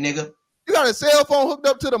thing, nigga. You got a cell phone hooked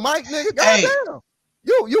up to the mic, nigga? Goddamn.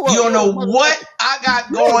 You don't know what I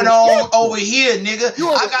got going on over here, nigga.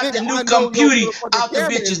 I got the new computer out the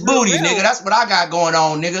bitch's booty, nigga. That's what I got going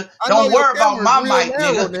on, nigga. Don't worry about my mic,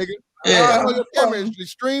 nigga. Yeah, your camera is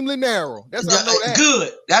extremely narrow. That's how I know that.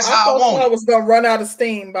 Good. That's how I want it. I was gonna run out of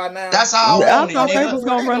steam by now. That's how I want it, thought they was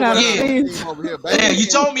gonna run out of steam. Yeah, you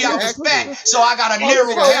told me I was fat, so I got a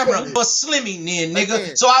narrow camera for slimming then,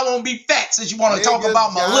 nigga. So I won't be fat since you want to talk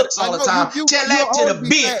about my looks all the time. Tell that to the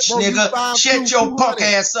bitch, nigga. Shut your punk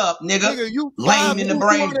ass up, nigga. Lame in the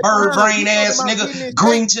brain, bird brain ass nigga.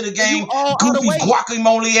 Green to the game, goofy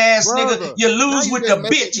guacamole ass nigga. You lose with the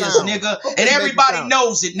bitches, nigga. And everybody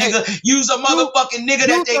knows it, nigga. Use a motherfucking nigga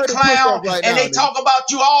that they clown and they talk about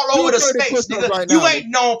you all over the space, nigga. You ain't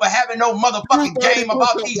known for having no motherfucking game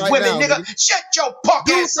about these women, nigga. Shut your punk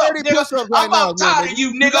ass up, nigga. I'm about tired of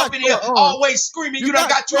you, nigga, up in here always screaming. You done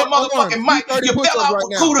got you a motherfucking mic. You fell out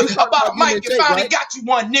with Cooter about a mic. You finally got you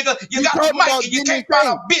one, nigga. You got a mic and you can't find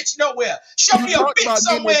a bitch nowhere. Show me a bitch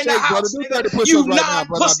somewhere in the house, nigga. You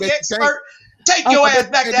non-pussy expert. Take your ass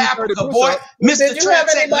back to Africa, boy. Mr.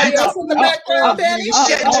 Transit Lento.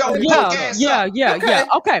 Yeah.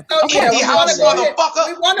 Okay. Indie house motherfucker.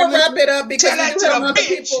 We want to wrap it up because we have other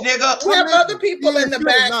people. Nigga. We have other people in the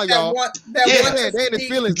back that want to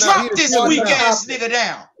speak. Drop this weak ass nigga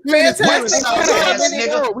down. Fantastic.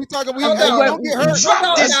 We talking. We don't get hurt.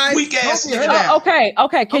 Drop this weak ass nigga down.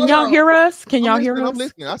 Okay. Can y'all hear us? Can y'all hear us? I'm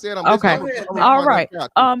listening. I said I'm listening. Okay. All right.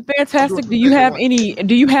 Fantastic. Do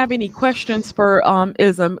you have any questions for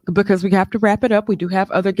IZM? Because we have to wrap it up. We do have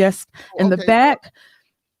other guests in the back,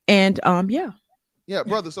 and yeah. Yeah,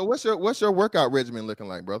 brother. So what's your workout regimen looking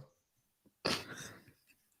like, brother?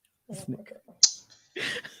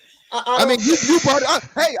 I mean, you brother.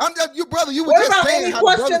 Hey, I'm just you, brother. You were what just about saying. Any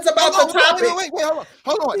questions about the topic? Wait, hold on.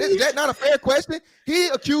 Hold on. Is that not a fair question? He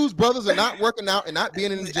accused brothers of not working out and not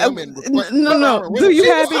being in the gym. And no. Do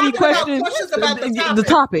you have any questions? About the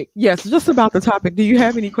topic? Yes, just about the topic. Do you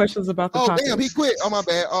have any questions about the topic? Oh, damn, he quit. Oh, my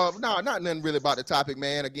bad. No, not nothing really about the topic,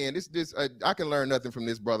 man. Again, this I can learn nothing from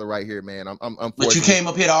this brother right here, man. I'm But you came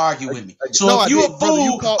up here to argue with me. So no, if you a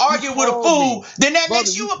fool, argue with a fool, then that brother,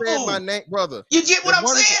 makes you a fool. My name, brother. You get what I'm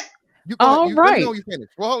saying? All right. Let me know you finish.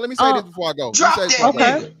 Well, let me say this before I go. Drop that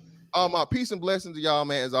nigga. Peace and blessings to y'all,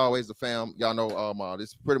 man. As always, the fam. Y'all know, this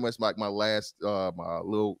is pretty much like my last, my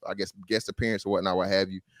little, I guess, guest appearance or whatnot, what have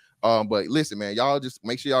you. But listen, man, y'all just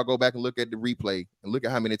make sure y'all go back and look at the replay and look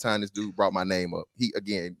at how many times this dude brought my name up.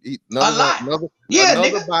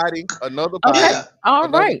 Another body. Okay. All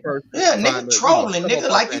right. Yeah, nigga trolling, nigga,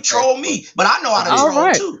 like you troll me, but I know how to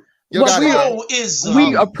troll too.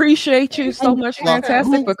 We appreciate you so much,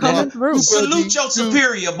 Fantastic, for coming through. Salute your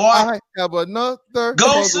superior, boy. I have another.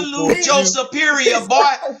 Go salute your superior, boy.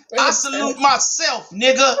 I salute myself,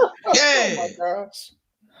 nigga. Yeah. Oh my gosh.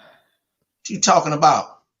 What you talking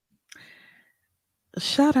about?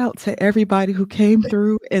 Shout out to everybody who came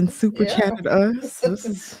through and super chatted us.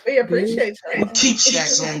 We appreciate you. Keep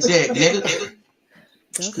Shaqs on deck, nigga.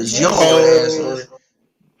 Because your ass.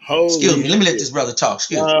 Excuse me. Let me let this brother talk.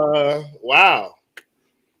 Excuse me. Wow.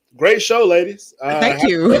 Great show, ladies. Thank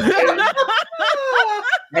you.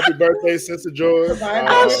 Happy birthday, Sister George.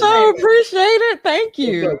 I so appreciate it. Thank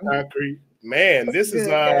you. Concrete. Man, this is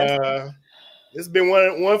this has been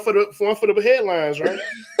one for the headlines, right?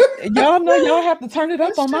 Y'all know y'all have to turn it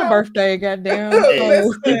up on my birthday, goddamn. Turn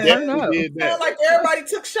up. Sound like everybody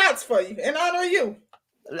took shots for you in honor of you.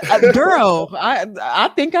 Girl,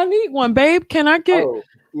 I think I need one, babe. Can I get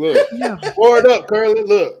look, pour it up, Curly.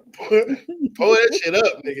 Look, pour that shit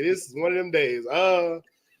up, nigga. This is one of them days.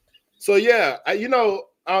 So yeah, you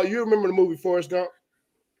remember the movie Forrest Gump?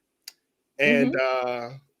 And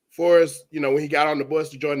Forrest, when he got on the bus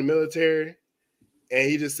to join the military, and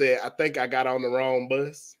he just said, "I think I got on the wrong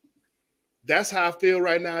bus." That's how I feel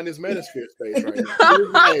right now in this manosphere space right now.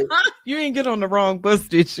 Like, you ain't get on the wrong bus,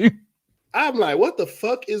 did you? I'm like, what the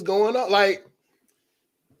fuck is going on? Like,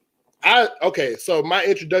 so my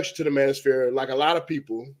introduction to the manosphere, like a lot of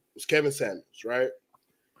people, was Kevin Samuels, right?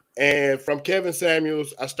 And from Kevin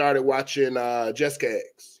Samuels, I started watching Jessica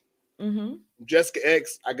X. Jessica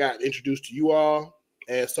X, I got introduced to you all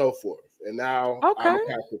and so forth. And now I'm a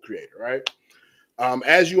content creator, right?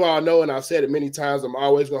 As you all know, and I've said it many times, I'm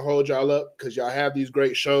always gonna hold y'all up because y'all have these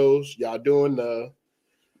great shows. Y'all doing the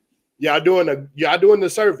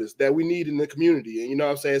service that we need in the community. And you know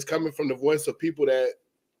what I'm saying? It's coming from the voice of people that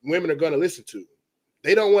women are gonna listen to.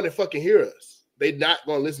 They don't want to fucking hear us. They not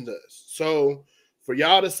gonna listen to us. So for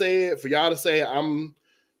y'all to say I'm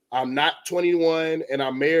not 21 and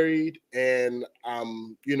I'm married and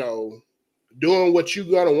I'm, doing what you're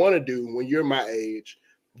gonna want to do when you're my age.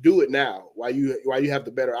 Do it now while you have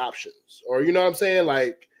the better options. Or you know what I'm saying?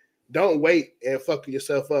 Like, don't wait and fuck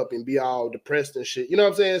yourself up and be all depressed and shit. You know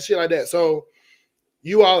what I'm saying? Shit like that. So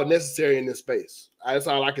you all are necessary in this space. That's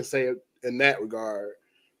all I can say in that regard.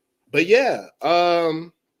 But yeah,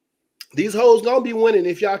 these hoes gonna be winning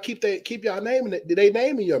if y'all keep y'all name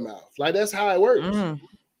in your mouth. Like, that's how it works.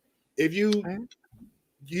 If you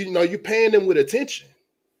paying them with attention,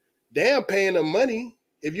 damn, paying them money.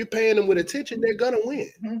 If you're paying them with attention, they're gonna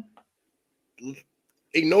win.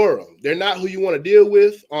 Ignore them. They're not who you want to deal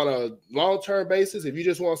with on a long-term basis. If you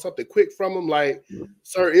just want something quick from them, like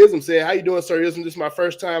Sir Ism said, "How you doing, Sir Ism? This is my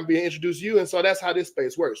first time being introduced to you." And so that's how this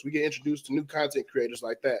space works. We get introduced to new content creators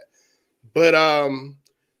like that. But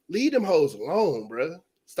leave them hoes alone, bro.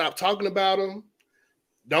 Stop talking about them.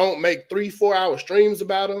 Don't make 3-4 hour streams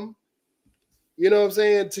about them. You know what I'm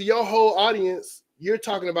saying? To your whole audience, you're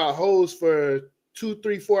talking about hoes for 2,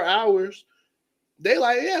 3, 4 hours. They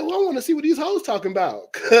like, yeah, well, I want to see what these hoes talking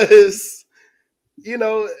about. Cause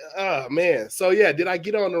oh man. So yeah, did I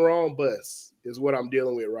get on the wrong bus is what I'm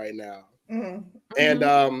dealing with right now. And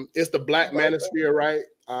it's the Black Manosphere, right?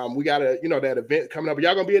 We got that event coming up. Are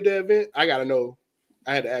y'all gonna be at the event? I gotta know.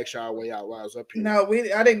 I had to ask y'all while I was up here. No,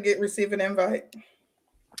 I didn't receive an invite.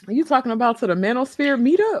 Are you talking about to the Manosphere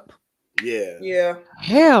meetup? Yeah.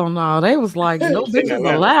 Hell no. They was like, no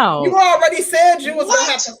bitches allowed. You already said you was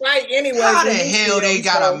gonna have to fight anyway. How the hell they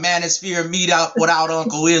got a Manosphere meetup without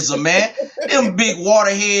Uncle Ism, man? Them big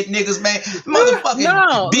waterhead niggas, man.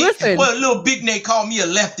 Motherfucking listen. Well, little big Nate called me a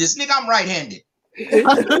leftist. Nigga, I'm right-handed.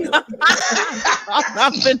 I'm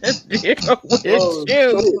not finished here with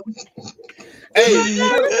you. Hey, he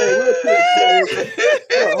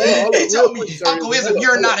told me, Uncle Ism,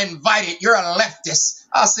 you're not invited. You're a leftist.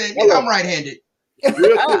 I said, nigga, I'm right-handed. Real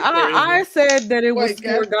quick, I said that it was Wait,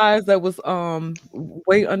 4 guys that was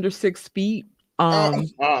way under 6 feet. oh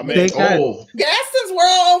They man, got Oh, Gaston's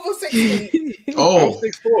well over 6 feet. I'm oh,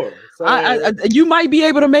 6'4". So you might be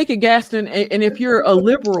able to make it, Gaston, and if you're a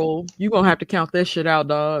liberal, you're gonna have to count that shit out,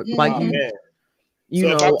 dog. Like Mhm. man. you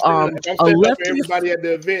So if know, I'm a setting up for leftist, everybody at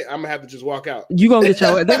the event, I'm gonna have to just walk out. you gonna get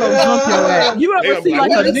your. They gonna jump your ass. You They ever gonna be see like,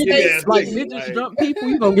 like "Who a this big midget, ass like nigga?" midgets Like, jump people?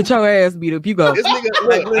 You gonna get your ass beat up. You go. this nigga,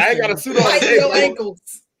 Like, look, I ain't got a suit on Biting today, your bro. ankles.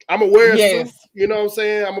 I'm gonna wear a suit. Yes. You know what I'm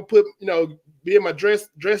saying? I'm gonna put, be in my dress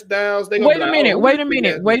downs. They gonna Wait be a like, minute. "Oh, who Wait this a big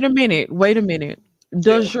minute. ass Wait nigga?" a minute. Wait a minute.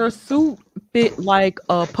 Does your suit fit like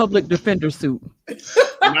a public defender suit?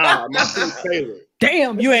 Nah, my suit's tailored.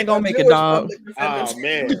 Damn, you ain't gonna make it, Jewish dog. public defenders. Oh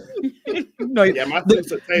man, No, yeah, my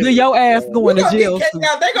suits are tailored. your ass So, going You to gonna get jail kicked soon.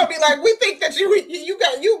 out. They're gonna be like, we think that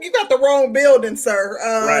you got the wrong building, sir.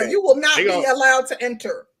 Right. You will not They be gonna- allowed to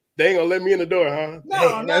enter. they ain't gonna let me in the door, huh?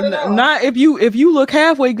 No, not at all. Not if you look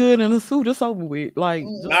halfway good in a suit, it's over with. Like,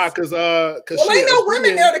 Nah, cause Well, shit, ain't no women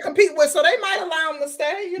opinion- there to compete with, so they might allow them to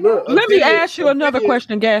stay. You know. Look, let me opinion- ask you another opinion-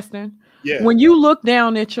 question, Gaston. Yeah, When you look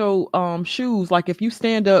down at your shoes, like if you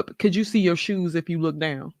stand up, could you see your shoes if you look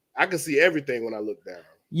down? I can see everything when I look down.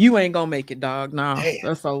 You ain't gonna make it, dog. Nah, Damn.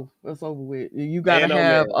 that's over. That's over with. You gotta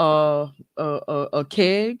Man, oh, have a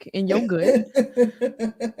keg in your gut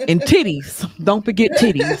and titties. Don't forget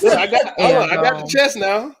titties. Look, I got And, the chest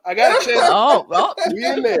now. I got a chest. Oh, We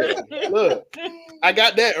in there. Look, I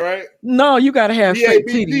got that right. no, you gotta have straight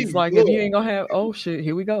BABD, titties. Like look. if you ain't gonna have, oh shit,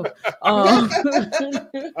 here we go.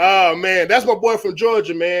 Oh man, that's my boy from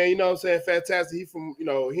Georgia, man. You know what I'm saying? Fantastic. He from,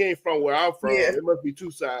 he ain't from where I'm from. Yeah. It must be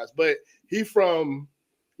two sides, but he from,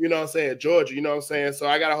 you know what I'm saying, Georgia. You know what I'm saying? So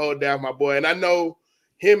I gotta hold down my boy, and I know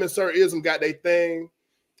him and Sir Ism got their thing,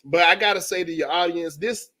 but I gotta say to your audience,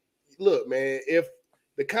 look, man, if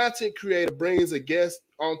the content creator brings a guest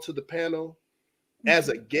onto the panel as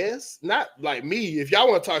a guest, not like me. If y'all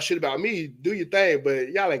want to talk shit about me, do your thing, but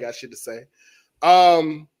y'all ain't got shit to say.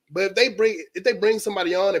 But if they bring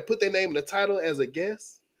somebody on and put their name in the title as a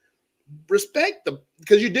guest, respect them,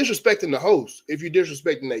 because you're disrespecting the host if you're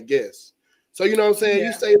disrespecting that guest. So you know what I'm saying? Yeah.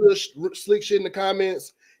 You say little slick shit in the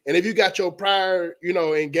comments, and if you got your prior,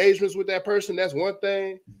 engagements with that person, that's one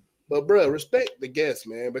thing. But bro, respect the guest,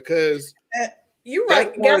 man, because You're right.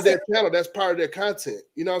 that's part of their channel. That's part of their content.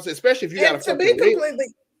 You know what I'm saying? Especially if you got To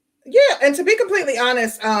be completely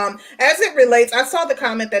honest, as it relates, I saw the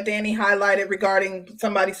comment that Danny highlighted regarding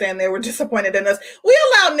somebody saying they were disappointed in us. We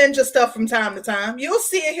allow ninja stuff from time to time. You'll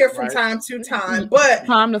see it here from time to time, but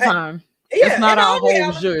time to time. Yeah, it's not in our all whole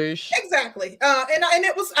reality- zhuzh. Exactly. And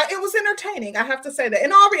it was entertaining. I have to say that.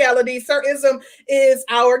 In all reality, Sir Ism is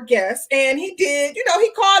our guest, and he did, he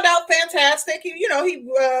called out Fantastic. He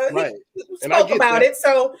Right. he spoke about it.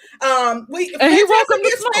 So and he Fantastic welcomed the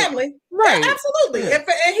is smoke. family. Right. Yeah, absolutely. Yeah.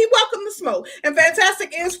 And he welcomed the smoke. And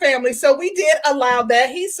Fantastic is family. So we did allow that.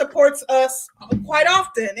 He supports us quite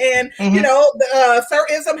often. And Sir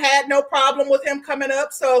Ism had no problem with him coming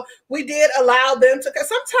up. So we did allow them to, because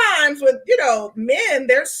sometimes with men,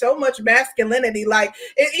 there's so much masculinity, like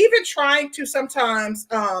even trying to sometimes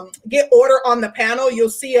get order on the panel, you'll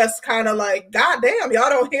see us kind of like, God damn, y'all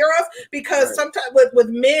don't hear us, because Right. sometimes with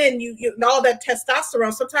men, you all that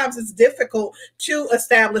testosterone, sometimes it's difficult to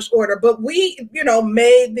establish order. But we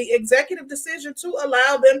made the executive decision to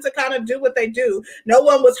allow them to kind of do what they do. No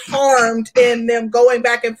one was harmed in them going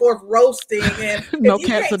back and forth roasting, and No if you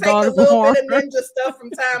cats can't or take a dogs little were bit of ninja stuff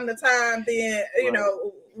from time to time, then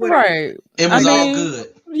whatever. Right. it was I all mean,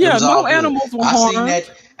 good. Yeah, It was no all good. animals were I harmed.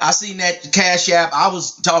 seen that Cash App. I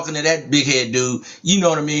was talking to that big head dude. You know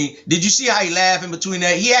what I mean? Did you see how he laughed in between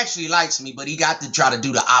that? He actually likes me, but he got to try to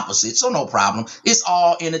do the opposite. So no problem. It's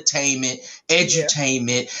all entertainment,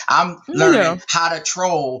 edutainment. I'm learning how to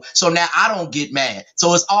troll. So now I don't get mad.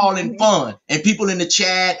 So it's all in fun. And people in the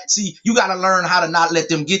chat, see, you got to learn how to not let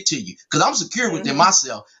them get to you. Because I'm secure within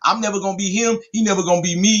myself. I'm never going to be him. He never going to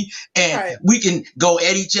be me. And we can go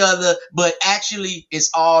at each other. But actually, it's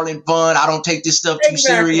all in fun. I don't take this stuff too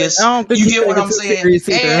serious. I don't think You he get take what it I'm too saying? serious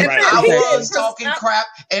either. And Right. I Okay. was talking crap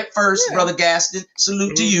at first, Yeah. Brother Gaston.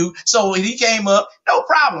 Salute to you. So when he came up, no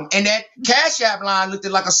problem. And that Cash App line looked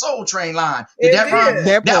like a Soul Train line. Did It that rhyme?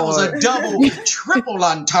 did. That was a double, triple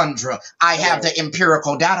entendre. I have the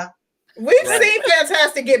empirical data. We've seen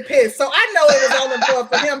Fantastic get pissed, so I know it was all important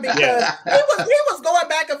for him because he was going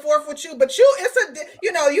back and forth with you. But you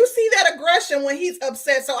see that aggression when he's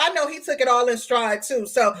upset. So I know he took it all in stride too.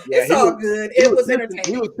 So it's all good. It was entertaining.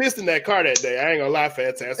 He was pissed in that car that day. I ain't gonna lie,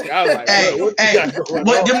 Fantastic. I was like,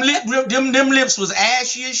 what them lips was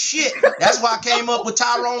ashy as shit. That's why I came up with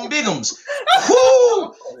Tyrone Biggums.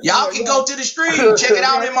 Whoo! Y'all can go to the stream, check it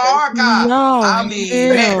out in my archive. I mean,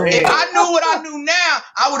 man, if I knew what I knew now,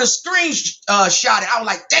 I would have shot it. I was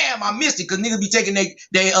like, damn, I missed it because niggas be taking they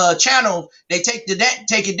channel, they take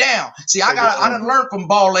it down. See, I done learned from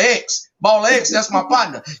Baller X. Baller X, that's my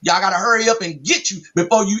partner. Y'all gotta hurry up and get you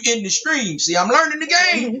before you end the stream. See, I'm learning the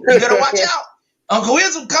game. You better watch out. Uncle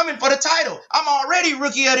Ism coming for the title. I'm already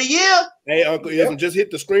Rookie of the Year. Hey, Uncle Ism, just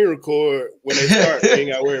hit the screen record when they start. You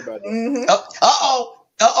ain't gotta worry about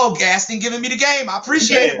that. Gaston giving me the game. I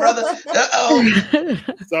appreciate it, brother.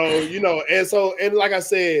 So, and like I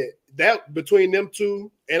said, that between them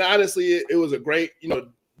two, and honestly, it was a great,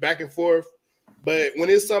 back and forth. But when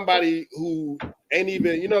it's somebody who ain't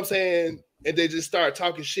even, you know what I'm saying, and they just start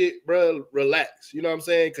talking shit, bro, relax. You know what I'm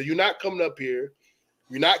saying? Because you're not coming up here.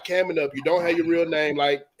 You're not camming up. You don't have your real name.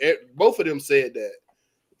 Like, both of them said that.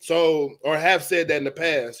 So, or have said that in the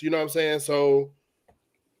past. You know what I'm saying? So,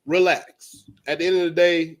 relax. At the end of the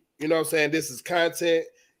day, you know what I'm saying, this is content.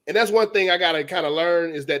 And that's one thing I got to kind of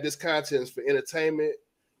learn is that this content is for entertainment.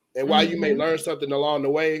 And while you may learn something along the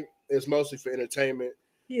way, it's mostly for entertainment.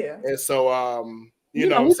 Yeah. And so, we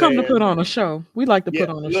come to put on a show. We like to put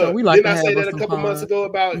on a show. We like didn't to I say that a couple months ago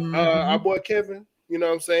about our boy Kevin? You know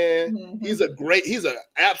what I'm saying? Mm-hmm. He's an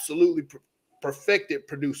absolutely perfected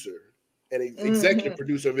producer and executive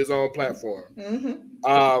producer of his own platform.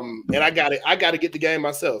 Mm-hmm. And I got to get the game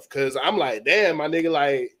myself because I'm like, damn, my nigga,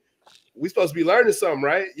 like we supposed to be learning something,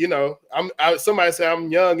 right? Somebody said I'm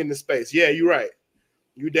young in the space. Yeah, you're right.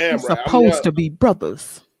 You damn We're right. Supposed to be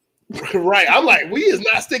brothers. Right. I'm like, we is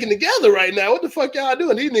not sticking together right now. What the fuck y'all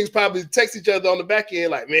doing? These niggas probably text each other on the back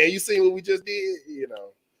end, like, man, you see what we just did,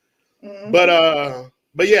 Mm-hmm.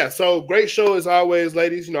 But yeah, so great show as always,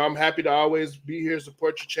 ladies. I'm happy to always be here,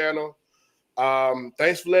 support your channel.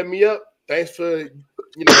 Thanks for letting me up. Thanks for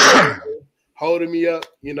holding me up,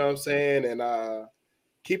 you know what I'm saying? And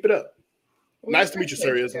keep it up. Nice to meet you,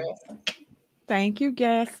 Sir Ism. Thank you,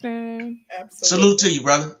 Gaston. Absolutely. Salute to you,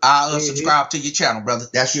 brother. I'll subscribe to your channel, brother.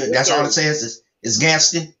 That's all it says is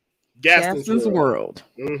Gaston. Gaston's World.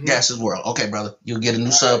 Mm-hmm. Gaston's World. Okay, brother. You'll get a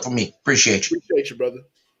new sub from me. Appreciate you. Appreciate you, brother.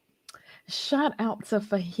 Shout out to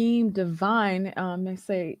Fahim Divine.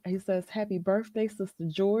 He says, happy birthday, Sister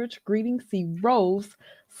George. Greetings, C. Rose.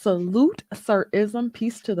 Salute, Sir Ism.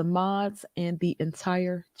 Peace to the mods and the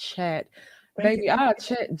entire chat. Baby, our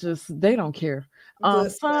chat they don't care.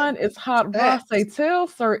 Son, it's hot. Ross say, tell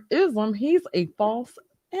Sir Ism he's a false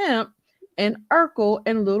imp and Urkel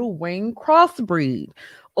and Little Wayne crossbreed.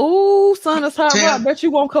 Oh, son, it's hot. I bet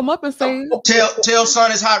you won't come up and say. Tell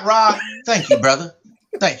son it's hot, Rob. Thank you, brother.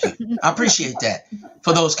 Thank you. I appreciate that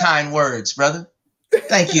for those kind words, brother.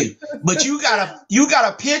 Thank you. But you got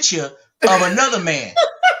a picture of another man.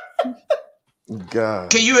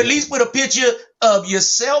 God. Can you at least put a picture of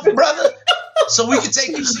yourself, brother? So we can take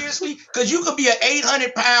you seriously? Because you could be an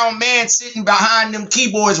 800-pound man sitting behind them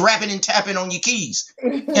keyboards rapping and tapping on your keys.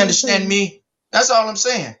 You understand me? That's all I'm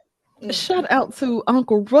saying. Shout out to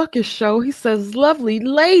Uncle Ruckus show. He says, lovely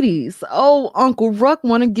ladies. Oh, Uncle Ruck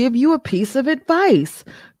want to give you a piece of advice.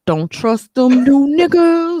 Don't trust them new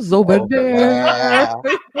niggas over there.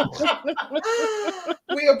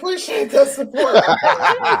 We appreciate the support.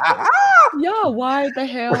 Y'all, why the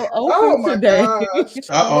hell open today?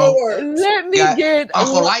 Let me get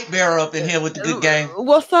Uncle Lightbearer up in here with the good game.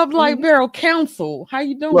 What's up, Lightbearer Council? How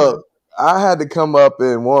you doing? Look, I had to come up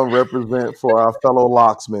and represent for our fellow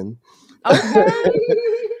locksmen. Okay.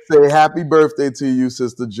 Say happy birthday to you,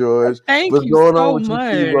 Sister George. Thank What's you going so on with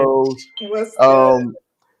much. you, T-Rose?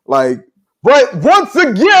 But once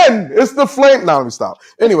again, it's the flame. No, let me stop.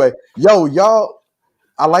 Anyway, y'all,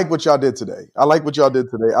 I like what y'all did today. I like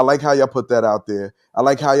how y'all put that out there. I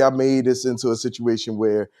like how y'all made this into a situation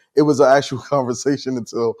where it was an actual conversation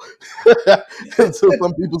until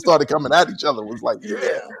some people started coming at each other. It was like,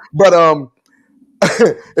 yeah. But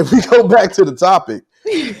if we go back to the topic.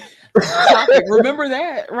 Remember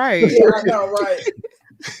that, right? Yeah, I know, right.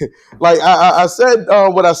 Like I said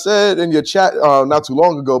what I said in your chat not too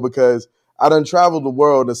long ago, because I done traveled the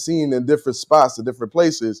world and seen in different spots and different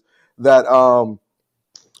places that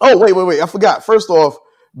wait, I forgot. First off,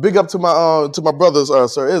 big up to my brothers,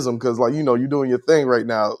 Sir Ism, because you're doing your thing right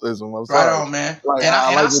now, Ism. I'm sorry. Right on, man.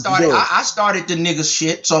 I started the nigga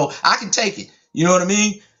shit, so I can take it. You know what I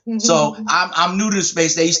mean? So I'm new to the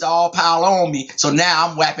space. They used to all pile on me. So now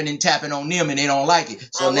I'm whapping and tapping on them, and they don't like it.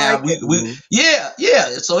 So now like we yeah.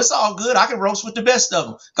 So it's all good. I can roast with the best of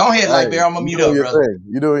them. Go ahead, Hey, Lightbearer. I'm gonna you mute doing up, your brother. thing.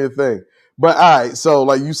 You doing your thing. But all right, so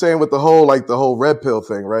like you saying with the whole red pill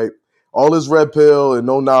thing, right? All this red pill and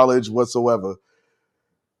no knowledge whatsoever.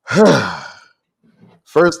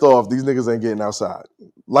 First off, these niggas ain't getting outside.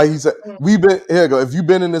 Like he said, we've been here. Go. If you've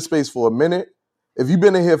been in this space for a minute, if you've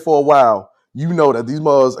been in here for a while, you know that these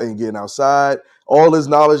mothers ain't getting outside. All this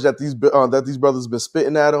knowledge that these brothers been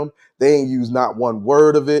spitting at them, they ain't use not one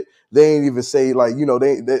word of it. They ain't even say like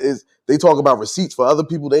they talk about receipts for other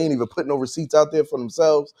people. They ain't even put no receipts out there for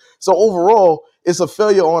themselves. So overall, it's a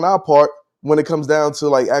failure on our part when it comes down to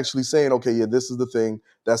like actually saying, okay, yeah, this is the thing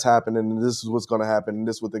that's happening, and this is what's going to happen, and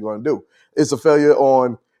this is what they're going to do. It's a failure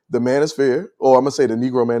on the manosphere, or I'm gonna say the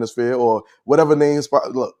Negro manosphere, or whatever names.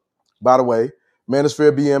 Look, by the way,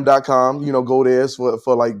 manospherebm.com, go there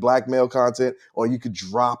for like black male content, or you could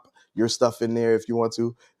drop your stuff in there if you want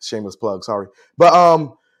to. Shameless plug, sorry.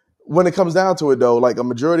 But when it comes down to it though, like a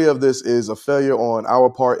majority of this is a failure on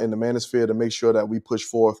our part in the manosphere to make sure that we push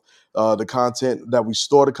forth the content, that we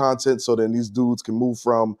store the content so then these dudes can move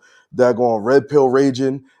from that going red pill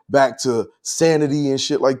raging back to sanity and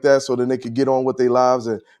shit like that, so then they could get on with their lives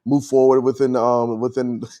and move forward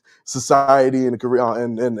within society and career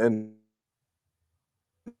and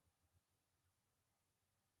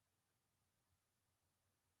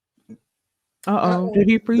Did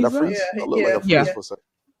he did I freeze up? freeze? I look like I Yeah. froze for a second.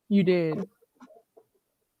 You did.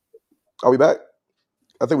 Are we back?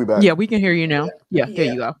 I think we back. Yeah, we can hear you now. Yeah, there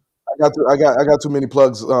you go. I got too many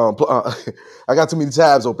plugs. I got too many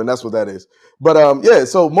tabs open. That's what that is. But yeah.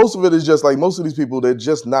 So most of it is just like most of these people, they're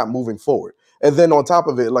just not moving forward. And then on top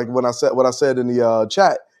of it, like what I said in the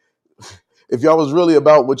chat, if y'all was really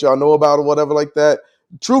about what y'all know about or whatever like that,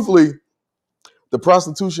 truthfully, the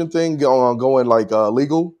prostitution thing going like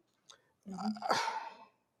legal,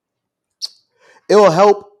 it'll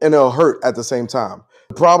help and it'll hurt at the same time.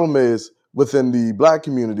 The problem is within the black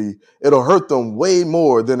community, it'll hurt them way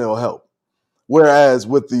more than it'll help. Whereas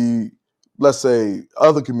with the, let's say,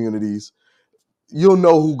 other communities, you'll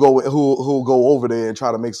know who'll go over there and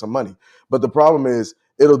try to make some money. But the problem is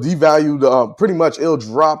it'll devalue pretty much it'll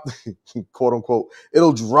drop quote unquote,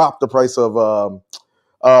 it'll drop the price of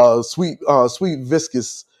sweet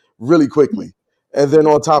viscous really quickly. And then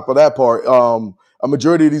on top of that part, a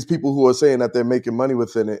majority of these people who are saying that they're making money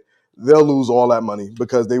within it, they'll lose all that money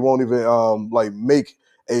because they won't even like make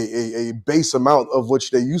a base amount of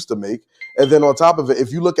which they used to make. And then on top of it,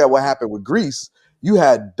 if you look at what happened with Greece, you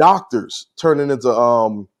had doctors turning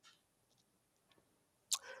into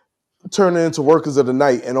workers of the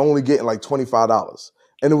night and only getting like $25,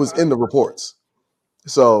 and it was in the reports.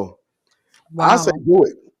 So I say do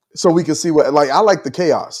it so we can see what. Like I like the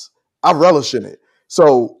chaos. I relish in it.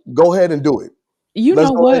 So go ahead and do it. Let's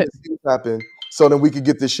know go ahead what? and see what happens so then we can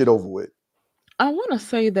get this shit over with. I want to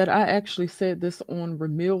say that I actually said this on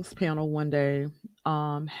Ramil's panel one day.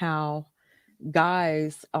 How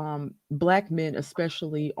guys, black men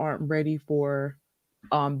especially, aren't ready for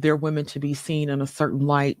their women to be seen in a certain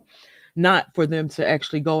light, not for them to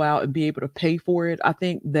actually go out and be able to pay for it. I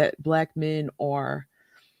think that black men are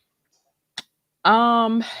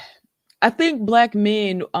I think black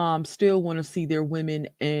men still want to see their women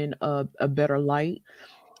in a better light.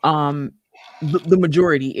 The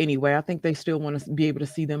majority anyway. I think they still want to be able to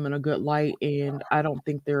see them in a good light, and I don't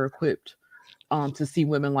think they're equipped to see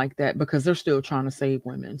women like that because they're still trying to save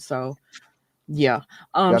women. So yeah.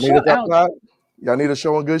 Y'all need y'all need a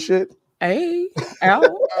showing good shit. Hey,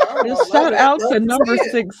 Al. Shout out to number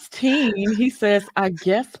 16. He says, I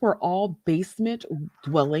guess we're all basement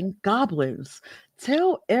dwelling goblins.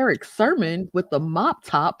 Tell Eric Sermon with the mop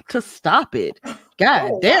top to stop it.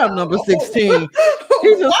 God damn, number 16.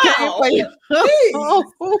 He just came for you.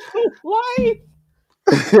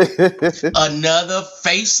 Another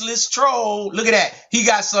faceless troll. Look at that. He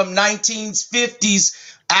got some 1950s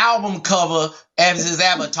album cover as his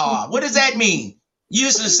avatar. What does that mean? You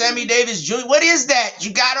listen to Sammy Davis Jr. What is that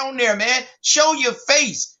you got on there, man? Show your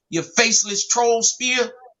face, you faceless troll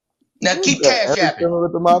spear. Now keep cash apping.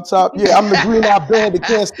 With the mop top. Yeah, I'm the green-eyed band that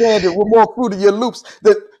can't stand it. With more fruit in your loops.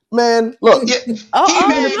 Man, look. Yeah, he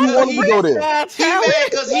mad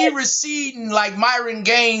because he receding like Myron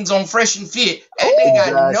Gaines on Fresh and Fit. And they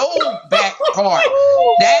got no back part.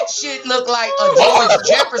 That shit look like a George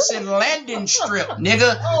Jefferson landing strip,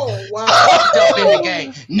 nigga. Oh, wow. Fucked up in the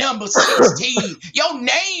game. Number 16. Your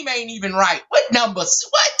name ain't even right. What number?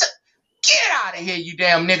 What? Get out of here, you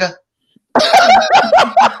damn nigga. Let,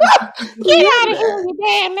 out of here, you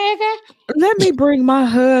damn nigga. let me bring my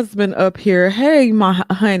husband up here. Hey, my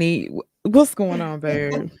honey, what's going on,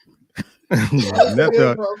 babe? What's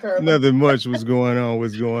good, bro, Curly? Nothing much was going on.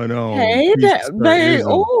 What's going on? Hey, Peace to babe. Sir-ism.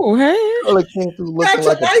 Oh, hey. Curly came through Got looking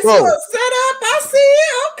your like a nice pro. little setup. I see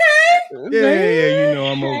it. Okay. Yeah. You know,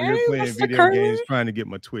 I'm over Hey, here playing Mr. video Curly. games, trying to get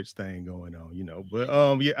my Twitch thing going on, you know. But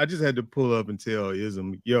yeah, I just had to pull up and tell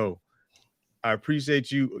Ism, yo, I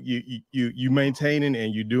appreciate you maintaining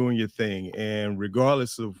and you doing your thing. And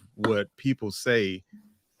regardless of what people say,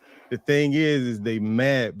 the thing is they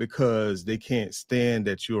mad because they can't stand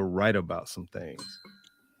that you're right about some things.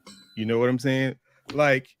 You know what I'm saying?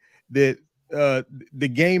 Like that the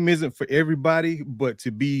game isn't for everybody, but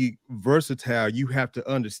to be versatile, you have to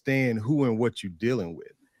understand who and what you're dealing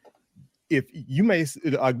with. If you may,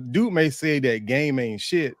 a dude may say that game ain't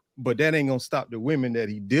shit, but that ain't gonna stop the women that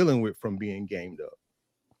he dealing with from being gamed up.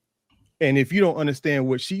 And if you don't understand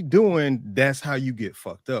what she doing, that's how you get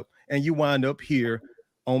fucked up. And you wind up here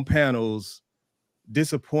on panels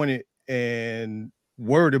disappointed and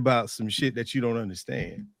worried about some shit that you don't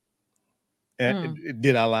understand. And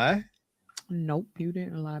did I lie? Nope, you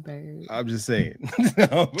didn't lie, babe. I'm just saying.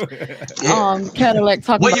 Cadillac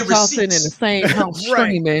talking Where about your y'all sitting in the receipts? same house Right.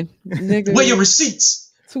 streaming. Nigga. Where your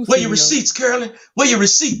receipts? Two Where your CEOs. receipts, Carolyn? Where your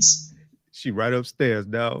receipts? She right upstairs,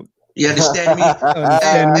 dog. You understand me?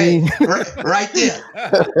 Understand me? Right there.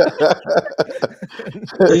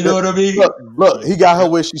 You know what I mean? Look, he got her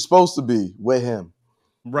where she's supposed to be with him.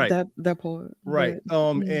 Right. That part. Right. But,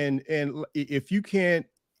 and if you can't,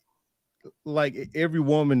 like, every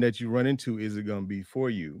woman that you run into isn't gonna be for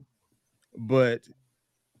you, but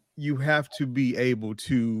you have to be able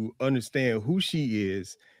to understand who she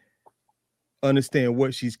is, understand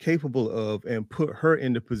what she's capable of, and put her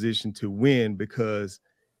in the position to win, because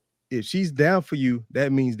if she's down for you,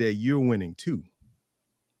 that means that you're winning too.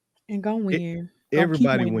 and go win.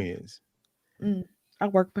 Everybody keep wins. I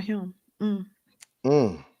work for him.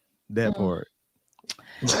 That part.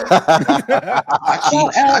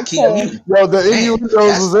 I keep muting. Yo, the innuendos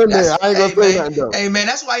was in there. I ain't gonna say nothing though. Hey man,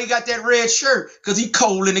 that's why he got that red shirt, because he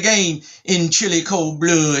cold in the game in chilly cold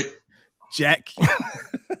blood. Jack.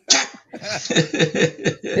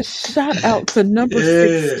 Shout out to number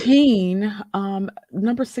 16.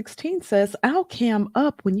 Number 16 says, I'll cam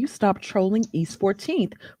up when you stop trolling East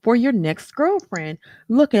 14th for your next girlfriend.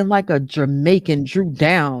 Looking like a Jamaican Drew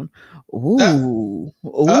Down. Ooh.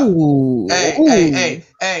 Hey,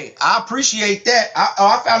 I appreciate that.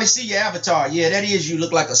 I finally see your avatar. Yeah, that is you.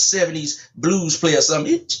 Look like a 70s blues player or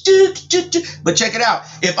something. But check it out.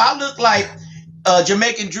 If I look like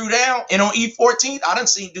Jamaican Drew Down and on E14th, I done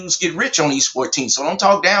seen dudes get rich on East 14th. So don't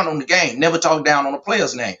talk down on the game. Never talk down on a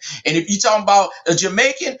player's name. And if you talking about a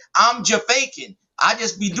Jamaican, I'm Jamaican. I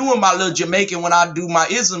just be doing my little Jamaican when I do my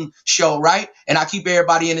IZM show, right? And I keep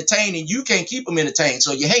everybody entertained, and you can't keep them entertained,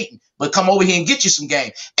 so you're hating. But come over here and get you some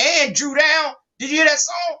game. And Drew Down, did you hear that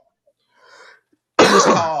song? It was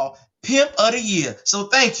called Pimp of the Year. So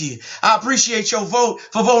thank you. I appreciate your vote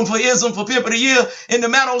for voting for IZM for Pimp of the Year in the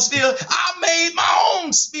manosphere. I made my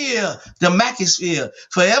own sphere, the Macosphere,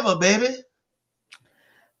 forever, baby.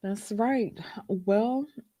 That's right. Well,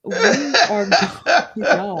 we are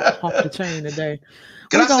y'all off the chain today.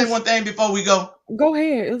 Can I say one thing before we go? Go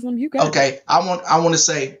ahead, Islam. You got it. Okay, I want to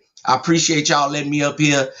say I appreciate y'all letting me up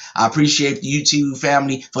here. I appreciate the YouTube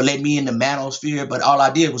family for letting me in the manosphere, but all I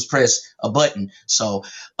did was press a button. So,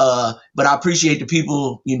 but I appreciate the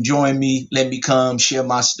people enjoying me, letting me come, share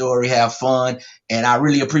my story, have fun. And I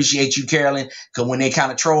really appreciate you, Carolyn, because when they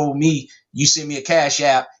kind of trolled me, you sent me a cash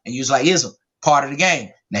app and you was like, Ism, part of the game.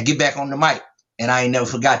 Now get back on the mic. And I ain't never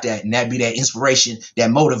forgot that. And that'd be that inspiration, that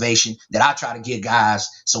motivation that I try to get guys.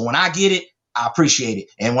 So when I get it, I appreciate it.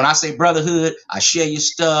 And when I say brotherhood, I share your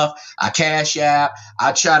stuff. I cash app.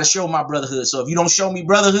 I try to show my brotherhood. So if you don't show me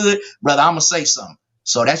brotherhood, brother, I'm going to say something.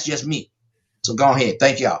 So that's just me. So go ahead.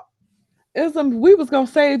 Thank y'all. Ism, we was gonna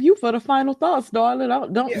save you for the final thoughts, darling.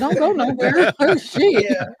 Don't go nowhere.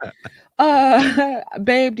 Shit.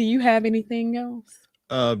 Babe, do you have anything else?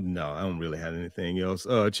 No, I don't really have anything else.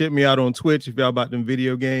 Check me out on Twitch if y'all about them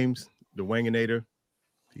video games. The Wanginator.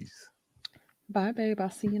 Peace. Bye, babe. I'll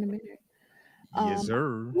see you in a minute. Yes,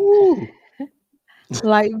 sir.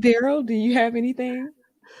 Like Daryl, do you have anything?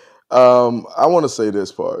 I want to say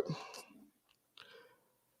this part.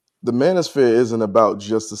 The manosphere isn't about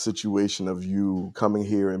just the situation of you coming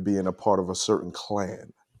here and being a part of a certain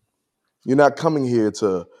clan. You're not coming here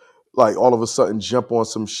to, like, all of a sudden jump on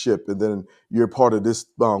some ship and then you're part of this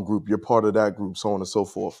group, you're part of that group, so on and so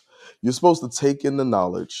forth. You're supposed to take in the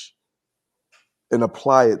knowledge and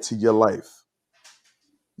apply it to your life.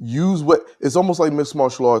 Use what it's almost like mixed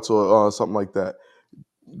martial arts or something like that.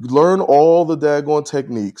 Learn all the daggone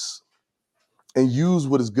techniques and use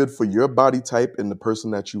what is good for your body type and the person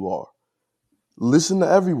that you are. Listen to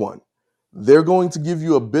everyone. They're going to give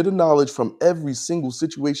you a bit of knowledge from every single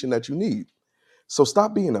situation that you need. So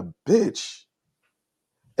stop being a bitch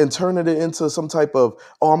and turning it into some type of,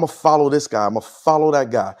 oh, I'm going to follow this guy. I'm going to follow that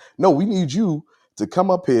guy. No, we need you to come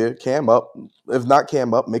up here, cam up. If not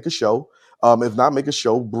cam up, make a show. If not, make a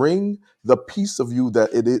show. Bring the piece of you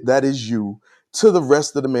that is you to the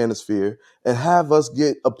rest of the manosphere and have us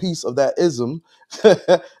get a piece of that ism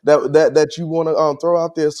that you want to throw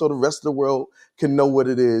out there so the rest of the world can know what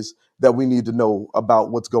it is that we need to know about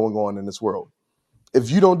what's going on in this world. If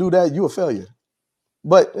you don't do that, you're a failure.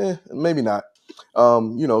 But maybe not.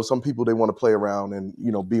 Some people, they want to play around and,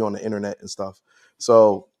 be on the internet and stuff.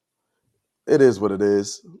 So it is what it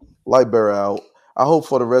is. Light bearer out. I hope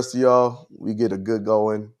for the rest of y'all, we get a good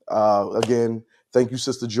going. Again, thank you,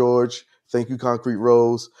 Sister George. Thank you, Concrete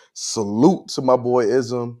Rose. Salute to my boy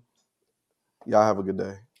Ism. Y'all have a good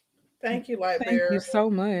day. Thank you, Light Thank Bearer. you so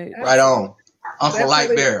much. Right on. Uncle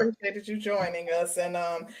Light Bearer. Appreciated you joining us and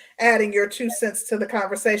adding your 2 cents to the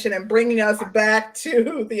conversation and bringing us back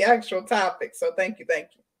to the actual topic. So thank you. Thank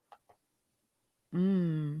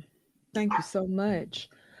you so much.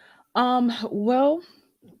 Well,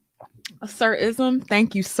 Sir Ism,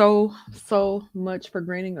 thank you so much for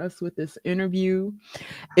granting us with this interview.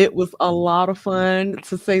 It was a lot of fun,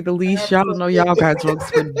 to say the least. Absolutely. Y'all know y'all got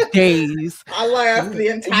jokes for days. I laughed the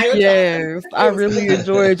entire time. Yes, I really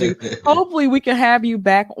enjoyed you. Hopefully we can have you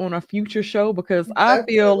back on a future show, because I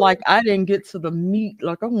feel like I didn't get to the meat.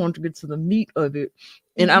 Like, I wanted to get to the meat of it,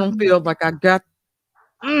 and I don't feel like I got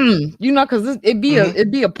because it'd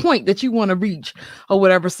be a point that you want to reach or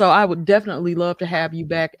whatever. So I would definitely love to have you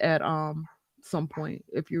back at some point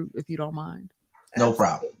if you don't mind. No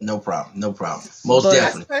problem. Most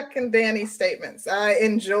definitely. I second Danny's statements. I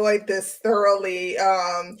enjoyed this thoroughly.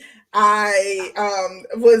 I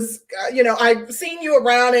was, I've seen you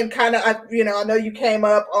around and kind of, I know you came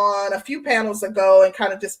up on a few panels ago and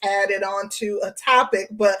kind of just added on to a topic,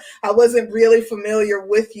 but I wasn't really familiar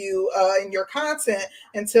with you and your content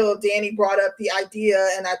until Danny brought up the idea,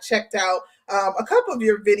 and I checked out a couple of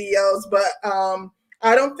your videos, but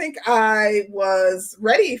I don't think I was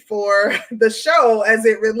ready for the show as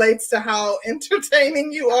it relates to how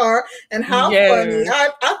entertaining you are and how funny. I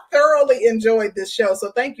thoroughly enjoyed this show.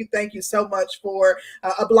 So thank you so much for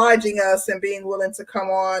obliging us and being willing to come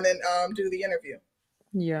on and do the interview.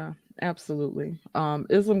 Yeah, absolutely.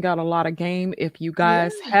 Ism got a lot of game. If you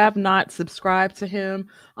guys have not subscribed to him,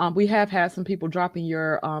 we have had some people dropping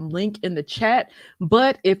your link in the chat.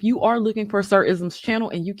 But if you are looking for Sir Ism's channel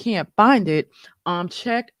and you can't find it,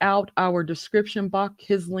 check out our description box.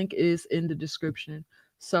 His link is in the description.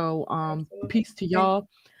 So peace to y'all.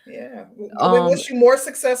 Yeah, we wish you more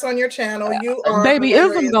success on your channel. You are baby.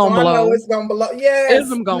 Ism gonna blow. It's gonna blow. Yeah,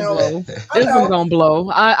 Ism gonna blow. Ism gonna blow.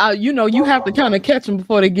 I you have to kind of catch them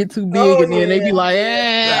before they get too big, and then they be like,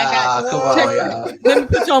 come on, let me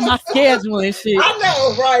put you on my schedule and shit. I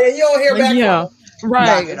know, right? And you don't hear back. Yeah.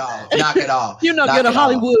 Right. Knock it off. Get a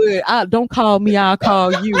Hollywood. Don't call me, I'll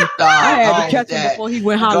call you. I had to catch him before he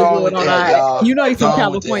went Hollywood on that. He's from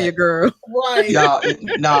California, girl. Right. Y'all,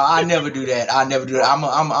 no, I never do that.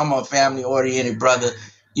 I'm a family oriented brother.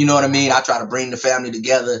 You know what I mean? I try to bring the family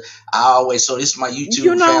together. So this is my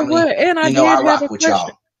YouTube family. What? And I rock with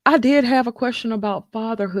y'all. I did have a question about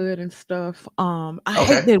fatherhood and stuff. I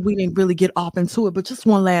hate that we didn't really get off into it, but just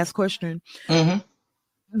one last question. Mm-hmm.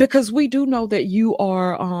 Because we do know that you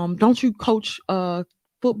are, don't you coach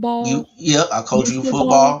football? I coach you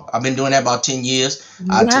football. I've been doing that about 10 years.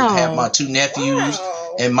 Wow. I have my 2 nephews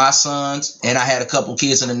and my sons, and I had a couple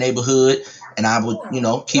kids in the neighborhood, and I would,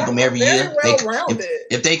 keep them every year.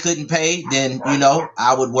 If they couldn't pay, then,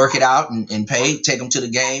 I would work it out and pay, take them to the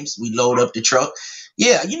games. We load up the truck.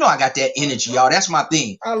 Yeah, I got that energy, y'all. That's my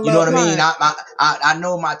thing. You know what I mean? I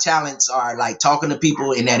know my talents are like talking to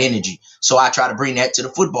people in that energy. So I try to bring that to the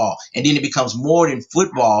football. And then it becomes more than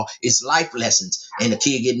football. It's life lessons. And the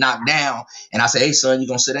kid get knocked down. And I say, hey, son, you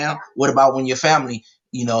going to sit down? What about when your family,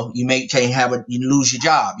 you lose your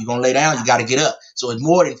job? You're going to lay down? You got to get up. So it's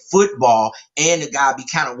more than football. And the guy be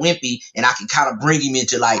kind of wimpy. And I can kind of bring him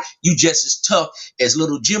into like, you just as tough as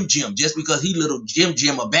little Jim. Just because he little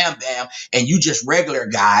Jim or Bam Bam and you just regular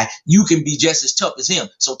guy, you can be just as tough as him.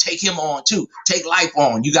 So take him on too. Take life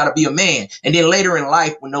on. You got to be a man. And then later in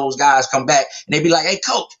life, when those guys come back and they be like, hey,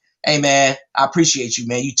 coach, hey, man, I appreciate you,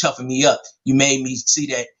 man. You toughen me up. You made me see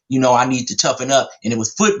that, I need to toughen up. And it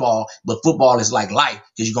was football, but football is like life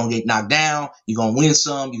because you're going to get knocked down. You're going to win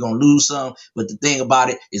some, you're going to lose some. But the thing about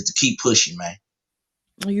it is to keep pushing, man.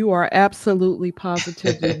 You are absolutely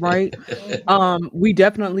positively right. We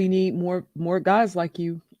definitely need more guys like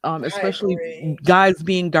you. Especially guys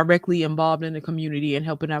being directly involved in the community and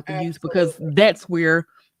helping out the youth, because that's where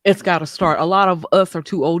it's got to start. A lot of us are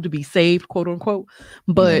too old to be saved, quote unquote,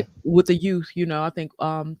 but with the youth, I think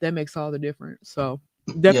that makes all the difference. So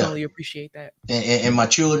definitely appreciate that. And my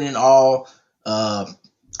children all are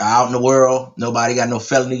out in the world. Nobody got no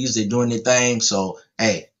felonies. They're doing their thing. So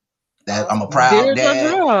hey, I'm a proud dad.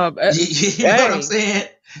 Job. You know what I'm saying?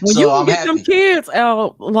 When you can get them kids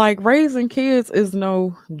out, like raising kids is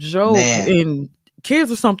no joke, and kids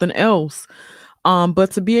are something else.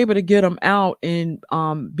 But to be able to get them out and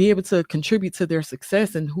be able to contribute to their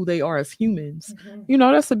success and who they are as humans,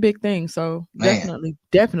 that's a big thing. So definitely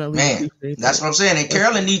appreciate that's what I'm saying. And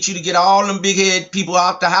Carolyn needs you to get all them big head people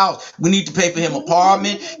out the house. We need to pay for him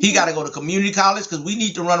apartment. He got to go to community college because we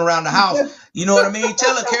need to run around the house. You know what I mean?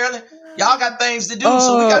 Tell her, Carolyn. Y'all got things to do,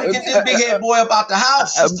 so we got to get this big head boy up out the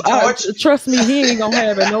house, Sister George. Trust me, he ain't gonna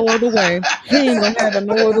have it no other way.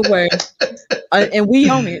 And we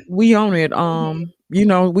own it. We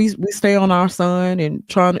stay on our son and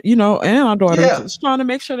trying to, and our daughter, just trying to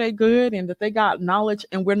make sure they're good and that they got knowledge,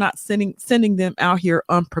 and we're not sending them out here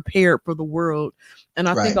unprepared for the world. And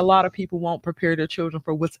I think a lot of people won't prepare their children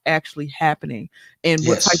for what's actually happening and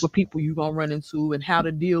what type of people you're gonna run into and how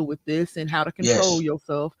to deal with this and how to control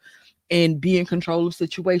yourself and be in control of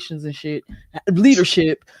situations and shit.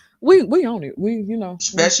 Leadership, we own it.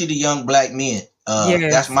 Especially the young black men.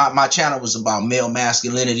 That's my channel was about male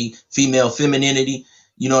masculinity, female femininity.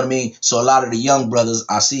 You know what I mean? So a lot of the young brothers,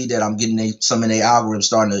 I see that I'm getting some of their algorithms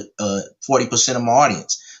starting to 40% of my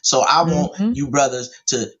audience. So I want you brothers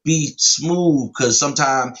to be smooth, because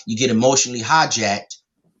sometimes you get emotionally hijacked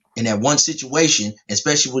in that one situation,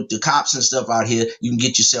 especially with the cops and stuff out here. You can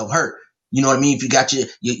get yourself hurt. You know what I mean? If you got your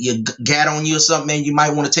gat on you or something, man, you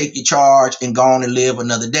might want to take your charge and go on and live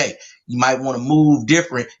another day. You might want to move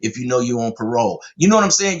different if you know you're on parole. You know what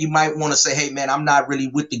I'm saying? You might want to say, hey, man, I'm not really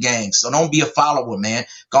with the gang, so don't be a follower, man.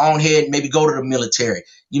 Go on ahead and maybe go to the military.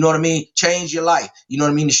 You know what I mean? Change your life. You know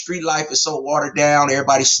what I mean? The street life is so watered down.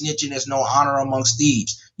 Everybody's snitching. There's no honor amongst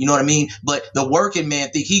thieves. You know what I mean? But the working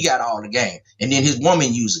man think he got all the game, and then his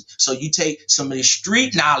woman use it. So you take some of the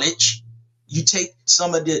street knowledge, you take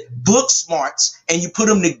some of the book smarts, and you put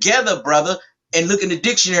them together, brother, and look in the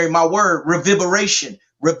dictionary, my word, reverberation,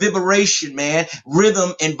 man,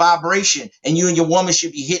 rhythm and vibration. And you and your woman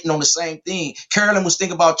should be hitting on the same thing. Carolyn was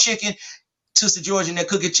thinking about chicken. Sister George in there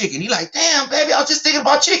cooking chicken. He like, damn, baby, I was just thinking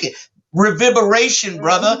about chicken. Reverberation,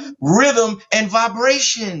 brother, rhythm and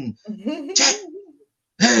vibration. I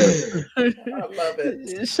love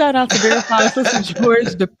it. Shout out to Verified Sister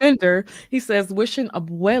George Defender. He says, wishing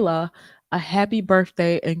Abuela a happy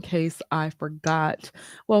birthday in case I forgot.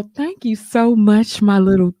 Well, thank you so much, my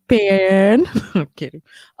little fan. I'm kidding.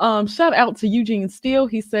 Shout out to Eugene Steele.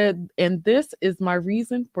 He said, and this is my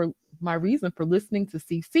reason for listening to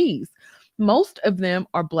CCs. Most of them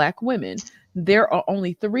are Black women. There are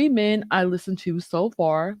only 3 men I listened to so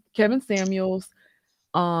far: Kevin Samuels,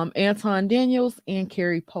 Anton Daniels, and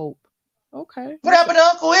Carrie Pope. Okay. What happened to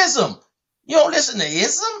Uncle Ism? You don't listen to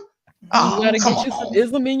Ism? Oh, you gotta get you some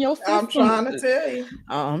ism in your system. I'm trying to tell you.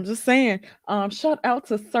 I'm just saying. Shout out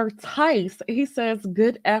to Sir Tice. He says,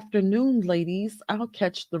 "Good afternoon, ladies. I'll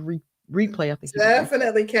catch the replay." I think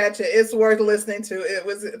definitely catch it. It's worth listening to. It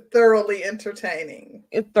was thoroughly entertaining.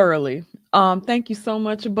 Thoroughly. Thank you so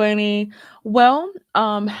much, Bunny. Well,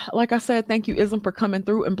 like I said, thank you, Ism, for coming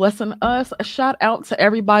through and blessing us. A shout out to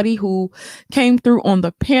everybody who came through on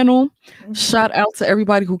the panel. Shout out to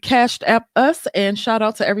everybody who cashed app us, and shout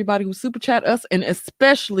out to everybody who super chat us, and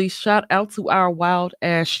especially shout out to our wild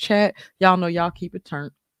ass chat. Y'all know y'all keep it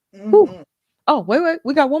turned. Oh, wait,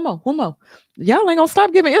 we got one more. Y'all ain't gonna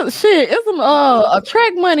stop giving it shit. It's some a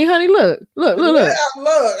track money, honey. Look. Yeah,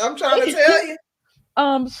 look, I'm trying to tell you.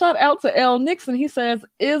 Shout out to L Nixon. He says,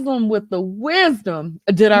 "Ism with the wisdom."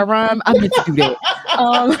 Did I rhyme? I meant to do that.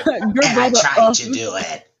 I tried to do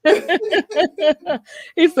it.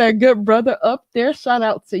 He said, "Good brother up there. Shout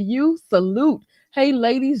out to you. Salute. Hey,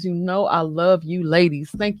 ladies, you know I love you,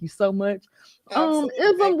 ladies. Thank you so much."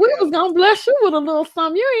 Ism, we was gonna bless you with a little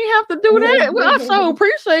something. You ain't have to do that. Well, I so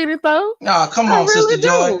appreciate it though. No, come on, Sister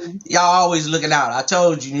Joy. Y'all always looking out. I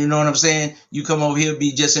told you, you know what I'm saying? You come over here,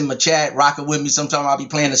 be just in my chat, rocking with me. Sometimes I'll be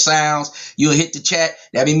playing the sounds. You'll hit the chat.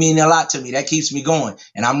 That be meaning a lot to me. That keeps me going.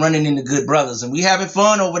 And I'm running into good brothers. And we having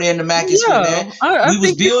fun over there in the Mackey's, man. We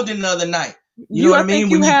was building the other night. You know what I think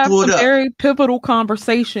mean? you When you have pulled some up. very pivotal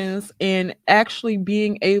conversations in actually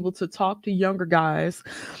being able to talk to younger guys.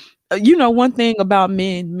 One thing about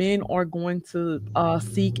men are going to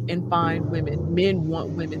seek and find women. Men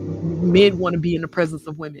want women. Men want to be in the presence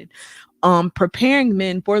of women. Preparing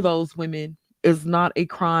men for those women is not a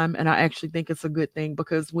crime, and I actually think it's a good thing,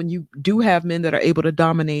 because when you do have men that are able to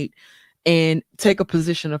dominate and take a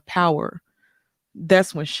position of power,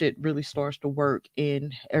 that's when shit really starts to work,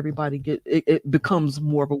 and everybody it becomes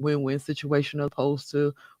more of a win-win situation, as opposed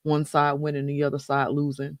to one side winning, the other side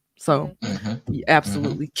losing. So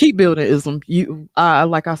absolutely keep building ism.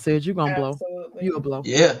 Like I said, you're gonna blow. Absolutely. You'll blow.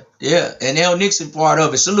 Yeah, yeah. And L Nixon part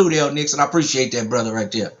of it. Salute L Nixon. I appreciate that brother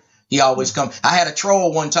right there. He always come. I had a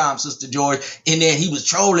troll one time, Sister George, and then he was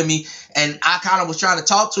trolling me, and I kind of was trying to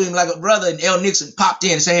talk to him like a brother, and L Nixon popped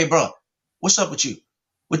in and said, "Hey, bro, what's up with you?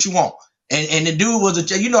 What you want?" And the dude was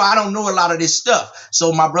I don't know a lot of this stuff,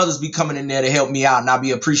 so my brothers be coming in there to help me out, and I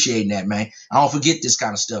be appreciating that, man. I don't forget this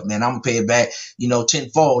kind of stuff, man. I'm gonna pay it back,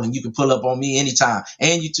 tenfold, and you can pull up on me anytime.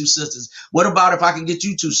 And you two sisters. What about if I can get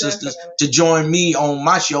you two sisters to join me on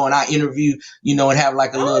my show, and I interview, and have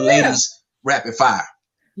like a little ladies rapid fire?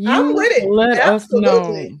 I'm with it. Let us know.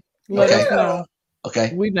 Absolutely. Let Okay. us know.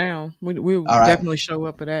 Okay. We down. We'll All right. definitely show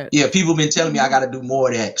up for that. Yeah, people been telling me I got to do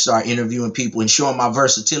more of that. Start interviewing people and showing my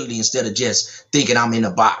versatility instead of just thinking I'm in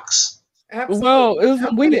a box.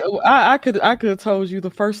 Absolutely. Well, I could have told you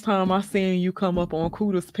the first time I seen you come up on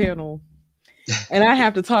Kuda's panel, and I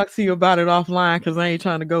have to talk to you about it offline because I ain't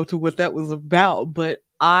trying to go to what that was about. But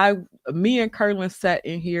me and Curlin sat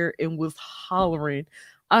in here and was hollering.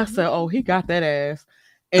 I said, "Oh, he got that ass,"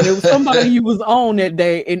 and it was somebody you was on that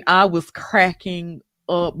day, and I was cracking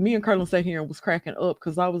up. Me and Curlin sat here and was cracking up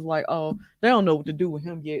because I was like, "Oh, they don't know what to do with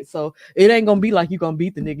him yet, so it ain't gonna be like you gonna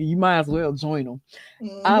beat the nigga. You might as well join him."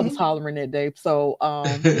 I was hollering that day. So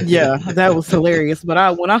yeah, that was hilarious.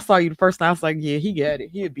 But when I saw you the first time, I was like, yeah, he got it.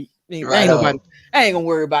 He'll be Right I ain't gonna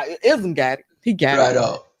worry about it. Isn't got it. He got right it.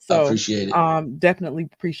 on. So I appreciate it. Definitely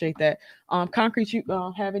appreciate that. Concrete, you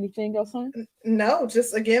have anything else on? No,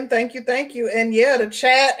 just again, thank you. And yeah, the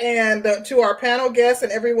chat and to our panel guests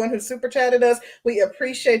and everyone who super chatted us, we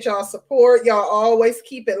appreciate y'all support. Y'all always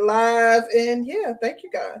keep it live. And yeah, thank you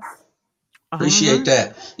guys. Appreciate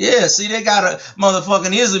that. Yeah, see, they got a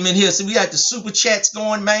motherfucking ism in here. See, we had the super chats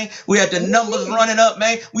going, man. We had the numbers running up,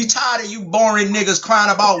 man. We tired of you boring niggas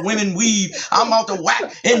crying about women weave. I'm out to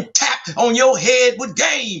whack and tap on your head with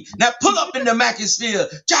game. Now pull up in the Macinsphere.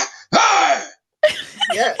 Jack. Hey!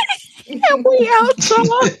 Yes. And we out,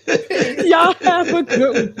 y'all. Y'all have a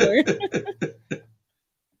good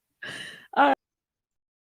one.